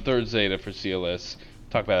 the third Zeta for CLS.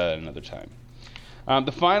 Talk about that another time.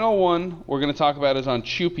 The final one we're going to talk about is on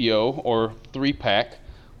Chewpio, or 3-Pack,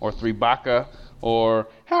 or 3-Baka, or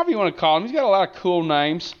however you want to call him. He's got a lot of cool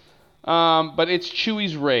names, but it's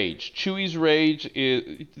Chewie's Rage. Chewie's Rage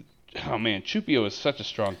is... Oh, man, Chewpio is such a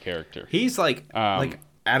strong character. He's like out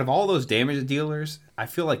of all those damage dealers, I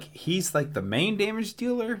feel like he's like the main damage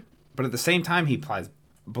dealer, but at the same time, he applies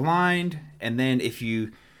blind, and then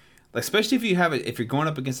especially if you're going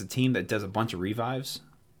up against a team that does a bunch of revives,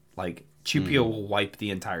 like... Chewpio will wipe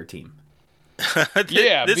the entire team.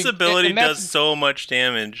 This ability does so much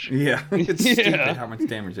damage. Yeah, it's stupid how much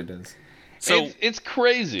damage it does. So it's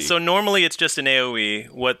crazy. So normally it's just an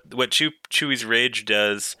AoE. What Chewie's Rage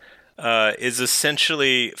does is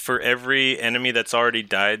essentially for every enemy that's already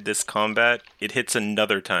died this combat, it hits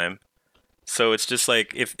another time. So it's just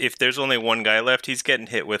like if there's only one guy left, he's getting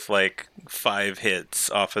hit with like 5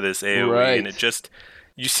 hits off of this AoE, right. And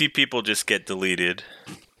you see people just get deleted.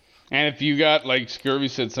 And if you got, like Scurvy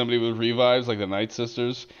said, somebody with revives, like the Night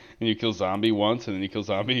Sisters, and you kill Zombie once, and then you kill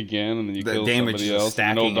Zombie again, and then you kill somebody else,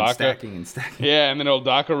 and then stacking. Yeah, and then old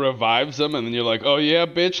Daka revives them, and then you're like, oh yeah,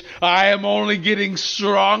 bitch, I am only getting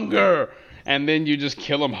stronger! And then you just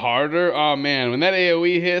kill them harder. Oh man, when that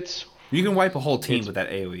AoE hits... You can wipe a whole team with that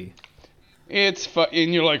AoE. It's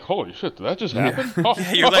and you're like, holy shit, did that just happen? Yeah.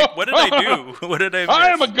 Yeah, you're like, what did I do? What did I miss?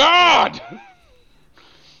 I am a god!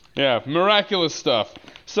 Yeah, miraculous stuff.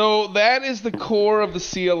 So that is the core of the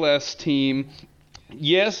CLS team.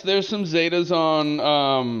 Yes, there's some Zetas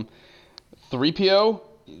on 3PO.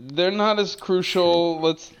 They're not as crucial.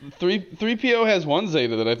 3PO has one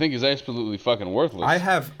Zeta that I think is absolutely fucking worthless. I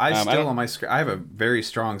have a very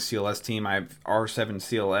strong CLS team. I have R7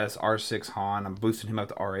 CLS, R6 Han. I'm boosting him up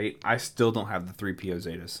to R8. I still don't have the 3PO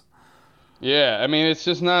Zetas. Yeah, I mean, it's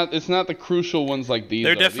not the crucial ones like these.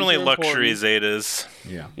 They're definitely luxury Zetas.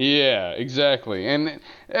 Yeah. Yeah, exactly. And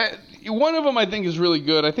one of them I think is really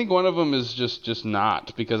good. I think one of them is just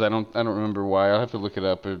not, because I don't remember why. I'll have to look it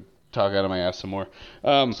up or talk out of my ass some more.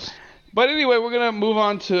 But anyway, we're gonna move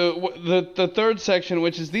on to the third section,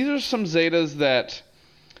 which is these are some Zetas that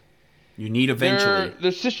you need eventually.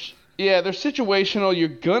 Yeah, they're situational. You're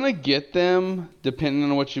gonna get them depending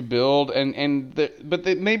on what you build, but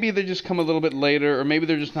maybe they just come a little bit later, or maybe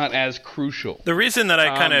they're just not as crucial. The reason that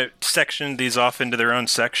I kind of sectioned these off into their own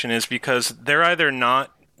section is because they're either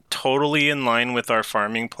not totally in line with our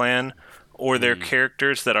farming plan, or they're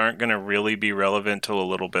characters that aren't going to really be relevant till a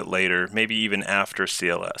little bit later, maybe even after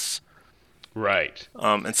CLS. Right.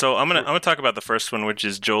 And so I'm gonna talk about the first one, which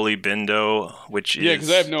is Jolie Bindo, which is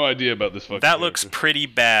because I have no idea about this fucking. That looks pretty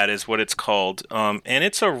bad, is what it's called. And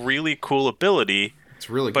it's a really cool ability. It's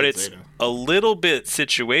really good, but it's Zeta. a little bit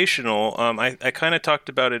situational. I kind of talked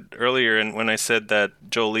about it earlier, and when I said that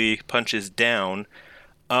Jolie punches down,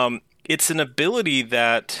 it's an ability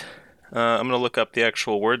that I'm gonna look up the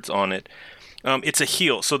actual words on it. It's a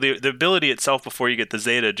heal. So the ability itself before you get the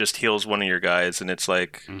Zeta just heals one of your guys, and it's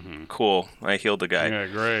like, cool, I healed a guy. Yeah,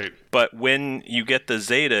 great. But when you get the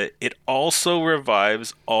Zeta, it also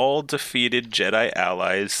revives all defeated Jedi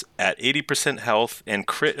allies at 80% health and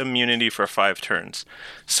crit immunity for 5 turns.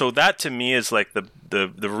 So that to me is like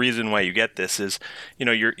the reason why you get this is,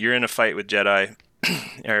 you're in a fight with Jedi.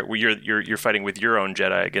 Or you're fighting with your own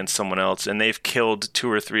Jedi against someone else, and they've killed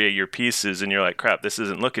 2 or 3 of your pieces, and you're like, crap, this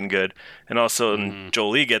isn't looking good. And all of a sudden,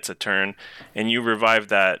 Jolie gets a turn, and you revive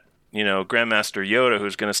that, Grandmaster Yoda,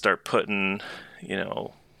 who's going to start putting,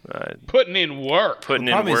 putting in work. Putting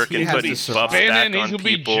in work and putting buffs back on people. He's going to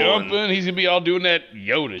be jumping. He's going to be all doing that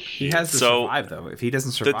Yoda shit. He has to survive, though. If he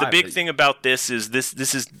doesn't survive... The big thing about this is this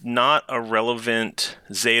is not a relevant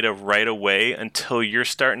Zeta right away until you're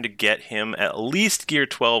starting to get him at least Gear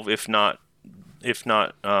 12, if not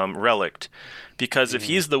Relict. Because if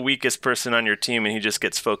he's the weakest person on your team and he just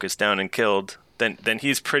gets focused down and killed, then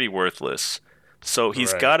he's pretty worthless. So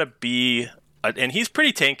he's got to be... and he's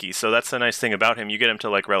pretty tanky, so that's the nice thing about him. You get him to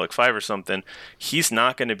like Relic 5 or something, he's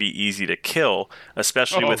not going to be easy to kill,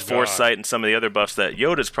 especially with Foresight and some of the other buffs that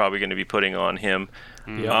Yoda's probably going to be putting on him.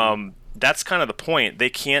 That's kind of the point. They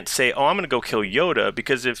can't say, I'm going to go kill Yoda,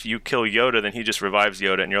 because if you kill Yoda, then he just revives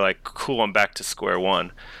Yoda, and you're like, cool, I'm back to square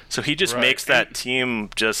one. So he just makes that team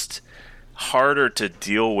just harder to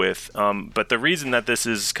deal with. But the reason that this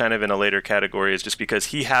is kind of in a later category is just because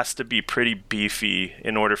he has to be pretty beefy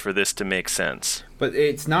in order for this to make sense. But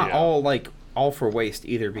it's not all for waste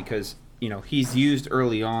either, because he's used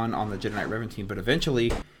early on the Jedi Knight Revan team, but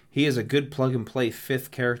eventually he is a good plug and play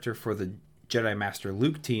 5th character for the Jedi Master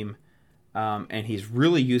Luke team, and he's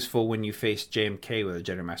really useful when you face JMK with a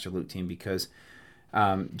Jedi Master Luke team, because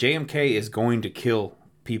JMK is going to kill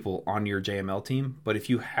people on your JML team, but if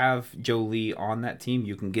you have Jolie on that team,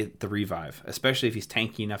 you can get the revive, especially if he's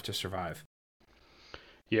tanky enough to survive.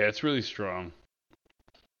 Yeah, it's really strong.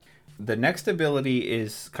 The next ability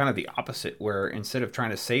is kind of the opposite, where instead of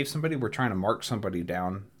trying to save somebody, we're trying to mark somebody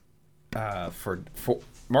down for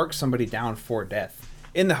death,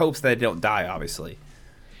 in the hopes that they don't die, obviously.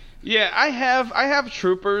 Yeah, I have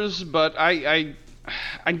troopers, but I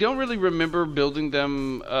don't really remember building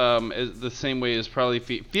them as the same way as probably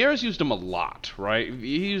Fiera's used them a lot, right?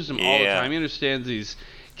 He used them all the time. He understands these.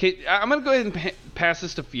 I'm going to go ahead and pass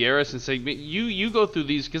this to Fieras and say, you go through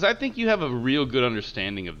these, because I think you have a real good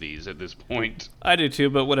understanding of these at this point. I do too,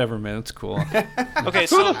 but whatever, man. It's cool. Okay,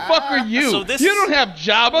 Who the fuck are you? You don't have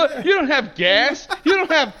Jabba. You don't have gas. You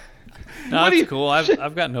don't have... No, that's cool.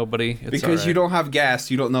 I've got nobody. It's because you don't have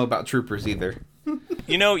gas, you don't know about troopers either.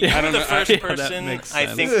 You're the first person, I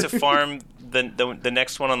think, to farm the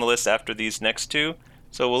next one on the list after these next two.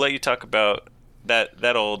 So we'll let you talk about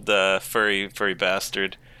that old furry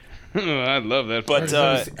bastard. I love that. But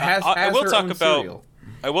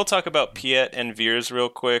I will talk about Piet and Veers real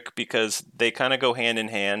quick, because they kind of go hand in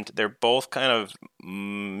hand. They're both kind of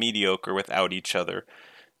mediocre without each other.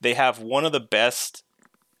 They have one of the best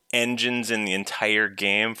engines in the entire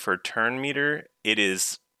game for turn meter. It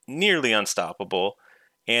is nearly unstoppable,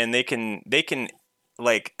 and they can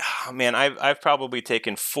like, oh man, I've probably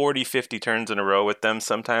taken 40-50 turns in a row with them.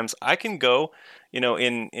 Sometimes I can go,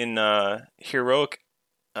 in heroic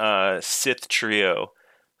Sith trio,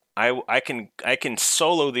 I can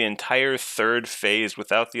solo the entire 3rd phase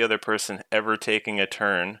without the other person ever taking a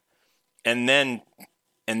turn, and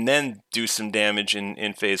then do some damage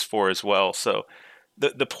in phase 4 as well. So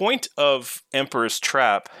the point of Emperor's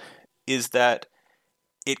Trap is that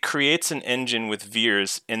it creates an engine with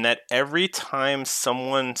Veers, in that every time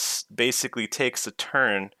someone basically takes a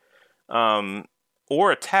turn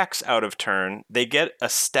or attacks out of turn, they get a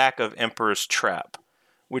stack of Emperor's Trap,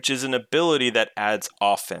 which is an ability that adds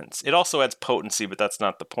offense. It also adds potency, but that's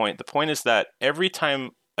not the point. The point is that every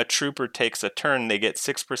time a trooper takes a turn, they get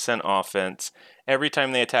 6% offense. Every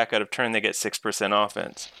time they attack out of turn, they get 6%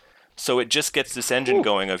 offense. So it just gets this engine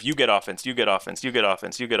going of you get offense, you get offense, you get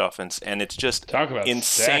offense, you get offense, and it's just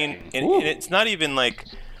insane. And it's not even like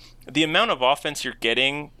the amount of offense you're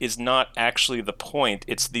getting is not actually the point.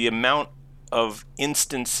 It's the amount of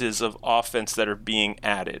instances of offense that are being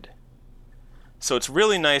added. So it's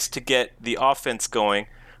really nice to get the offense going,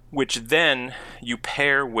 which then you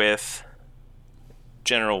pair with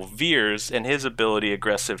General Veers and his ability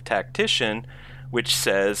Aggressive Tactician, which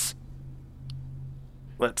says,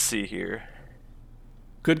 let's see here.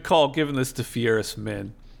 Good call giving this to Fierce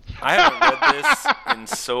Min. I haven't read this in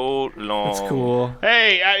so long. That's cool.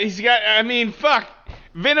 Hey, he's got, I mean, fuck.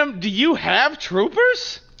 Venom, do you have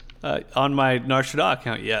troopers? On my Nar Shaddaa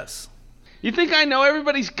account, yes. You think I know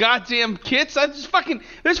everybody's goddamn kits? There's fucking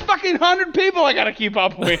 100 people I gotta keep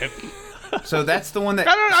up with. So that's the one that...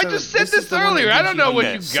 I just said this earlier. I don't know what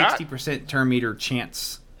you got. 60% turn meter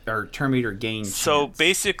chance, or turn meter gain chance. So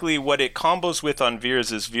basically what it combos with on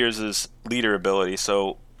Veers is Veers' leader ability.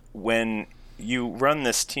 So when you run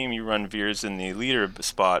this team, you run Veers in the leader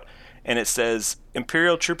spot, and it says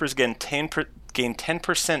Imperial Troopers gain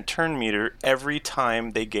 10% turn meter every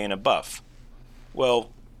time they gain a buff. Well,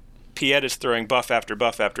 Piet is throwing buff after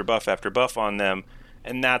buff after buff after buff on them,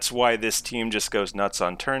 and that's why this team just goes nuts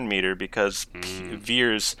on turn meter, because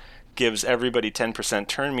Veers gives everybody 10%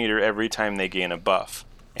 turn meter every time they gain a buff.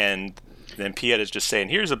 And then Piet is just saying,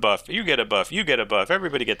 here's a buff, you get a buff, you get a buff,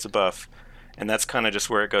 everybody gets a buff. And that's kind of just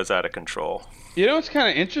where it goes out of control. You know what's kind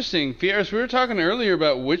of interesting, Fierce? We were talking earlier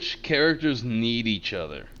about which characters need each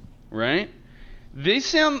other, right?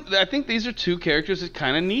 I think these are two characters that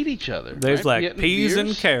kind of need each other. There's right? like peas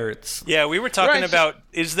and carrots. Yeah, we were talking about,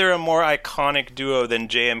 is there a more iconic duo than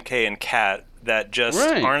JMK and Kat that just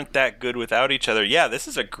aren't that good without each other? Yeah, this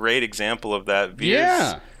is a great example of that.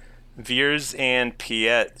 Veers and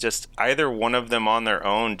Piet, just either one of them on their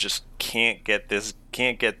own just can't get this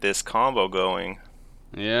combo going.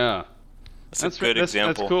 Yeah. That's a good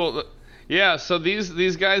example. That's cool. Yeah, so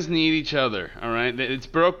these guys need each other, all right? It's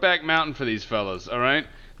Brokeback Mountain for these fellas, all right?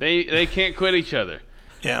 They can't quit each other.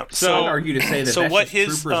 Yeah. So I'd argue to say that so that's what just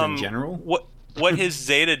his troopers in general. What his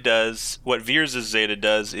Zeta does, what Veers' Zeta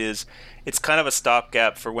does is it's kind of a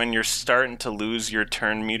stopgap for when you're starting to lose your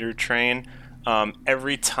turn meter train.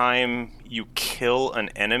 Every time you kill an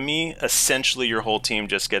enemy, essentially your whole team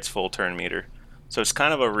just gets full turn meter. So it's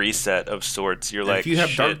kind of a reset of sorts. You're like, if you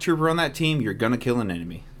have Dark Trooper on that team, you're gonna kill an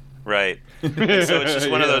enemy. Right. And so it's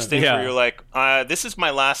just one of those things where you're like, this is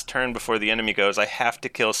my last turn before the enemy goes. I have to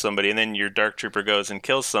kill somebody. And then your Dark Trooper goes and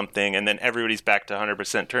kills something, and then everybody's back to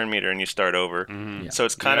 100% turn meter, and you start over. Mm-hmm. So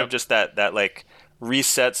it's kind of just that like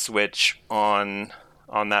reset switch on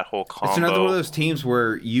that whole combo. It's another one of those teams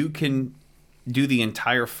where you can do the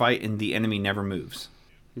entire fight and the enemy never moves.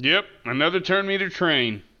 Yep, another turn meter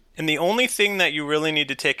train. And the only thing that you really need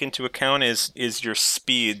to take into account is your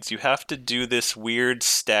speeds. You have to do this weird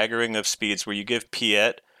staggering of speeds where you give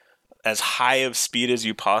Piet as high of speed as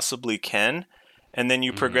you possibly can, and then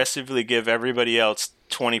you progressively give everybody else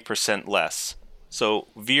 20% less. So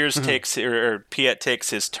Veers takes, or Piet takes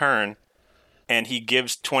his turn, and he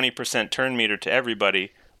gives 20% turn meter to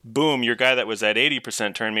everybody. Boom, your guy that was at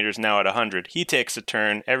 80% turn meter is now at 100. He takes a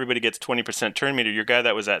turn, everybody gets 20% turn meter. Your guy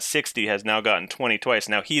that was at 60 has now gotten 20 twice.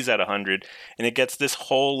 Now he's at 100. And it gets this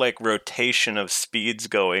whole like rotation of speeds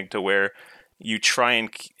going to where you try and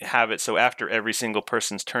have it so after every single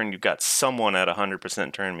person's turn, you've got someone at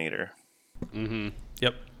 100% turn meter. Mm-hmm.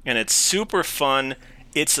 Yep. And it's super fun.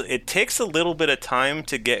 It takes a little bit of time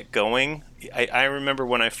to get going. I remember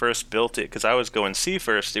when I first built it, because I was going C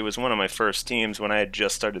first. It was one of my first teams when I had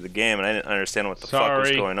just started the game, and I didn't understand what the fuck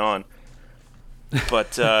was going on.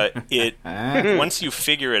 But once you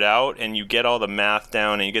figure it out and you get all the math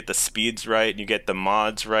down and you get the speeds right and you get the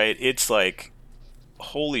mods right, it's like,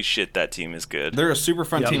 holy shit, that team is good. They're a super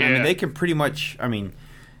fun team. I mean, they can pretty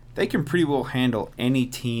well handle any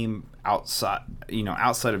team outside of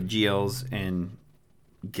GLs and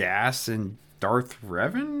Gas and Darth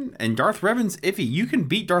Revan. And Darth Revan's iffy. You can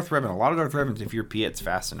beat Darth Revan, a lot of Darth Revans, if your Piet's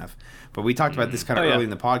fast enough. But we talked about this kind of early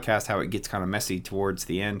in the podcast, how it gets kind of messy towards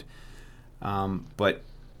the end. But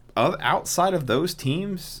outside of those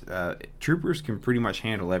teams, Troopers can pretty much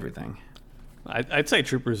handle everything. I'd say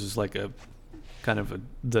Troopers is like a kind of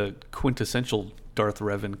the quintessential Darth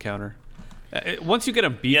Revan counter. Once you get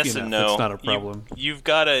them beefy enough, it's not a problem. You've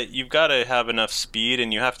got to have enough speed,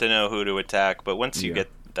 and you have to know who to attack. But once you get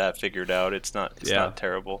that figured out, it's not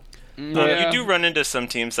terrible. You do run into some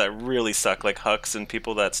teams that really suck, like Hux and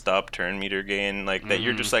people that stop turn meter gain, like that.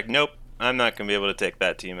 You're just like, nope, I'm not going to be able to take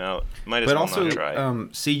that team out. Might as but well also, not try.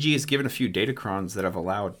 CG has given a few datacrons that have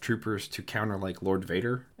allowed troopers to counter like Lord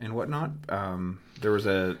Vader and whatnot. There was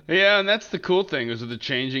a and that's the cool thing is with the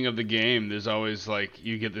changing of the game. There's always like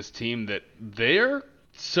you get this team that they're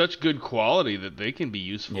such good quality that they can be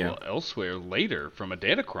useful elsewhere later from a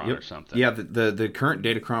datacron or something. Yeah, the current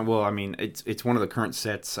datacron. Well, I mean, it's one of the current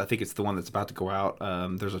sets. I think it's the one that's about to go out.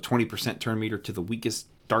 There's a 20% turn meter to the weakest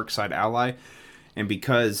dark side ally, and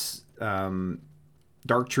because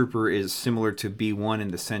Dark Trooper is similar to B1 in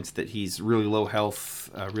the sense that he's really low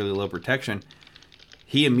health, really low protection.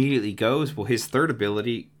 He immediately goes. Well, his third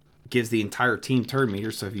ability gives the entire team turn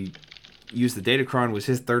meter. So if you use the Datacron was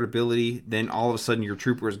his third ability, then all of a sudden your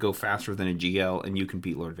troopers go faster than a GL, and you can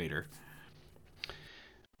beat Lord Vader.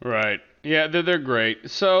 Right. Yeah, they're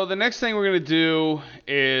great. So the next thing we're going to do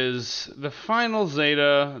is the final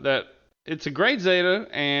Zeta. It's a great Zeta,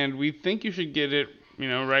 and we think you should get it,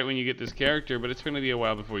 right when you get this character, but it's going to be a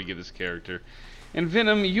while before you get this character. And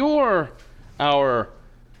Venom, you're our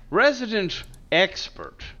resident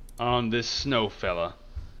expert on this snow fella.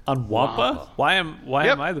 On Wampa? Why am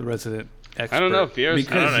I the resident expert? I don't know, Fierce.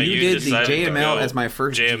 Because you did the JML as my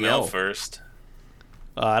first JML GL. first.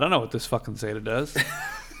 I don't know what this fucking Zeta does.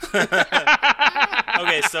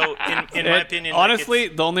 Okay, so in my opinion, honestly,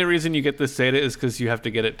 the only reason you get this Zeta is because you have to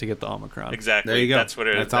get it to get the Omicron. Exactly. There you go. That's what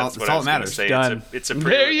it is. That's all that matters. Say. Done. It's a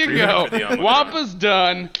There you go. Wampa's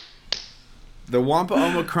done. The Wampa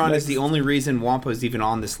Omicron is the only reason Wampa is even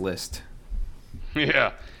on this list.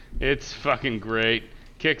 Yeah, it's fucking great.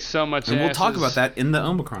 Kicks so much ass. And we'll talk about that in the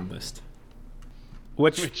Omicron list.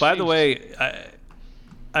 Which, by the way,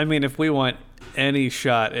 I mean, if we want any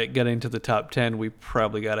shot at getting to the top 10, we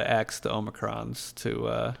probably got to axe the Omicrons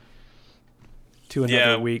to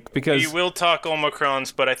another week. Because we will talk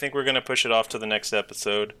Omicrons, but I think we're going to push it off to the next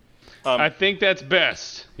episode. I think that's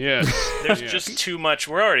best. Yes. There's just too much.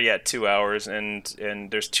 We're already at 2 hours, and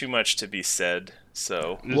there's too much to be said.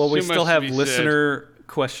 So we still have listener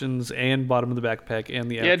questions and bottom of the backpack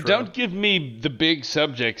and the outro. Yeah, don't give me the big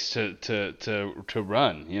subjects to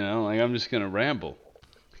run. I'm just gonna ramble.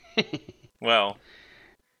 Well,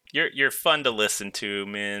 you're fun to listen to,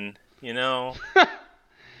 man.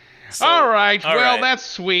 So, all right. That's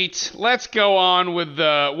sweet. Let's go on with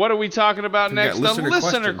what are we talking about next? The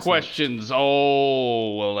listener questions.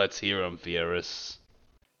 Oh, well, let's hear them, Fierce.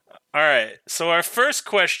 All right. So our first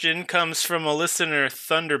question comes from a listener,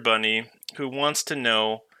 Thunder Bunny, who wants to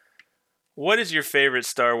know, what is your favorite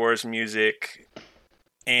Star Wars music?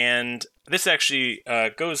 And this actually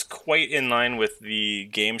goes quite in line with the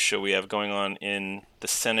game show we have going on in the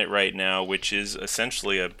Senate right now, which is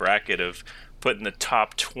essentially a bracket of putting the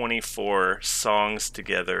top 24 songs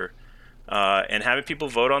together and having people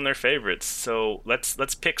vote on their favorites. So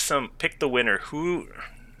let's pick the winner. Who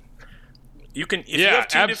you can if you have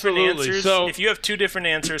two different answers. So, if you have two different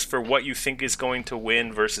answers for what you think is going to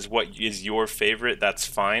win versus what is your favorite, that's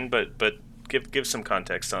fine. But give some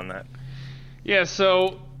context on that. Yeah.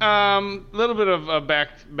 So a little bit of a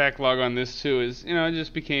backlog on this too is I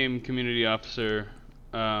just became community officer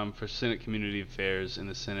for Senate Community Affairs in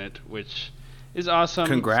the Senate, which is awesome.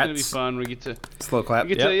 Congrats. It's gonna be fun. We get to slow clap.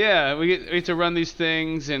 We get to run these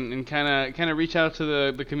things and kind of reach out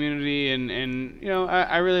to the community and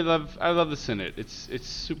I really love the Senate. It's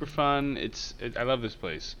super fun. I love this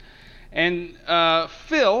place. And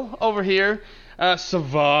Phil over here,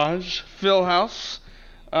 Savage Phil House,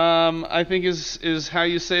 I think is how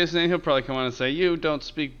you say his name. He'll probably come on and say you don't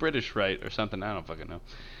speak British right or something. I don't fucking know.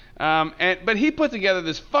 But he put together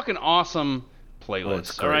this fucking awesome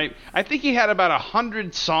playlist. All right, I think he had about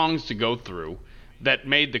 100 songs to go through that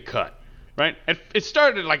made the cut. Right, it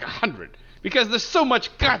started like 100 because there's so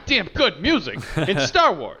much goddamn good music in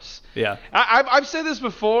Star Wars. Yeah, I've said this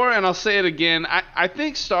before and I'll say it again. I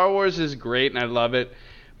think Star Wars is great and I love it,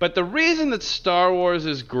 but the reason that Star Wars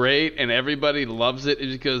is great and everybody loves it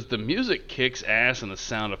is because the music kicks ass and the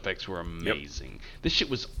sound effects were amazing. Yep. This shit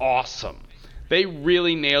was awesome. They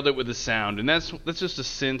really nailed it with the sound, and that's just a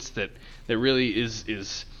sense that really is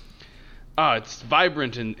it's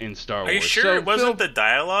vibrant in Star Wars. Are you sure it wasn't the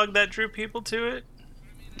dialogue that drew people to it?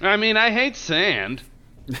 I mean, I hate sand.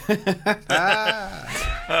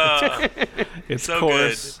 It's so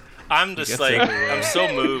coarse. Good. I'm just like, I'm so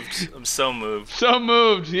moved. I'm so moved. So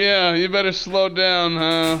moved, yeah. You better slow down,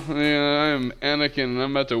 huh? Yeah, I'm Anakin, and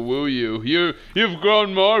I'm about to woo you. You've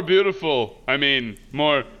grown more beautiful. I mean,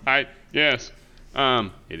 more. Yes.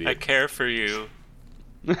 Idiot. I care for you.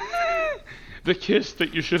 The kiss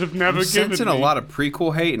that you should have never given me. I'm sensing a lot of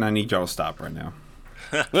prequel hate, and I need y'all to stop right now.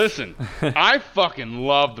 Listen, I fucking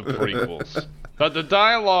love the prequels, but the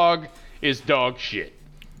dialogue is dog shit.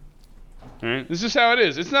 All right? This is how it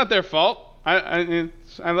is. It's not their fault. I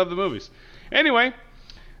love the movies. Anyway,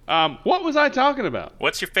 what was I talking about?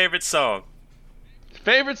 What's your favorite song?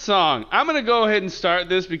 Favorite song. I'm gonna go ahead and start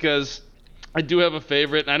this because I do have a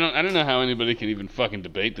favorite. I don't know how anybody can even fucking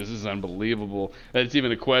debate this. This is unbelievable that it's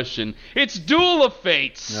even a question. It's Duel of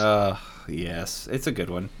Fates. Yes, it's a good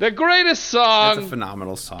one. The greatest song. It's a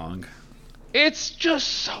phenomenal song. It's just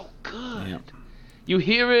so good. Yep. You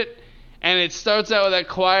hear it, and it starts out with that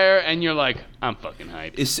choir, and you're like, I'm fucking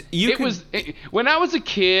hyped. When I was a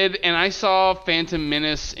kid and I saw Phantom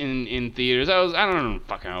Menace in theaters, I don't know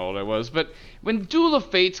fucking how old I was, but when Duel of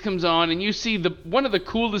Fates comes on and you see one of the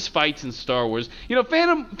coolest fights in Star Wars,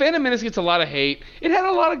 Phantom Menace gets a lot of hate. It had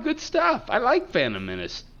a lot of good stuff. I like Phantom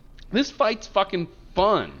Menace. This fight's fucking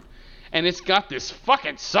fun, and it's got this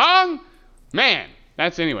fucking song. Man,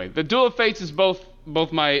 the Duel of Fates is both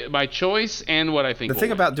my choice and what I think. The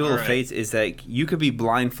thing about Duel of Fates is that you could be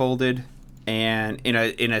blindfolded and in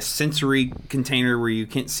a sensory container where you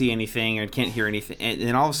can't see anything or can't hear anything, and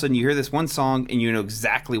then all of a sudden you hear this one song and you know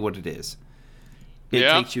exactly what it is. It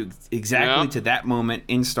takes you exactly to that moment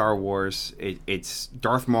in Star Wars. It's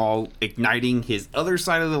Darth Maul igniting his other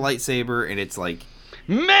side of the lightsaber, and it's like,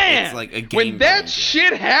 man, it's like a game when that changer.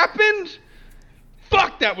 shit happened,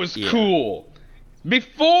 fuck, that was cool.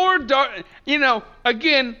 Before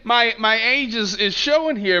again, my age is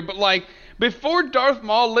showing here, but like before Darth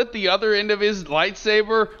Maul lit the other end of his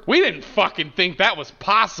lightsaber, we didn't fucking think that was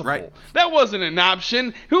possible. Right. That wasn't an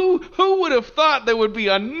option. Who would have thought there would be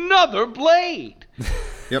another blade?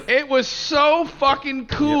 Yep. It was so fucking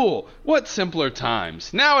cool. Yep. What simpler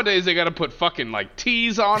times. Nowadays they gotta put fucking like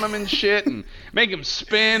T's on them and shit and make them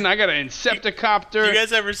spin. I got an Incepticopter. You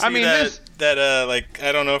guys ever see that like,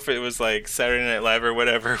 I don't know if it was like Saturday Night Live or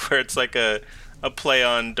whatever, where it's like a play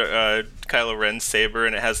on Kylo Ren's saber,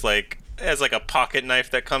 and it has like a pocket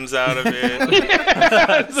knife that comes out of it.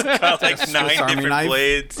 It's got like 9 different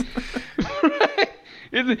blades. Right.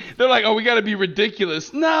 They're like, oh, we gotta be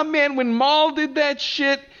ridiculous. Nah, man, when Maul did that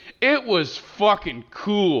shit, it was fucking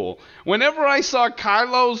cool. Whenever I saw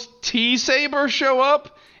Kylo's T-Saber show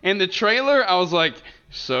up in the trailer, I was like,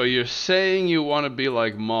 so you're saying you want to be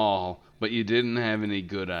like Maul, but you didn't have any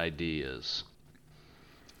good ideas.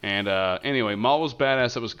 And anyway, Maul was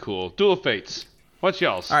badass. That was cool. Duel of Fates. What's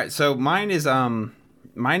y'all's? All right, so mine is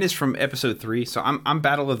from episode 3. So I'm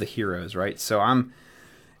Battle of the Heroes, right? So I'm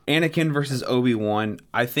Anakin versus Obi-Wan.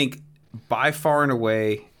 I think by far and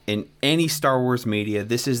away in any Star Wars media,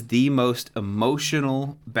 this is the most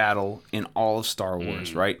emotional battle in all of Star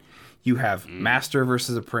Wars, right? You have Master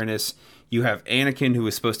versus Apprentice. You have Anakin, who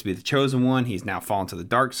is supposed to be the chosen one. He's now fallen to the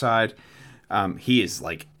dark side. He is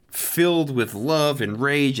like filled with love and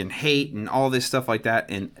rage and hate and all this stuff like that.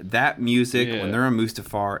 And that music, when they're on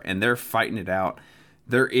Mustafar and they're fighting it out,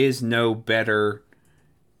 there is no better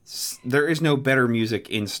music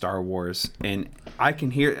in Star Wars. And I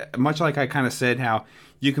can hear, much like I kind of said how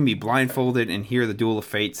you can be blindfolded and hear the Duel of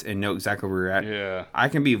Fates and know exactly where you're at. Yeah. I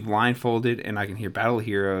can be blindfolded and I can hear Battle of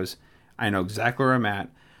Heroes. I know exactly where I'm at.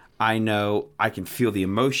 I know I can feel the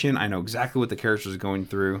emotion. I know exactly what the characters are going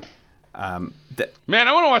through. Man,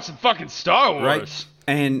 I want to watch some fucking Star Wars. Right?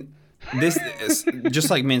 And this is,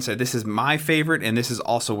 just like Min said, this is my favorite, and this is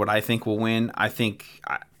also what I think will win. I think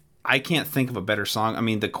I can't think of a better song. I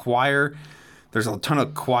mean, the choir, there's a ton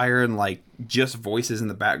of choir and like just voices in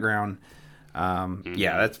the background.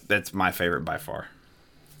 Yeah, that's my favorite by far.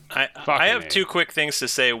 I have 2 quick things to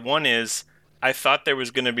say. One is, I thought there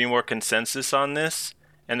was going to be more consensus on this.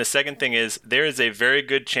 And the second thing is, there is a very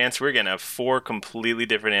good chance we're going to have 4 completely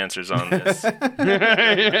different answers on this. And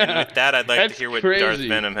with that, I'd like to hear what Darth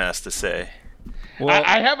Venom has to say. Well,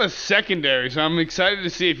 I have a secondary, so I'm excited to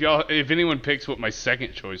see if anyone picks what my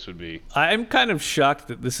second choice would be. I'm kind of shocked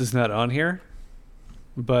that this is not on here,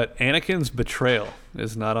 but Anakin's betrayal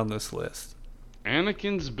is not on this list.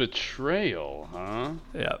 Anakin's betrayal, huh?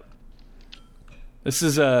 Yeah. This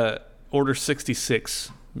is Order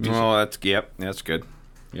 66 music. Oh, that's good.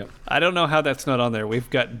 Yep. I don't know how that's not on there. We've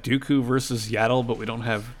got Dooku versus Yaddle, but we don't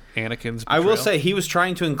have Anakin's betrayal. I will say he was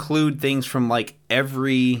trying to include things from like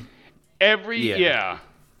every yeah.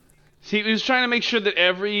 See, he was trying to make sure that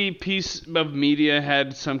every piece of media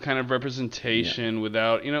had some kind of representation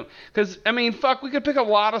without, because, I mean, fuck, we could pick a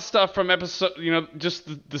lot of stuff from episode, just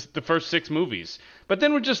the first 6 movies. But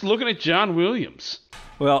then we're just looking at John Williams.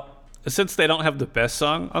 Well, since they don't have the best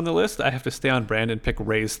song on the list, I have to stay on brand and pick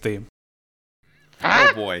Rey's theme.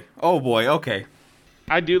 Oh boy, okay.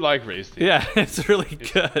 I do like Rey's theme. Yeah, it's really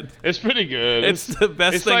good. It's pretty good. It's the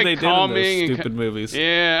best thing they did in those stupid movies.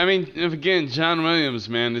 Yeah, I mean, again, John Williams,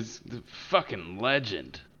 man, is the fucking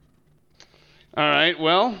legend. All right,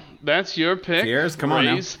 well, that's your pick. Fieras, come on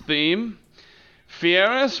now. Ray's theme.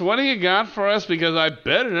 Fieras, what do you got for us? Because I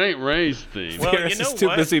bet it ain't Ray's theme. Well, Fieras you know is too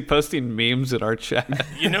what? busy posting memes in our chat.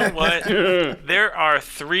 You know what? There are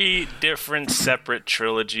 3 different separate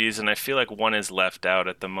trilogies, and I feel like one is left out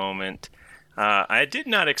at the moment. I did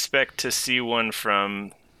not expect to see one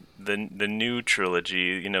from the new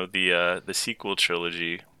trilogy, the sequel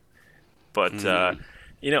trilogy. But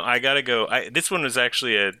I gotta go. This one was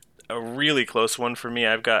actually a really close one for me.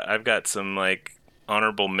 I've got some like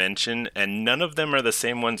honorable mention, and none of them are the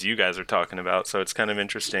same ones you guys are talking about, so it's kind of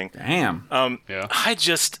interesting. Damn. Yeah.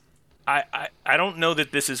 I don't know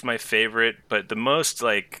that this is my favorite, but the most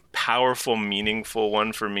like powerful, meaningful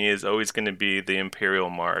one for me is always going to be the Imperial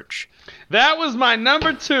March. That was my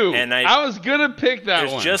number 2. And I was gonna pick that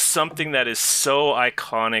There's one. just something that is so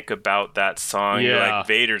iconic about that song. You're like,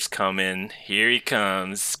 Vader's coming. Here he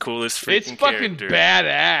comes. Coolest freaking It's fucking character.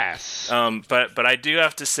 badass. But I do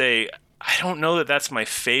have to say, I don't know that that's my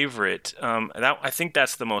favorite. I think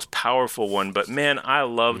that's the most powerful one. But man, I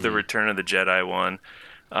love the Return of the Jedi one.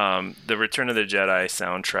 The Return of the Jedi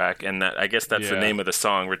soundtrack, and I guess that's the name of the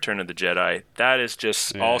song, Return of the Jedi. That is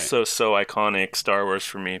just also so iconic Star Wars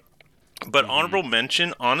for me. But honorable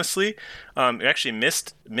mention, honestly, you actually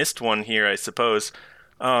missed one here, I suppose.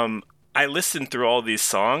 I listened through all these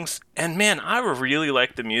songs, and man, I really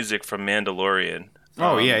like the music from Mandalorian.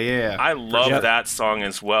 Oh, yeah. I love that song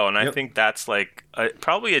as well, and I think that's like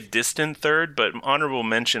probably a distant third, but honorable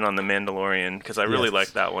mention on The Mandalorian, because I really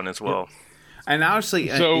like that one as well. And honestly,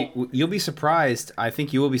 So- you'll be surprised. I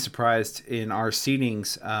think you will be surprised in our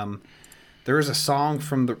seedings. There is a song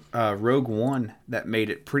from the Rogue One that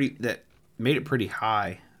made it pretty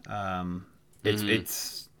high.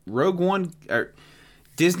 It's Rogue One.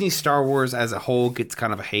 Disney Star Wars as a whole gets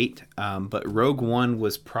kind of a hate, but Rogue One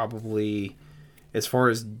was probably, as far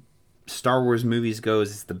as Star Wars movies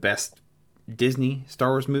goes, it's the best Disney Star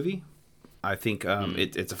Wars movie. I think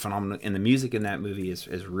it's a phenomenal, and the music in that movie is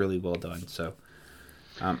really well done. So,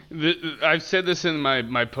 I've said this in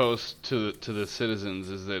my post to the citizens,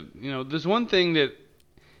 is that there's one thing that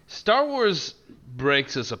Star Wars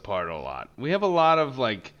breaks us apart a lot. We have a lot of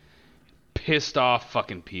like pissed off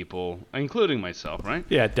fucking people, including myself, right?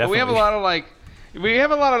 Yeah, definitely. But we have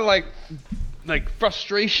a lot of like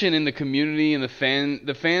frustration in the community, and the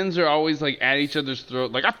fans are always like at each other's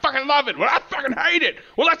throat, like, I fucking love it, well, I fucking hate it,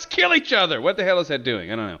 well, let's kill each other. What the hell is that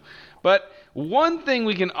doing? I don't know. But one thing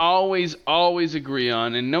we can always agree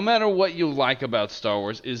on, and no matter what you like about Star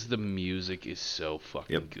Wars, is the music is so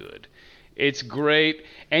fucking good. It's great.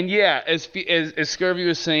 And yeah, as Scurvy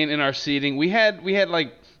was saying in our seating, we had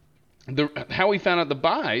like how we found out the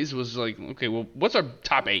buys was like, okay, well, what's our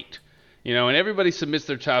top 8? And everybody submits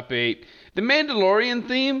their top 8. The Mandalorian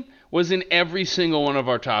theme was in every single one of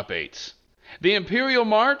our top 8s. The Imperial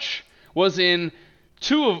March was in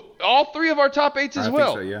all 3 of our top 8s as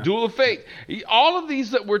well. Think so, yeah. Duel of Fate. All of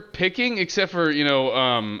these that we're picking, except for Ray's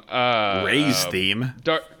theme.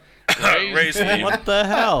 Ray's theme. What the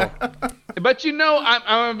hell? But I'm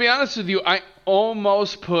gonna be honest with you. I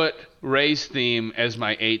almost put Ray's theme as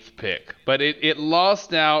my 8th pick, but it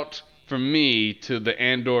lost out for me to the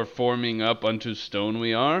Andor forming up unto stone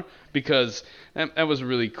we are, because that was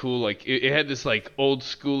really cool. Like it had this like old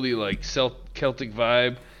schooly like Celtic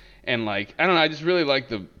vibe, and like I don't know, I just really liked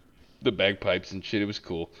the bagpipes and shit. It was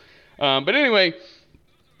cool. But anyway,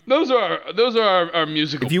 those are our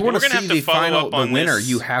musical. If you want to gonna see have to the follow up on winner, this.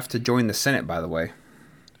 you have to join the Senate. By the way.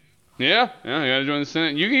 Yeah, you gotta join the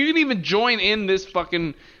Senate. You can even join in this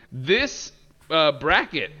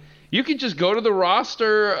bracket. You can just go to the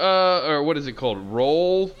roster, or what is it called?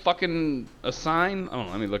 Roll fucking assign? Oh,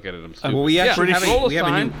 let me look at it. I'm stupid. Well, we actually roll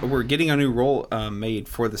we're getting a new role made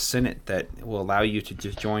for the Senate that will allow you to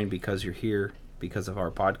just join because you're here because of our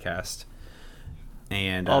podcast.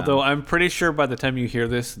 And Although I'm pretty sure by the time you hear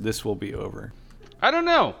this will be over. I don't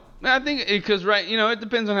know. I think because it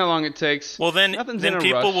depends on how long it takes. Well, then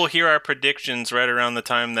people rush. will hear our predictions right around the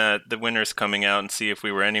time that the winner's coming out and see if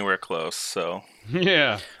we were anywhere close. So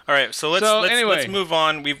yeah. All right, so let's move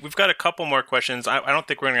on. We've got a couple more questions. I don't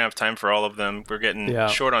think we're gonna have time for all of them. We're getting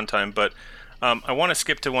short on time, but I want to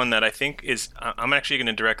skip to one that I think is. I'm actually going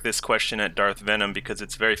to direct this question at Darth Venom because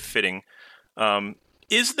it's very fitting.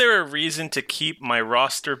 Is there a reason to keep my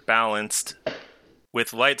roster balanced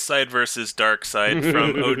with light side versus dark side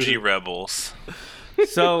from OG Rebels?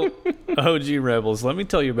 So, OG Rebels, let me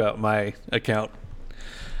tell you about my account.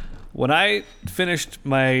 When I finished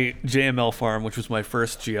my JML farm, which was my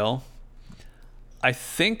first GL, I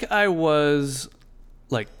think I was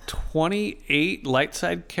like 28 light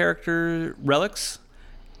side character relics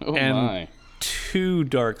and 2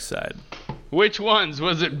 dark side. Which ones?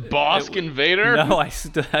 Was it Bosk and Vader? No,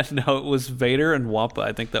 no, it was Vader and Wampa.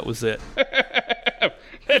 I think that was it.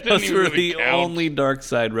 Those were the only dark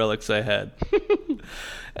side relics I had.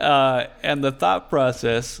 And the thought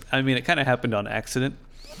process, I mean, it kind of happened on accident.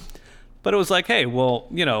 But it was like, hey, well,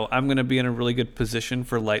 I'm going to be in a really good position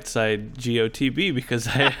for light side GOTB because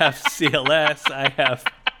I have CLS, I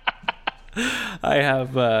have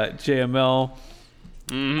JML,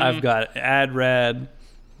 I've got AdRad.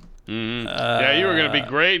 Yeah, you were going to be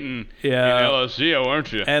great in LSGO,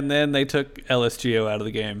 weren't you? And then they took LSGO out of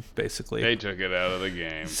the game, basically. They took it out of the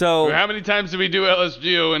game. So how many times did we do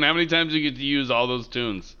LSGO, and how many times do you get to use all those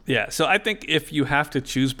tunes? Yeah, so I think if you have to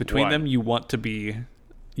choose between them, you want to be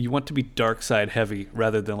dark side heavy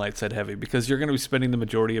rather than light side heavy, because you're going to be spending the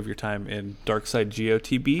majority of your time in dark side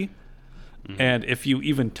GOTB. And if you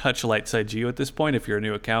even touch light side Geo at this point, if you're a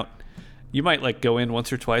new account, you might go in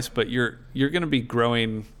once or twice, but you're going to be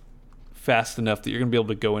growing fast enough that you're going to be able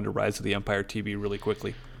to go into Rise of the Empire TB really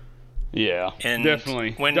quickly. Yeah, and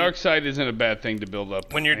definitely. Dark side isn't a bad thing to build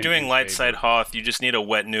up. When you're doing light side Hoth, you just need a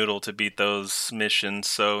wet noodle to beat those missions,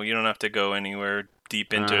 so you don't have to go anywhere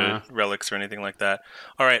deep into relics or anything like that.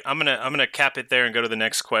 All right, I'm gonna cap it there and go to the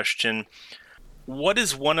next question. What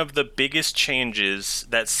is one of the biggest changes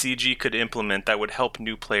that CG could implement that would help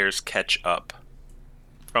new players catch up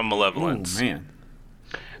from Malevolence? Oh man.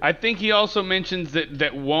 I think he also mentions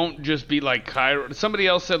that won't just be like Kairos. Somebody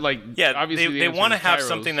else said obviously they want to have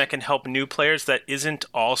something that can help new players that isn't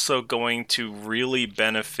also going to really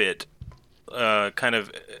benefit kind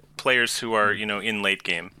of players who are in late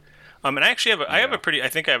game. And I actually I have a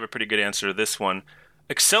pretty good answer to this one.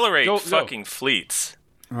 Accelerate fucking fleets.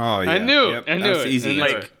 Oh yeah, I knew it. That's the easy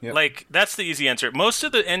answer. Like that's the easy answer. Most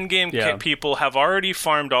of the end game people have already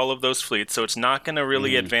farmed all of those fleets, so it's not going to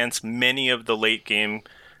really advance many of the late game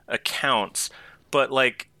accounts. But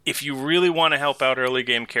if you really want to help out early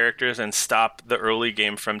game characters and stop the early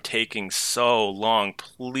game from taking so long,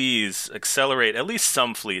 please accelerate at least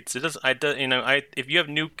some fleets. If you have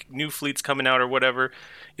new fleets coming out or whatever,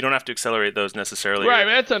 you don't have to accelerate those necessarily. Right,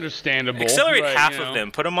 that's understandable. Accelerate half of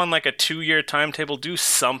them. Put them on a 2-year timetable. Do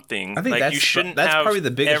something. I think that's probably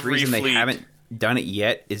the biggest reason they haven't done it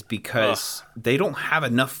yet is because they don't have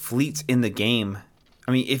enough fleets in the game.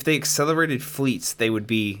 I mean, if they accelerated fleets, they would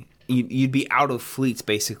be you'd be out of fleets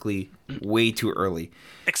basically way too early.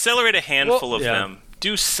 Accelerate a handful of them.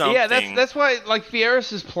 Do something. Yeah, that's why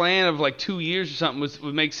Fieris's plan of 2 years or something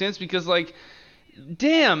would make sense, because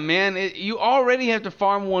damn, man, you already have to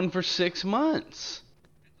farm one for 6 months.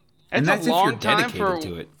 That's a long if you're time dedicated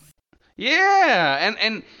to it. Yeah,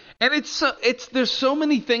 and it's there's so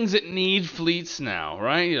many things that need fleets now,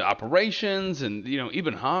 right? Operations and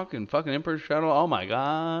even Hawk and fucking Emperor's Shadow. Oh my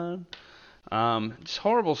god, just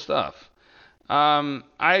horrible stuff. I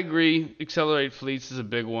agree. Accelerate fleets is a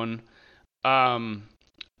big one.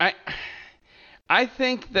 I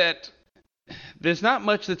think that there's not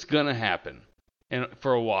much that's gonna happen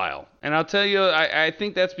for a while, and I'll tell you, I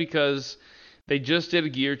think that's because they just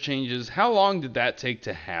did gear changes. How long did that take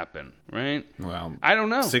to happen, right? Well, I don't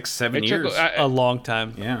know. 6-7 years. A long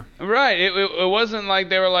time. Yeah. Right. It wasn't like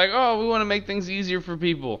they were like, oh, we want to make things easier for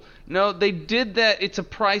people. No, they did that. It's a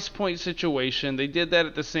price point situation. They did that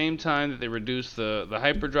at the same time that they reduced the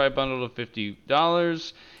hyperdrive bundle to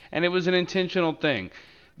 $50, and it was an intentional thing.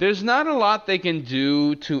 There's not a lot they can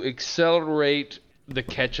do to accelerate the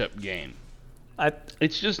catch-up game.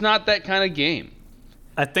 It's just not that kind of game.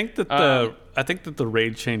 I think that the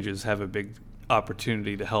raid changes have a big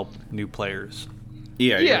opportunity to help new players.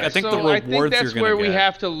 Yeah. I think so the rewards I think that's you're where gonna we get.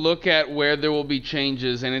 have to look at where there will be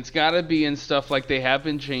changes, and it's got to be in stuff like they have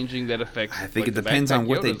been changing that affects. I think it depends on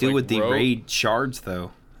what they do with the raid shards,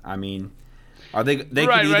 though. I mean, they could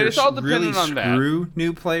either It's all really dependent on screw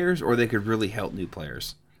new players, or they could really help new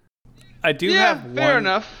players. I do have fair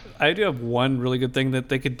enough. I do have one really good thing that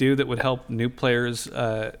they could do that would help new players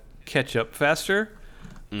catch up faster.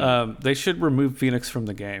 They should remove Phoenix from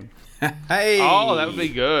the game. Hey! Oh, that would be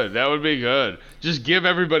good. That would be good. Just give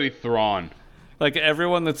everybody Thrawn.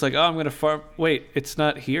 Everyone that's like, oh, I'm going to farm. Wait, it's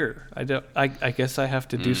not here. I guess I have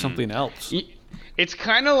to do something else. It's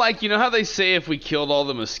kind of like, how they say if we killed all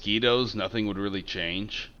the mosquitoes, nothing would really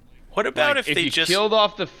change? What about if they you just killed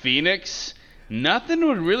off the Phoenix, nothing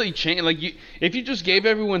would really change. If you just gave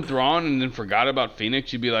everyone Thrawn and then forgot about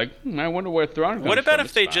Phoenix, you'd be like, I wonder where Thrawn comes from. What about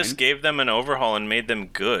if they just gave them an overhaul and made them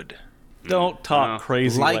good? Don't talk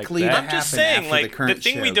crazy likely like that. I'm just saying, the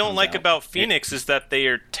thing we don't like about Phoenix is that they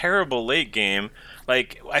are terrible late game. I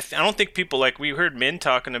don't think people we heard Min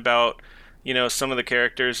talking about, some of the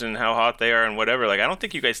characters and how hot they are and whatever. I don't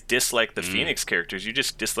think you guys dislike the Phoenix characters. You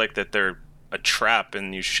just dislike that they're a trap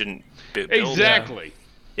and you shouldn't build exactly. them.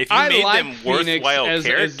 If you made them worthwhile as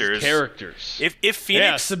characters. If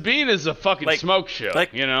Phoenix, Sabine is a fucking smoke show.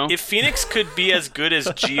 If Phoenix could be as good as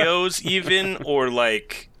Geo's even, or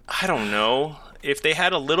I don't know, if they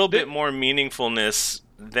had a little bit more meaningfulness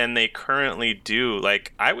than they currently do,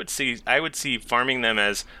 I would see farming them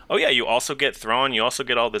as, oh yeah, you also get Thrawn, you also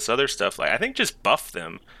get all this other stuff. I think just buff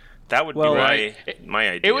them. That would be my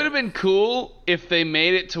idea. It would have been cool if they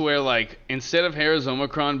made it to where instead of Hera's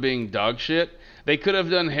Omicron being dog shit, they could have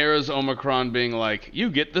done Hera's Omicron being you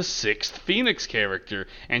get the 6th Phoenix character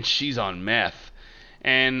and she's on meth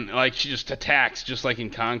and she just attacks just like in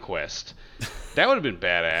Conquest. That would have been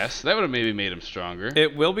badass. That would have maybe made him stronger.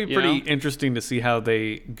 It will be pretty interesting to see how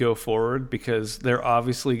they go forward, because they're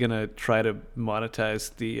obviously going to try to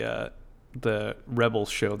monetize the Rebels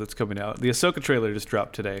show that's coming out. The Ahsoka trailer just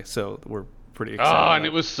dropped today, so we're pretty excited. Oh, and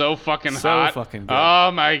it was so fucking so hot. Fucking good.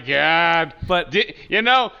 Oh my god. But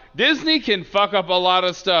Disney can fuck up a lot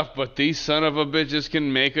of stuff, but these son of a bitches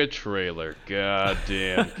can make a trailer. God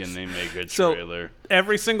damn, can they make a trailer? So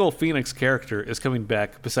every single Phoenix character is coming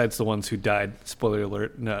back, besides the ones who died. Spoiler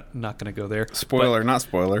alert. Not going to go there. Spoiler, not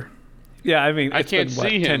spoiler. Yeah, I mean, I can't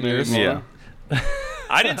see him 10 years. anymore. Yeah.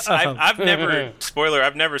 I've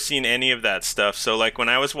never seen any of that stuff. So when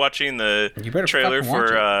I was watching the trailer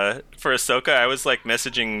for Ahsoka, I was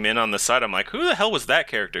messaging Min on the side. I'm like, who the hell was that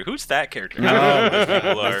character? Who's that character? I don't know who those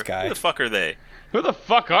people are. Who the fuck are they? Who the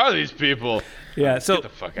fuck are these people? Yeah, so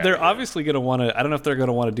they're obviously going to want to. I don't know if they're going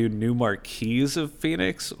to want to do new marquees of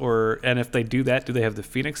Phoenix, and if they do that, do they have the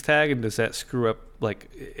Phoenix tag, and does that screw up?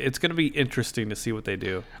 It's going to be interesting to see what they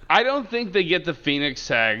do. I don't think they get the Phoenix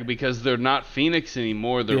tag because they're not Phoenix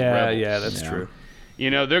anymore. They're Rebels. Yeah, that's true.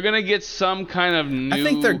 They're going to get some kind of new. I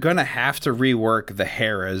think they're going to have to rework the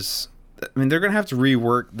Heras. I mean, they're going to have to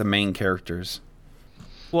rework the main characters.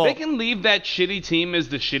 Well, they can leave that shitty team as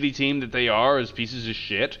the shitty team that they are, as pieces of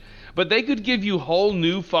shit. But they could give you whole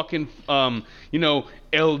new fucking,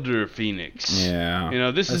 Elder Phoenix.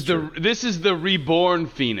 Yeah. This is the reborn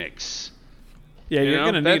Phoenix. Yeah, you're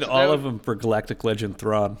gonna need all of them for Galactic Legend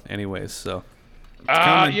Thrawn, anyways. So.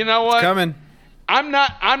 You know what? It's coming. I'm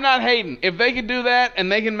not hating. If they could do that and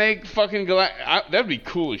they can make fucking that'd be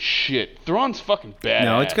cool as shit. Thrawn's fucking badass.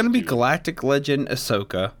 No, it's gonna be Galactic Legend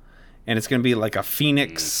Ahsoka. And it's going to be a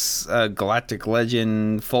Phoenix, Galactic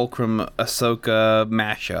Legend, Fulcrum, Ahsoka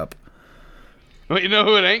mashup. Well, you know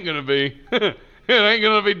who it ain't going to be? It ain't going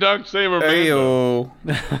to be Darksaber. Ayo.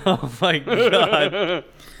 Oh, my God.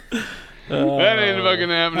 That ain't fucking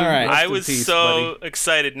happening. All right. I was so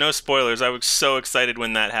excited. No spoilers. I was so excited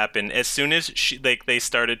when that happened. As soon as they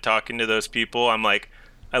started talking to those people,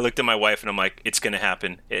 I looked at my wife and I'm like, it's going to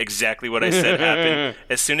happen. Exactly what I said happened.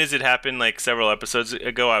 As soon as it happened, several episodes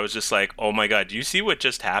ago, I was just like, oh my God, do you see what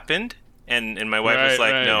just happened? And my wife was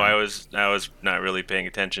like, no, I was not really paying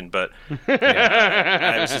attention. But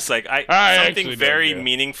I was just like, something very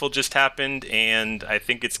meaningful just happened, and I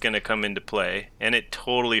think it's going to come into play. And it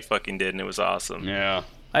totally fucking did, and it was awesome. Yeah.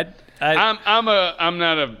 I'm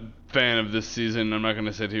not a fan of this season. I'm not going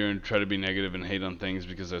to sit here and try to be negative and hate on things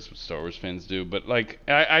because that's what Star Wars fans do. But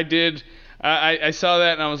I saw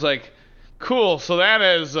that and I was like, cool. So that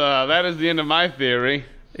is the end of my theory.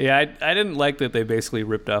 Yeah, I didn't like that they basically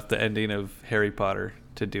ripped off the ending of Harry Potter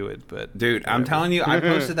to do it. But dude, I'm telling you, I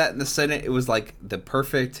posted that in the Senate. It was the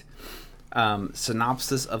perfect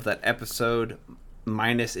synopsis of that episode.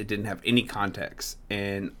 Minus it didn't have any context,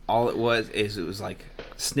 and all it was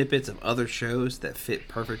snippets of other shows that fit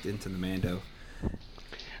perfect into the Mando.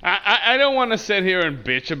 I don't want to sit here and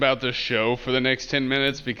bitch about the show for the next 10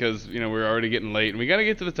 minutes because we're already getting late and we got to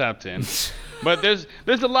get to the top 10. But there's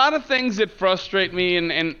a lot of things that frustrate me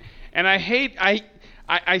and I hate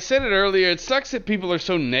I said it earlier. It sucks that people are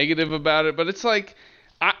so negative about it, but it's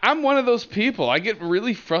I'm one of those people. I get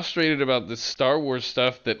really frustrated about this Star Wars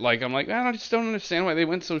stuff that I'm like, I just don't understand why they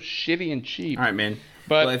went so shitty and cheap. All right, man.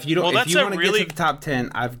 But if you want to get to the top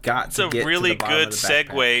 10, I've got to get to the bottom of the backpack. It's a really good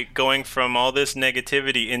segue going from all this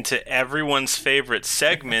negativity into everyone's favorite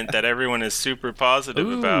segment that everyone is super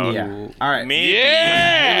positive about. Yeah. All right.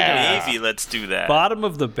 Maybe let's do that. Bottom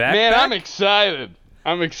of the backpack? Man, I'm excited.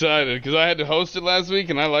 Because I had to host it last week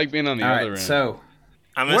and I like being on the other end. So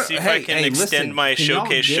I'm going to see if I can extend my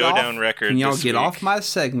Showcase Showdown record. Can y'all get off my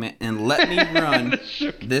segment and let me run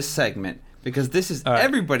this segment? Because this is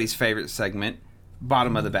everybody's favorite segment,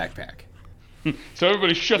 Bottom of the Backpack. So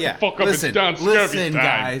everybody shut the fuck up. It's Don Scurvy's time.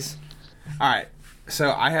 Guys. All right.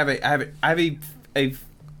 So I have a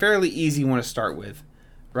fairly easy one to start with,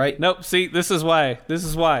 right? Nope. See, this is why.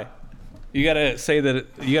 You gotta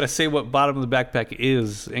say what bottom of the backpack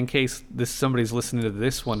is in case somebody's listening to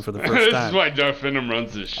this one for the first This time. is why Darth Venom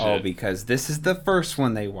runs this shit. Oh, because this is the first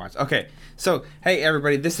one they watch. Okay, so hey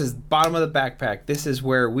everybody, this is bottom of the backpack. This is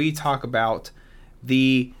where we talk about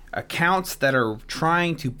the accounts that are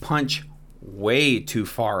trying to punch way too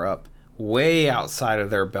far up, way outside of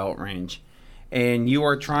their belt range, and you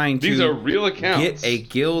are trying to These are real accounts. get a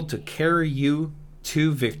guild to carry you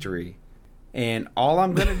to victory. And all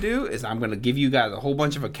I'm going to do is I'm going to give you guys a whole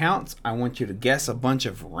bunch of accounts. I want you to guess a bunch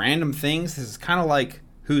of random things. This is kind of like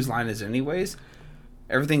Whose Line Is It Anyways?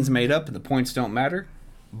 Everything's made up and the points don't matter.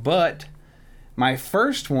 But my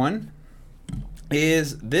first one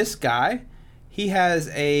is this guy. He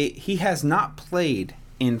has not played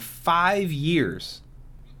in 5 years.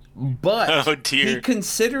 But Oh, dear. he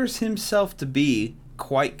considers himself to be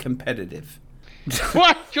quite competitive.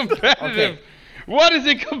 What competitive? Okay. What is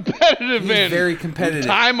it competitive He's in? very competitive.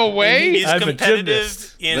 Time away? He's I'm a competitive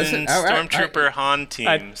gymnast. in Listen, all right, Stormtrooper Han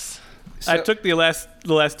teams. I took the last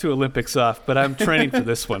 2 Olympics off, but I'm training for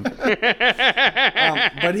this one.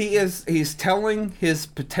 But he's telling his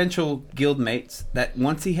potential guildmates that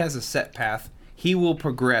once he has a set path, he will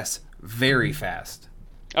progress very fast.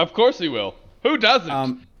 Of course he will. Who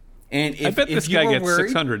doesn't? And if, I bet this if you guy were gets worried,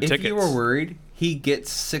 600 if tickets. you were worried, he gets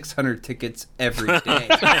 600 tickets every day.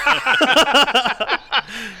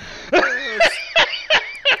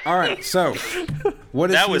 All right, so what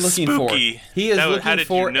is That he was looking spooky. for? He is How looking did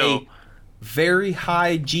for you know? a very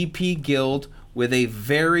high GP guild with a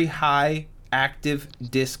very high active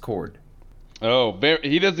Discord. Oh,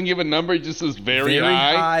 he doesn't give a number. He just says very Very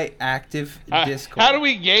high. high active Discord. How do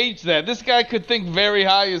we gauge that? This guy could think very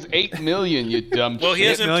high is 8 million, you dumb Well, he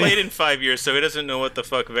shit. hasn't played in 5 years, so he doesn't know what the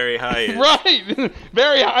fuck very high is. Right.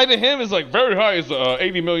 Very high to him is like, very high is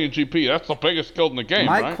 80 million GP. That's the biggest guild in the game,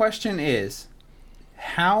 My right? question is,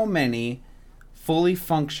 how many fully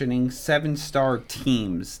functioning 7-star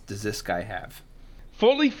teams does this guy have?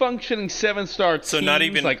 Fully functioning 7-star teams, So not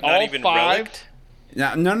even like not all even 5. relict?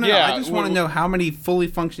 No. Yeah, I just want to know how many fully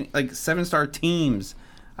functioning, like 7-star teams.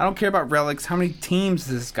 I don't care about relics. How many teams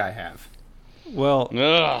does this guy have? Well, Ugh. he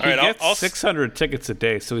right, gets I'll 600 tickets a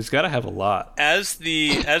day, so he's got to have a lot. As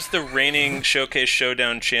the reigning Showcase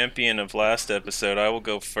Showdown champion of last episode, I will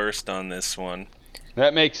go first on this one.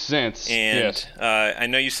 That makes sense. And yes. I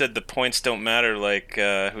know you said the points don't matter, like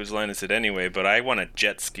Whose Line Is It Anyway, but I want a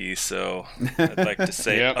jet ski, so I'd like to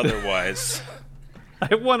say Yep. otherwise.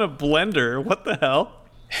 I want a blender. What the hell?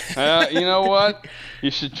 You know what? You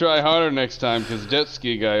should try harder next time, because jet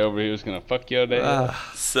ski guy over here is gonna fuck your day.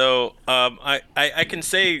 So I can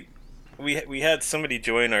say we had somebody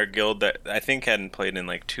join our guild that I think hadn't played in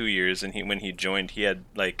like 2 years, and when he joined, he had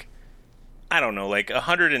like, I don't know, like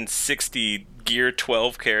 160 Gear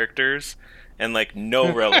 12 characters and like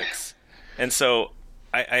no relics. And so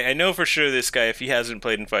I know for sure this guy, if he hasn't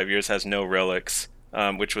played in 5 years, has no relics,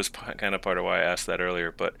 which was kind of part of why I asked that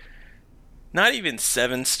earlier. But not even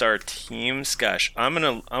 7-star teams. Gosh, I'm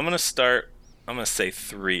gonna say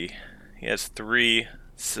 3. He has 3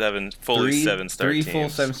 fully 7-star teams. 3 full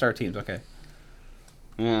 7-star teams. Okay.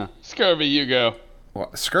 Yeah. Scurvy, you go.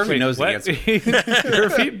 Well, Scurvy Wait, knows the what? answer.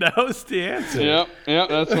 Scurvy knows the answer. Yep,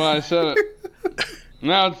 that's why I said it.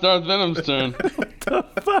 Now it's Darth Venom's turn.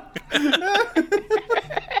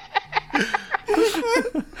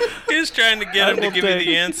 He's trying to get him to give me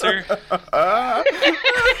the answer.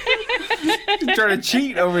 He's trying to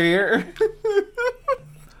cheat over here.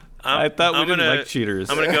 I thought we I'm didn't gonna- like cheaters.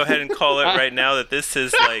 I'm gonna go ahead and call it right now that this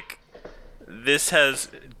has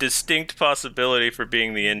distinct possibility for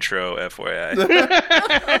being the intro, FYI.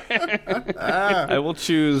 I will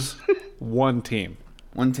choose one team.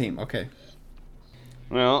 One team. Okay.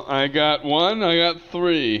 Well, I got 1, I got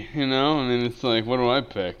 3, and then it's like, what do I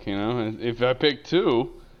pick, And if I pick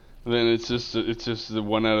 2, then it's just the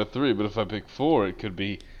 1 out of 3. But if I pick 4, it could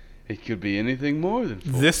be anything more than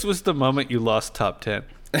 4. This was the moment you lost top 10.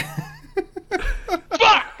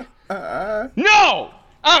 Fuck! No!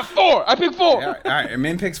 4. I picked 4. All right.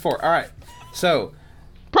 Min picks 4. All right. So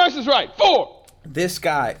Price is right. 4. this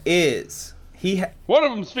guy is One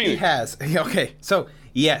of them's Phoenix. he has okay. So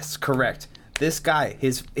yes, correct. This guy,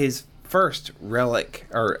 his first relic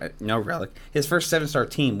his first 7-star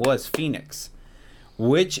team was Phoenix,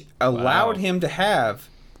 which allowed him to have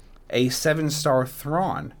a 7-star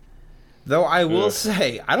Thrawn. Though I will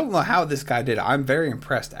say, I don't know how this guy did it. I'm very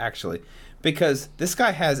impressed actually, because this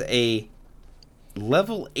guy has a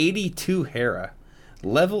level 82 Hera,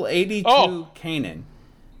 level 82 Kanan.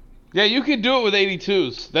 Yeah, you can do it with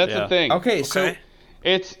 82s. That's the thing. Okay, so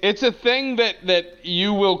It's a thing that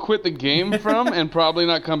you will quit the game from and probably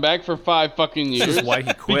not come back for 5 fucking years. This is why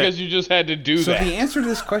he quit. Because you just had to do So that. the answer to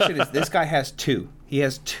this question is this guy has 2. He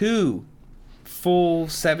has 2 full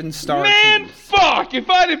 7-star Man, teams. fuck! If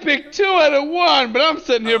I'd have picked 2 out of 1, but I'm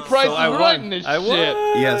sitting here pricing right in this I shit.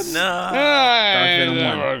 won. Yes. No. I Darth Venom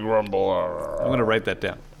won. never grumble. I'm going to write that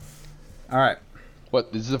down. All right.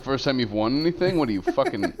 What, this is the first time you've won anything? What are you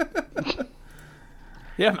fucking...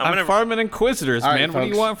 Yeah, I'm farming Inquisitors, All right, man. What do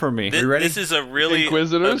you folks. want from me? This, You ready? this is a really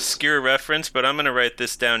Inquisitors? obscure reference, but I'm going to write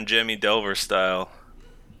this down Jemmy Delver style.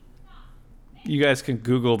 You guys can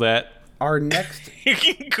Google that. Our next You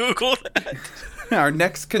can Google that. our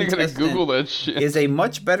next I'm gonna contestant Google that shit. is a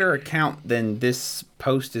much better account than this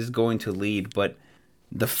post is going to lead, but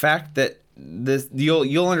the fact that this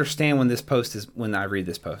you'll understand when I read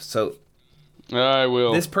this post. So I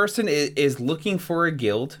will. this person is looking for a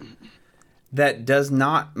guild that does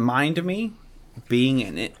not mind me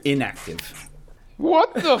being inactive.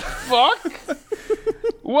 What the fuck?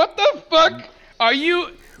 What the fuck? Are you...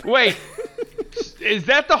 Wait. Is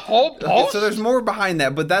that the whole post? So there's more behind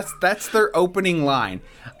that, but that's their opening line.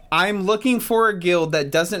 I'm looking for a guild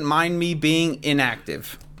that doesn't mind me being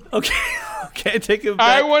inactive. Okay, okay, take it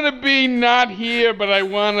I back. want to be not here, but I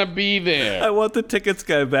want to be I there. want the tickets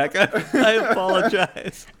guy back. I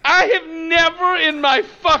apologize. I have never in my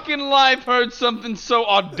fucking life heard something so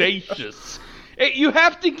audacious. You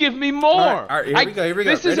have to give me more. All right, here we go.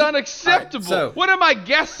 This is Ready? unacceptable. All right, so- What am I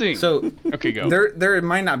guessing? So okay, go. there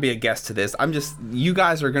might not be a guess to this. You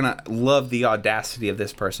guys are gonna love the audacity of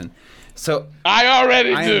this person. So I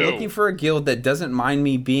already I do. am looking for a guild that doesn't mind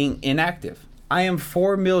me being inactive. I am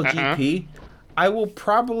 4 mil GP. I will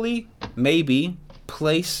probably, maybe,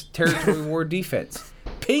 place territory war defense.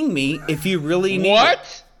 Ping me if you really need it.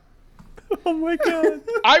 What? Oh my god.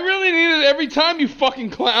 I really need it every time, you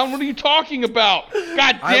fucking clown. What are you talking about?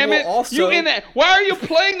 God damn will it. also- You in that? Why are you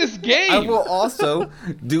playing this game? I will also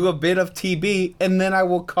do a bit of TB, and then I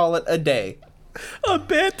will call it a day. A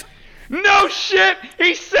bit. No shit.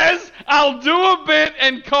 He says I'll do a bit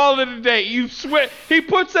and call it a day. You swear. He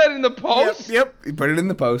puts that in the post? Yep. You put it in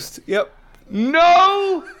the post. Yep.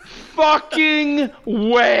 No fucking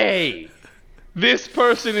way. This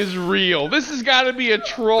person is real. This has got to be a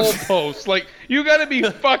troll post. Like, you got to be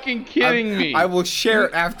fucking kidding me. I will share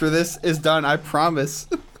it after this is done. I promise.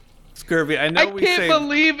 Scurvy, I know I we can't say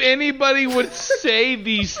believe anybody would say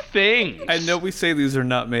these things. I know we say these are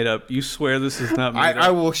not made up. You swear this is not made I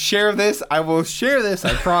up. will share this. I will share this.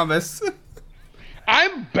 I promise.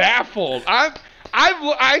 I'm baffled.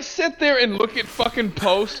 I sit there and look at fucking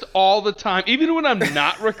posts all the time. Even when I'm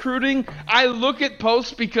not recruiting, I look at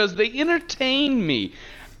posts because they entertain me.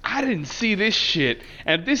 I didn't see this shit,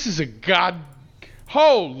 and this is a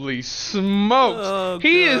holy smokes. Oh,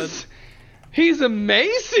 He's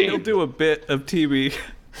amazing. He'll do a bit of TV.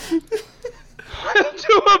 He'll do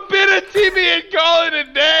a bit of TV and call it a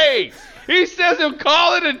day. He says he'll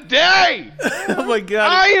call it a day. Oh my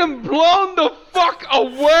god. I am blown the fuck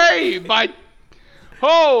away by...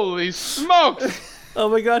 Holy smokes! Oh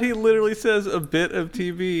my god, he literally says a bit of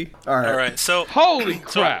TV. All All right, so Holy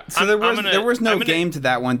crap! So there was no game to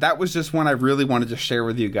that one. That was just one I really wanted to share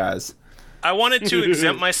with you guys. I wanted to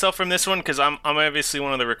exempt myself from this one because I'm obviously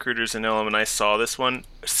one of the recruiters in Ilum, and I saw this one.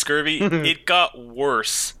 Scurvy, it got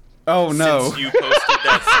worse. Oh no! Since you posted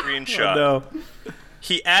that screenshot. No.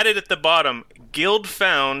 He added at the bottom, guild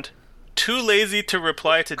found, too lazy to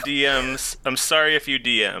reply to DMs. I'm sorry if you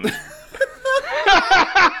DM.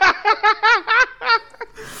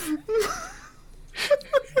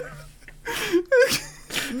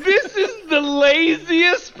 This is the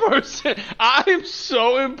laziest person. I'm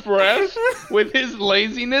so impressed with his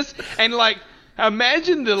laziness and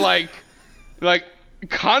imagine the like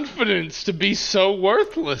confidence to be so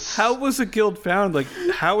worthless. How was a guild found? Like,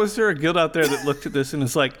 how is there a guild out there that looked at this and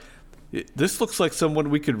is like, this looks like someone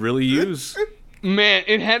we could really use? Man,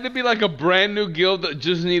 it had to be like a brand new guild that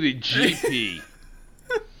just needed GP.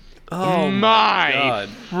 Oh my god.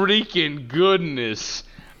 freaking goodness.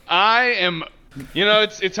 I am,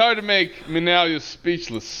 it's hard to make Minalia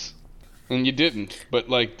speechless. And you didn't, but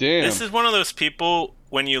damn. This is one of those people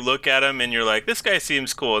when you look at him and you're like, this guy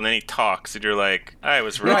seems cool, and then he talks and you're like, I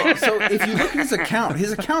was wrong. Right. So if you look at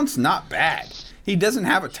his account's not bad. He doesn't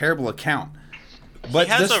have a terrible account. But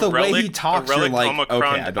he has just a the relic, way he talks, a relic you're like, Omicron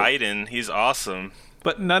okay, I don't... Biden. He's awesome.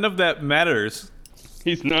 But none of that matters.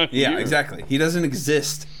 He's not Yeah, here. exactly. He doesn't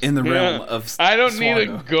exist in the realm of I don't need a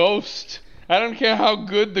Swago. ghost. I don't care how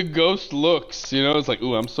good the ghost looks. You know, it's like,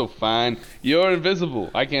 ooh, I'm so fine. You're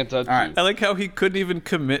invisible. I can't touch you. I like how he couldn't even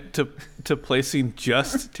commit to placing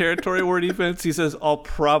just territory war defense. He says, I'll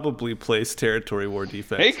probably place territory war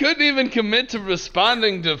defense. He couldn't even commit to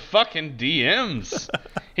responding to fucking DMs.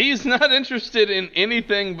 He's not interested in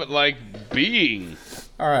anything but, like, being.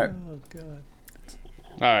 All right. Oh, God.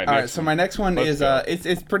 All right. So my next one is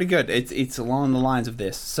it's pretty good. It's along the lines of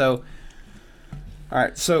this. So, all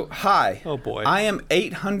right. So hi. Oh boy. I am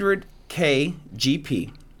 800k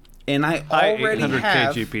GP, and I Hi, already 800K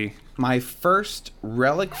have GP. my first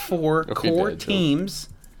Relic 4 core teams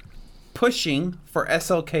pushing for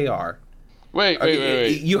SLKR.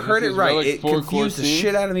 Wait. You heard it right. Relic It 4 confused the core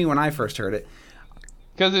shit out of me when I first heard it.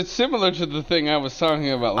 Because it's similar to the thing I was talking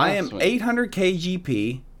about last I am week. 800k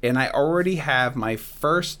GP, and I already have my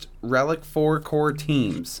first Relic 4 core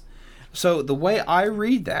teams. So the way I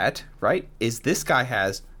read that, right, is this guy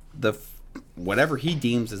has whatever he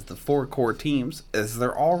deems as the 4 core teams, as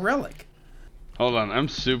they're all Relic. Hold on, I'm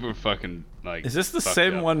super fucking like. Is this the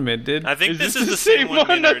same one Mid did? I think this is the same one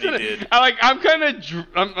Min already did. I'm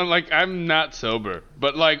not sober,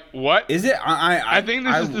 but like, what? Is it? I think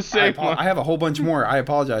this is the same one. I have a whole bunch more. I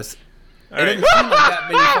apologize. It right. didn't seem like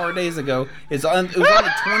that many 4 days ago. It was on the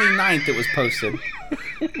 29th it was posted.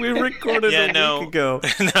 We recorded a week ago.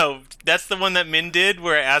 No, that's the one that Min did,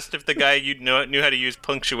 where I asked if the guy knew how to use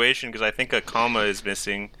punctuation, because I think a comma is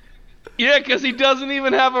missing. Yeah, because he doesn't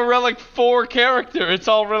even have a Relic 4 character. It's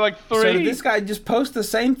all Relic 3. So did this guy just post the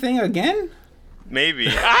same thing again? Maybe.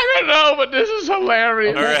 I don't know, but this is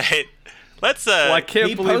hilarious. All right. Let's Well, I can't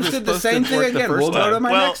He believe posted the same thing again. We'll go to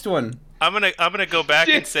my next one. I'm gonna go back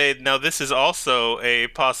and say now this is also a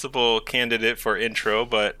possible candidate for intro,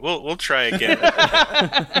 but we'll try again.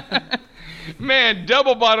 Man,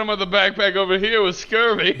 double bottom of the backpack over here was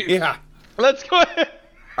scurvy. Yeah. Let's go ahead.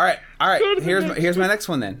 All right. Here's my next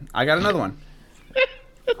one then. I got another one.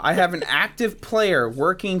 I have an active player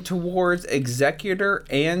working towards Executor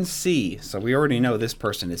and C. So we already know this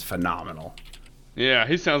person is phenomenal. Yeah,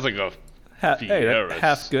 he sounds like a half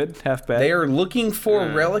good, half bad. They are looking for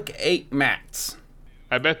Relic 8 mats.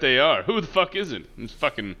 I bet they are. Who the fuck isn't? It's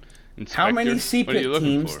fucking Inspector. How many What are you CPIT looking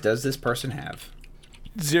teams for? does this person have?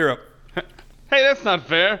 0. Hey, that's not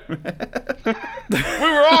fair. We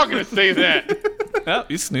were all gonna say that. Well,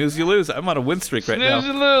 you snooze, you lose. I'm on a win streak right Snooze now.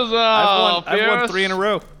 and lose. Oh, I've won 3 in a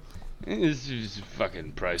row. It's just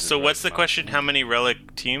fucking price. So what's the question? How many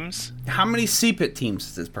Relic teams? How many CPIT teams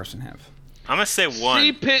does this person have? I'm gonna say 1.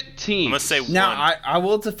 CPIT team. I'm gonna say 1. Now, I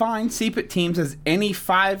will define CPIT teams as any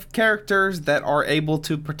 5 characters that are able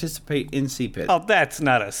to participate in CPIT. Oh, that's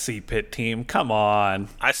not a CPIT team. Come on.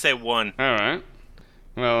 I say 1. All right.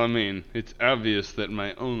 Well, I mean, it's obvious that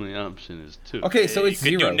my only option is 2. Okay, so it's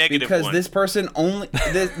you could do 0 negative because 1. this person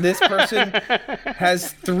this person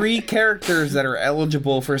has 3 characters that are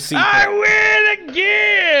eligible for CPIT. I win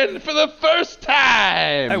again for the first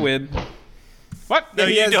time. I win. What? No,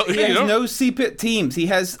 he you has, don't. he You has don't. no CPIT teams. He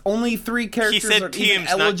has only 3 characters He that are said even teams,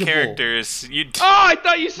 not eligible. characters. You I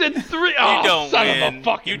thought you said 3. Oh, you don't son win. of a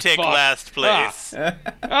fucking You take fuck. last place.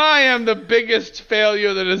 I am the biggest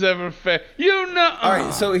failure that has ever failed. You know. All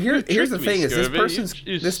right, so here's the tricked me, thing: is this Scurvy.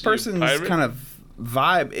 person's You pirate. kind of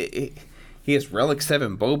vibe. He has Relic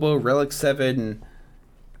 7 Bobo, Relic 7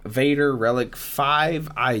 Vader, Relic 5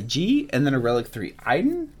 IG, and then a Relic 3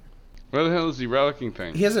 Iden. Where the hell is he relicking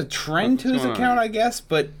things? He has a trend to his going on account, here? I guess,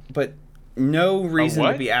 but no reason to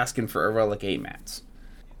what? be asking for a Relic 8 mats.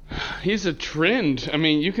 He's a trend. I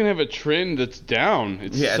mean, you can have a trend that's down.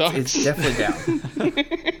 It Yeah, sucks. it's definitely down.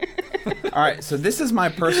 All right, so this is my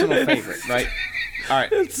personal favorite, right? All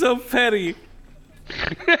right, It's so petty.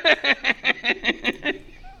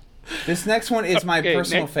 this next one is my Okay,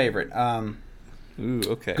 personal next. favorite. Ooh,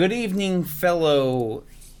 okay. Good evening, fellow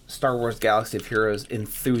Star Wars Galaxy of Heroes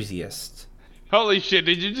enthusiasts. Holy shit!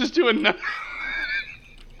 Did you just do another?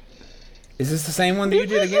 Is this the same one that you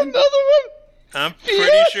did again? Another one? I'm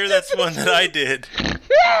pretty sure that's one that I did.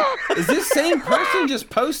 Is this same person just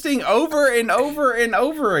posting over and over and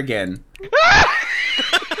over again?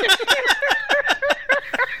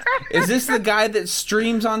 Is this the guy that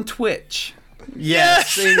streams on Twitch?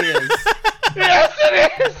 Yes, it is. Yes,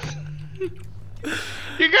 it is.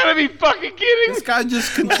 You gotta be fucking kidding! This guy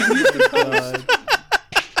just continues to post.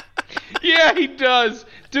 Yeah, he does.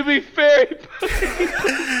 To be fair,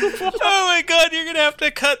 Oh my god, you're gonna have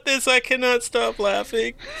to cut this. I cannot stop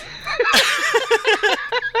laughing.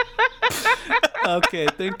 Okay,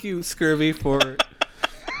 thank you, Scurvy, for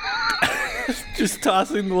just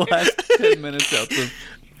tossing the last 10 minutes out the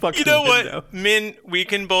fucking You know window. what, Min? We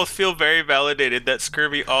can both feel very validated that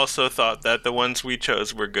Scurvy also thought that the ones we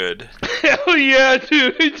chose were good. Hell yeah,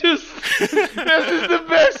 dude! This is the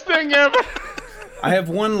best thing ever. I have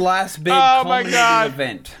one last big culminating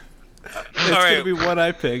event. It's gonna be one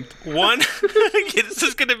I picked. One. This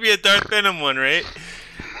is gonna be a Darth Venom one, right?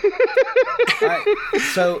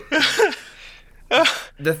 So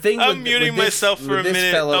the thing I'm muting myself for a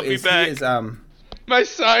minute. I'll be back. My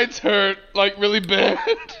sides hurt like really bad.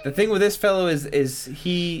 The thing with this fellow is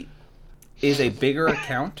he is a bigger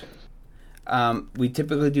account. We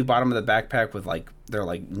typically do bottom of the backpack with they're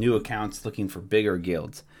like new accounts looking for bigger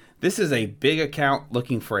guilds. This is a big account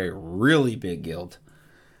looking for a really big guild.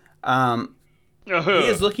 He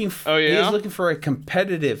is looking for a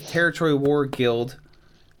competitive territory war guild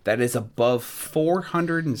that is above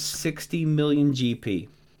 460 million GP.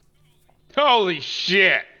 Holy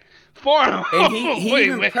shit! And he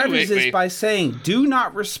even prefaces this by saying, "Do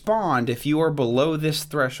not respond if you are below this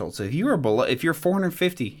threshold." So if you're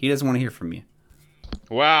 450, he doesn't want to hear from you.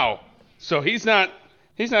 Wow. So he's not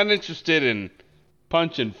interested in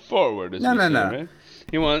punching forward. No. Right?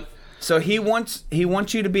 He wants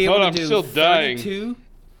you to be able to do 32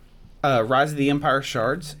 Rise of the Empire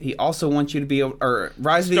shards. He also wants you to be able, or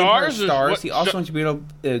Rise of the Empire stars. He also wants you to be able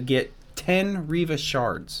to get 10 Riva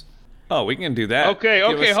shards. Oh, we can do that. Okay,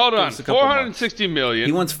 hold on. 460 million.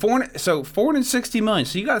 He wants 460 million.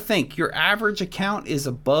 So you got to think your average account is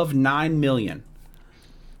above 9 million.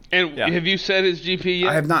 And have you said his GP yet?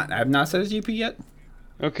 I have not said his GP yet.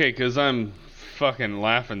 Okay, because I'm fucking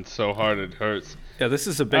laughing so hard it hurts. Yeah, this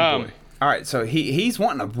is a big boy. All right, so he's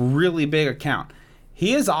wanting a really big account.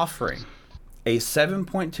 He is offering a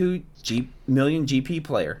 7.2 million GP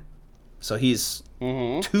player. So he's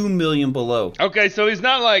 2 million below. Okay, so he's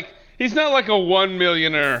not like a 1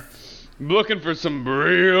 millionaire looking for some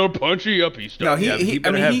real punchy uppy stuff. No, he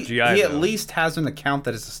at least has an account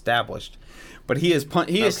that is established, but he's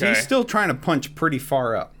still trying to punch pretty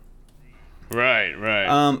far up.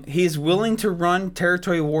 Right. He's willing to run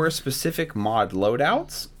territory war specific mod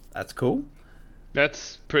loadouts. That's cool.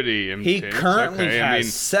 That's pretty intense. He currently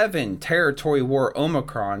has 7 territory war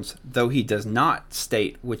Omicrons, though he does not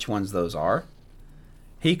state which ones those are.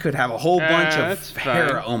 He could have a whole bunch of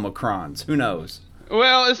Hera Omicrons. Who knows?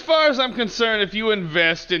 Well, as far as I'm concerned, if you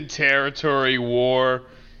invest in territory war,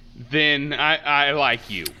 then I like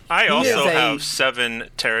you. I also have 7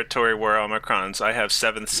 territory war Omicrons. I have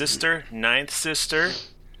 7th sister, 9th sister,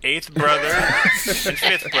 8th brother, and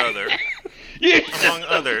 5th brother. Among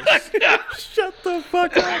others. Shut the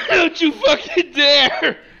fuck up. Don't you fucking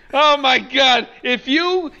dare. Oh my god. If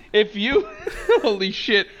you holy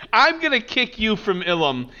shit. I'm gonna kick you from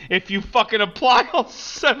Ilum if you fucking apply all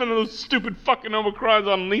 7 of those stupid fucking Omicrons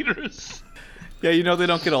on leaders. Yeah, they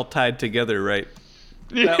don't get all tied together, right?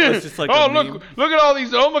 That was just like look at all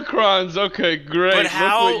these Omicrons. Okay, great. But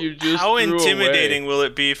how intimidating will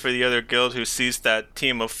it be for the other guild who sees that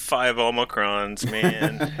team of 5 Omicrons,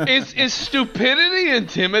 man? Is stupidity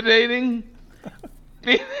intimidating?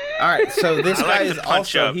 All right, so this guy is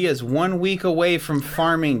also he is 1 week away from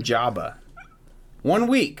farming Jabba. 1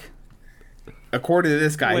 week. According to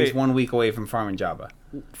this guy, he's 1 week away from farming Jabba.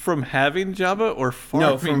 From having Jabba or farming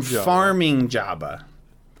Jabba? No, from farming Jabba.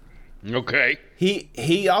 Okay.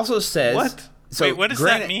 He also says... What? So wait, what does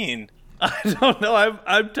that mean? I don't know.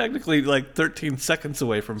 I'm technically like 13 seconds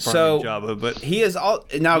away from farming Jabba, but he is all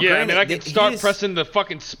now. Yeah, granted, I can start pressing the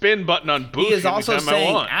fucking spin button on Boosh. He is also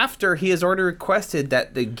saying after he has already requested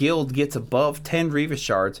that the guild gets above 10 Riva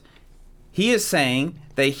shards, he is saying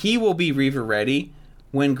that he will be Riva ready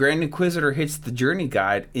when Grand Inquisitor hits the journey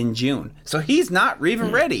guide in June. So he's not Riva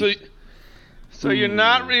ready. So you're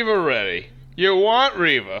not Riva ready. You want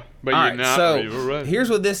Riva, but you're not Riva ready. Here's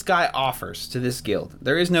what this guy offers to this guild.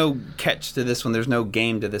 There is no catch to this one. There's no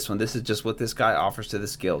game to this one. This is just what this guy offers to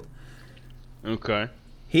this guild. Okay.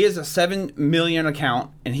 He has a 7 million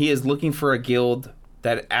account, and he is looking for a guild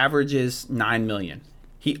that averages 9 million.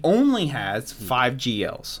 He only has 5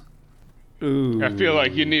 GLs. Ooh. I feel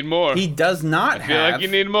like you need more. He does not have... I feel like you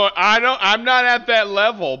need more. I'm not at that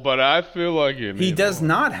level, but I feel like you need more. He does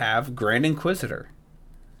not have Grand Inquisitor.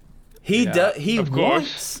 He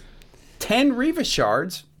wants 10 Riva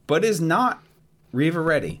shards, but is not Riva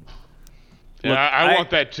ready. Yeah, I want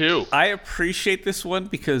that too. I appreciate this one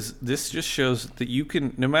because this just shows that you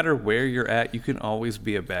can, no matter where you're at, you can always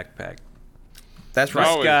be a backpack. That's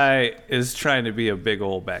right. This guy is trying to be a big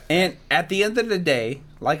old backpack. And at the end of the day,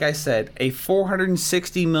 like I said, a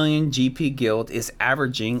 460 million GP guild is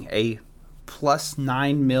averaging a plus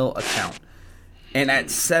 9 mil account. And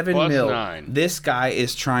at 7 plus mil, 9. This guy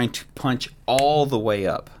is trying to punch all the way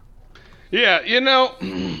up. Yeah,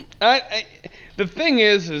 the thing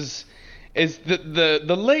is is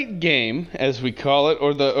the late game, as we call it,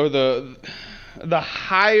 or the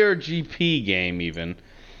higher GP game even.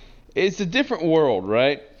 It's a different world,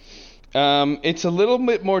 right? It's a little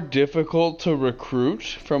bit more difficult to recruit,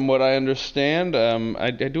 from what I understand.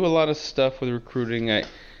 I do a lot of stuff with recruiting.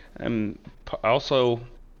 I'm also,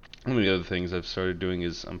 one of the other things I've started doing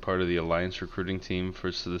is I'm part of the Alliance recruiting team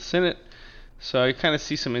for the Senate. So I kind of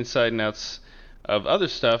see some inside and outs of other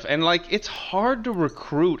stuff. And, like, it's hard to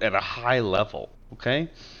recruit at a high level, okay?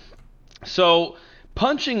 So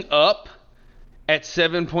punching up at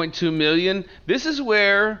 7.2 million, this is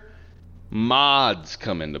where mods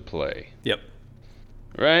come into play. Yep.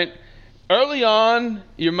 Right? Early on,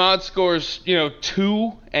 your mod scores,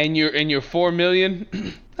 2 and you're 4 million,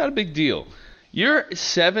 not a big deal. You're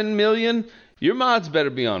 7 million, your mods better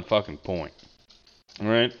be on fucking point. All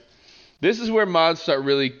right? This is where mods start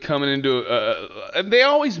really coming into they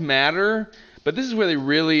always matter, but this is where they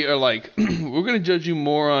really are like, we're going to judge you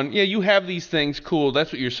more on, you have these things, cool,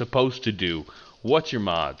 that's what you're supposed to do. What's your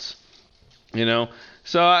mods?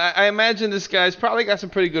 So I imagine this guy's probably got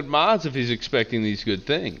some pretty good mods if he's expecting these good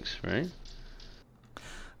things, right?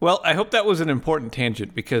 Well, I hope that was an important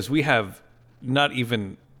tangent because we have not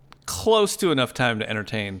even close to enough time to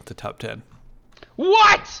entertain the top 10.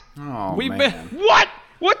 What? Oh, We've man. What?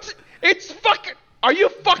 What? It's fucking... Are you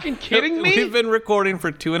fucking kidding me? We've been recording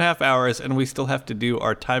for 2.5 hours and we still have to do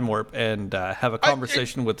our time warp and have a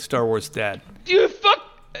conversation with Star Wars Dad. You fuck...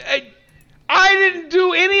 I didn't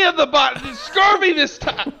do any of the scurvy this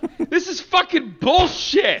time. This is fucking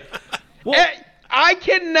bullshit. Well, I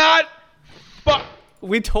cannot...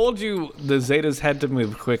 We told you the Zetas had to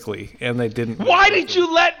move quickly, and they didn't. Why did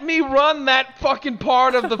you let me run that fucking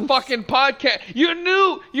part of the fucking podcast? You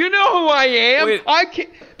know who I am. Wait, I can't.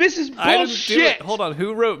 This is bullshit. Hold on,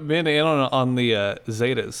 who wrote Min in on the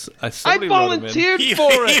Zetas? I volunteered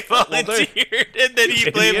for it. He volunteered, and then he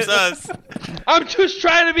blames us. I'm just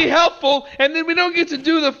trying to be helpful, and then we don't get to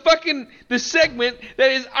do the segment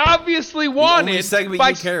that is obviously wanted. The only segment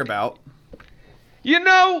you care about.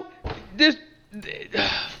 There's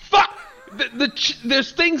fuck.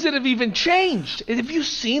 There's things that have even changed. Have you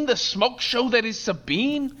seen the smoke show that is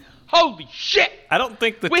Sabine? Holy shit! I don't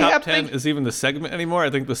think the top 10 is even the segment anymore. I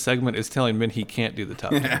think the segment is telling Min he can't do the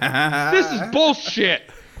top 10. This is bullshit.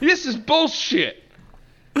 This is bullshit.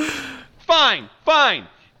 Fine.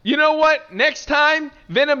 You know what? Next time,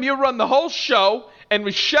 Venom, you run the whole show, and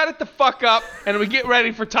we shut it the fuck up, and we get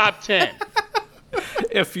ready for top 10.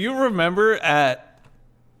 If you remember at...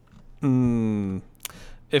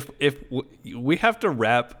 If we have to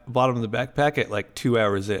wrap Bottom of the Backpack at like 2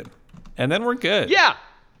 hours in, and then we're good. Yeah.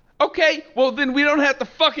 Okay. Well, then we don't have to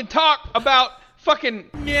fucking talk about fucking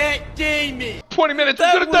 20 minutes.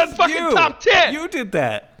 We could have done fucking top 10. You did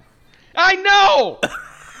that. I know.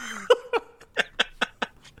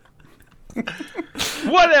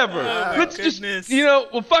 Whatever. Let's goodness.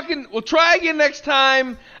 just, we'll try again next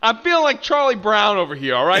time. I'm feeling like Charlie Brown over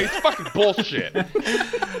here, all right? It's fucking bullshit. Are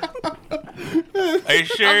you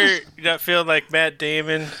sure you don't feel like Matt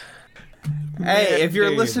Damon? Hey, if you're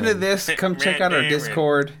listening to this, come check out our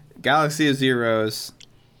Discord, Galaxy of Zeros.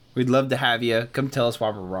 We'd love to have you. Come tell us why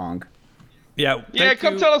we're wrong. Yeah,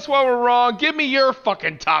 come tell us why we're wrong. Give me your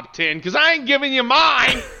fucking top 10, because I ain't giving you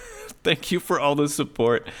mine. Thank you for all the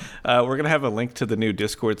support. We're going to have a link to the new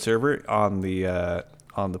Discord server on the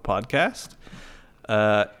podcast.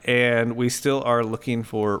 And we still are looking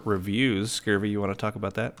for reviews. Scurvy, you want to talk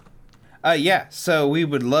about that? Yeah, so we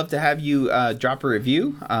would love to have you drop a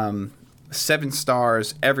review. 7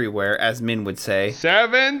 stars everywhere, as Min would say.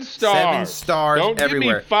 7 stars. 7 stars Don't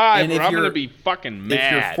everywhere. Give me 5, and or I'm going to be fucking mad.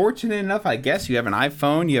 If you're fortunate enough, I guess, you have an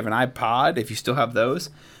iPhone, you have an iPod, if you still have those.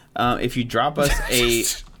 If you drop us a...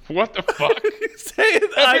 What the fuck?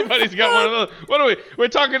 Everybody's got one of those. What are we? We're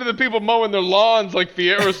talking to the people mowing their lawns like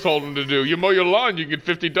Fierro's told them to do. You mow your lawn, you get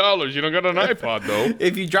 $50. You don't got an iPod, though.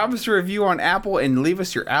 If you drop us a review on Apple and leave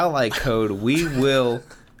us your ally code, we will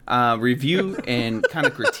review and kind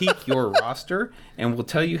of critique your roster, and we'll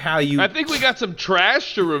tell you how you... I think we got some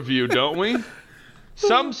trash to review, don't we?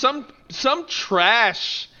 Some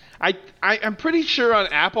trash. I'm pretty sure on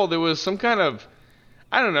Apple there was some kind of...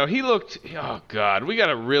 I don't know. He looked... Oh, God. We got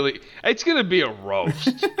to really... It's going to be a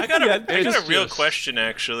roast. I got a real question,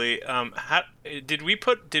 actually. How did we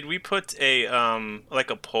put a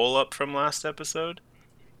like a poll up from last episode?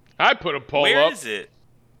 I put a poll up. Where is it?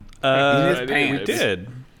 We did.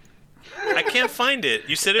 I can't find it.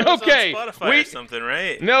 You said it was on Spotify or something,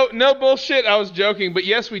 right? No bullshit. I was joking, but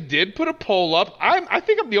yes, we did put a poll up. I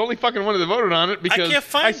think I'm the only fucking one that voted on it because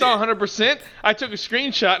I saw 100%. I took a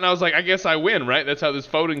screenshot and I was like, I guess I win, right? That's how this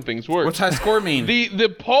voting things work. What's high score mean?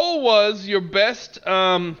 The poll was your best.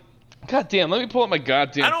 God damn, let me pull up my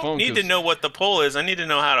goddamn phone. I don't need to know what the poll is. I need to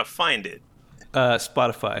know how to find it.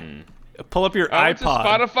 Spotify. Pull up your I went to iPod.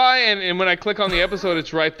 Spotify, and when I click on the episode,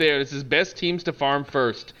 it's right there. It says best teams to farm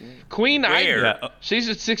first. Queen Iger, she's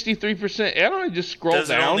at 63%. I don't know, just scroll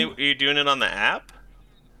down. Are you doing it on the app?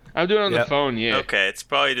 I'm doing it on the phone, yeah. Okay, it's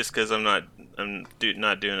probably just because I'm not doing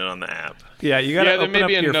it on the app. Yeah, you gotta open up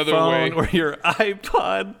your phone or your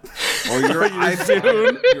iPod. Or your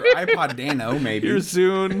iPhone. Your iPod Nano, maybe. Your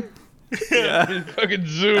Zune. Yeah. Fucking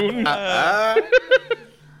Zune.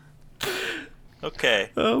 Okay.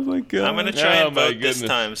 Oh my god. I'm gonna try and vote this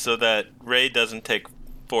time so that Ray doesn't take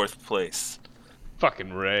 4th place.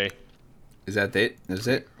 Fucking Ray. Is that it? Is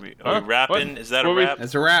it? Are we rapping? Is that a rap?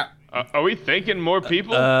 That's a rap. Are we thanking more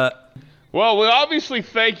people? Well, we obviously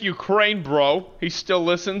thank you, Crane Bro. He still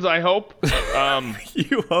listens, I hope.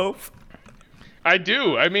 You hope? I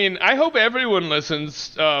do. I mean, I hope everyone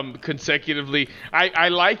listens consecutively. I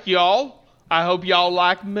like y'all. I hope y'all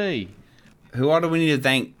like me. Who all do we need to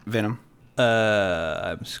thank, Venom?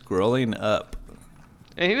 I'm scrolling up.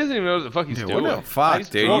 And he doesn't even know what the fuck he's doing. What the fuck,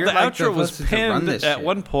 dude? Well, You're the like outro was pinned at shit.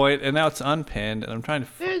 one point, and now it's unpinned, and I'm trying to...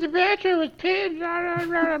 The outro was pinned. I don't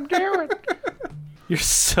know what I'm doing. You're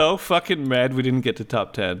so fucking mad we didn't get to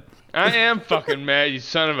top 10. I am fucking mad, you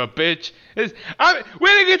son of a bitch. We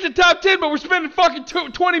didn't get to top 10, but we're spending fucking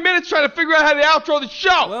 20 minutes trying to figure out how to outro the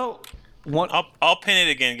show. Well, I'll pin it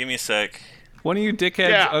again. Give me a sec. One of you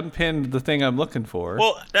dickheads unpinned the thing I'm looking for.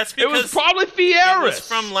 Well, that's because it was probably Fieris. It was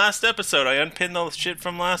from last episode. I unpinned the shit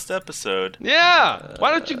from last episode. Yeah.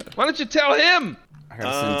 Why don't you tell him? I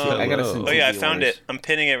gotta send Oh yeah, I found it. I'm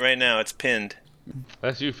pinning it right now. It's pinned.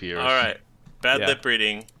 That's you, Fieris. All right. Bad Lip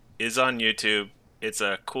Reading is on YouTube. It's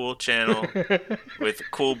a cool channel with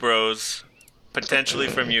cool bros, potentially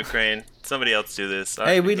from Ukraine. Somebody else do this.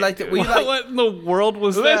 Hey, What in the world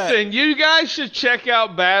was that? Listen, you guys should check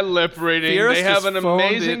out Bad Lip Reading. Fierce they have an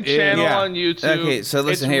amazing channel on YouTube. Okay, so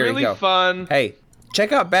listen, it's here really we go. Fun. Hey,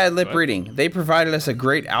 check out Bad Lip Reading. They provided us a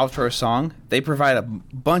great outro song. They provide a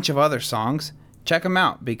bunch of other songs. Check them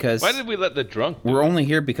out because why did we let the drunk? We're only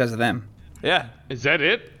here because of them. Yeah. Is that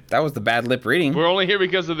it? That was the Bad Lip Reading. We're only here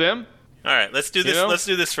because of them? All right, let's do this. Let's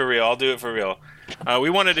do this for real. I'll do it for real.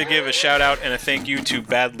 We wanted to give a shout out and a thank you to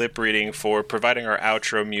Bad Lip Reading for providing our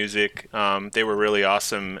outro music. They were really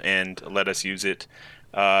awesome and let us use it.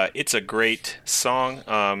 It's a great song.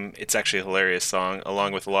 It's actually a hilarious song,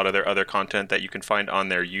 along with a lot of their other content that you can find on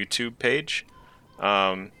their YouTube page.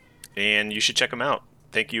 And you should check them out.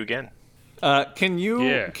 Thank you again. Can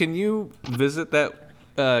you visit that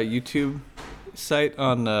YouTube site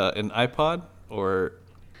on an iPod or?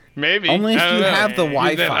 Maybe. Only if you have the Wi-Fi.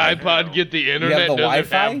 Did that iPod get the internet? You have the Does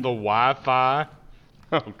Wi-Fi? it have the Wi-Fi?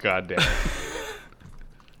 Oh, goddamn.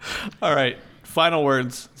 All right. Final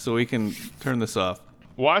words so we can turn this off.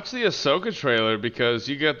 Watch the Ahsoka trailer because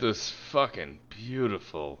you got this fucking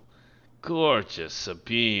beautiful, gorgeous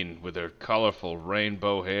Sabine with her colorful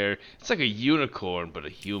rainbow hair. It's like a unicorn, but a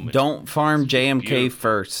human. Don't farm JMK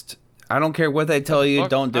first. I don't care what they tell you.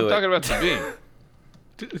 Don't do I'm talking about Sabine.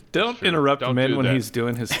 Don't interrupt him when he's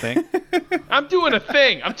doing his thing. I'm doing a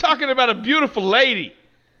thing. I'm talking about a beautiful lady.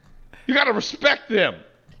 You gotta respect them.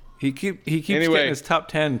 He keeps getting his top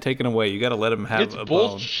 10 taken away. You gotta let him have it's a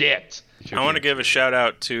bullshit. I want to give a shout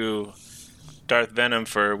out to Darth Venom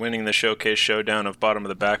for winning the Showcase Showdown of Bottom of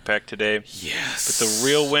the Backpack today. Yes. But the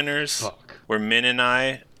real winners were Min and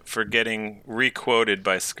I for getting re-quoted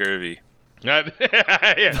by Scurvy. Oh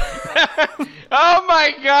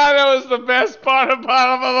my god, that was the best part of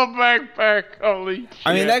Bottom of the Backpack. Holy shit.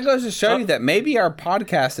 I mean, that goes to show you that maybe our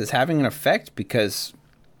podcast is having an effect because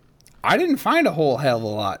I didn't find a whole hell of a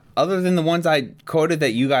lot other than the ones I quoted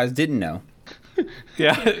that you guys didn't know.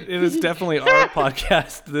 Yeah, it is definitely our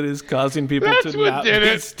podcast that is causing people to not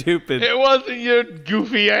be stupid. It wasn't your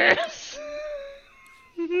goofy ass.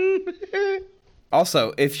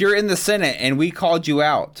 Also, if you're in the Senate and we called you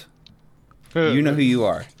out, you know who you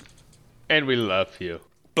are. And we love you.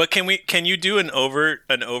 But can you do an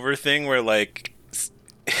over thing where like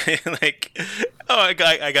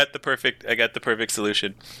I got the perfect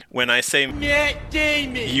solution. When I say Matt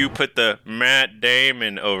Damon, you put the Matt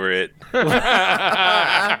Damon over it. What?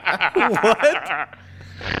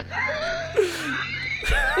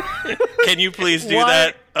 Can you please do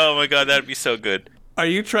that? Oh my god, that'd be so good. Are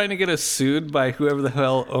you trying to get us sued by whoever the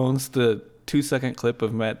hell owns the 2-second clip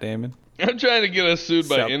of Matt Damon? I'm trying to get us sued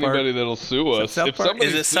by anybody that'll sue us. If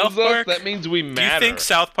somebody sues us, that means we matter. Do you think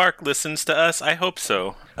South Park listens to us? I hope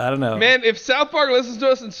so. I don't know. Man, if South Park listens to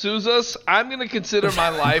us and sues us, I'm going to consider my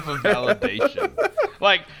life a validation.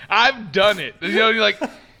 Like, I've done it. You know, you're like...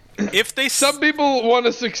 If they Some people want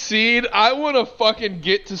to succeed. I want to fucking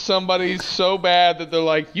get to somebody so bad that they're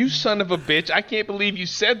like, you son of a bitch, I can't believe you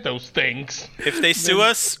said those things. If they sue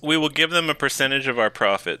us, we will give them a percentage of our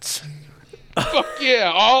profits. Fuck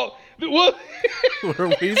yeah. What?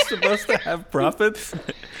 Were we supposed to have profits?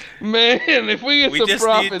 Man, if we get some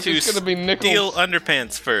profits, it's going to be nickels. Steal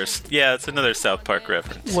underpants first. Yeah, it's another South Park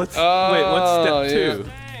reference. What's step 2?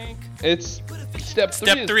 It's step 3.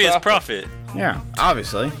 Step 3 is profit. Yeah,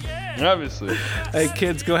 obviously. Hey,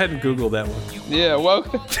 kids, go ahead and Google that one. Yeah, well,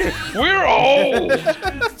 we're old.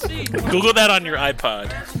 Google that on your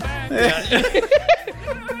iPod.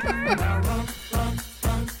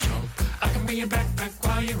 I can be your backpack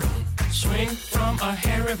while you run. Swing from a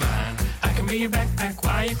hairy vine. I can be your backpack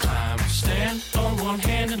while you climb. Stand on one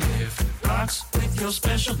hand and lift rocks with your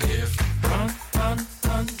special gift. Run, run,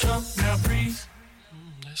 run, jump, now breathe.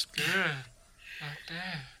 That's good. Like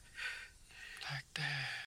that. Like that.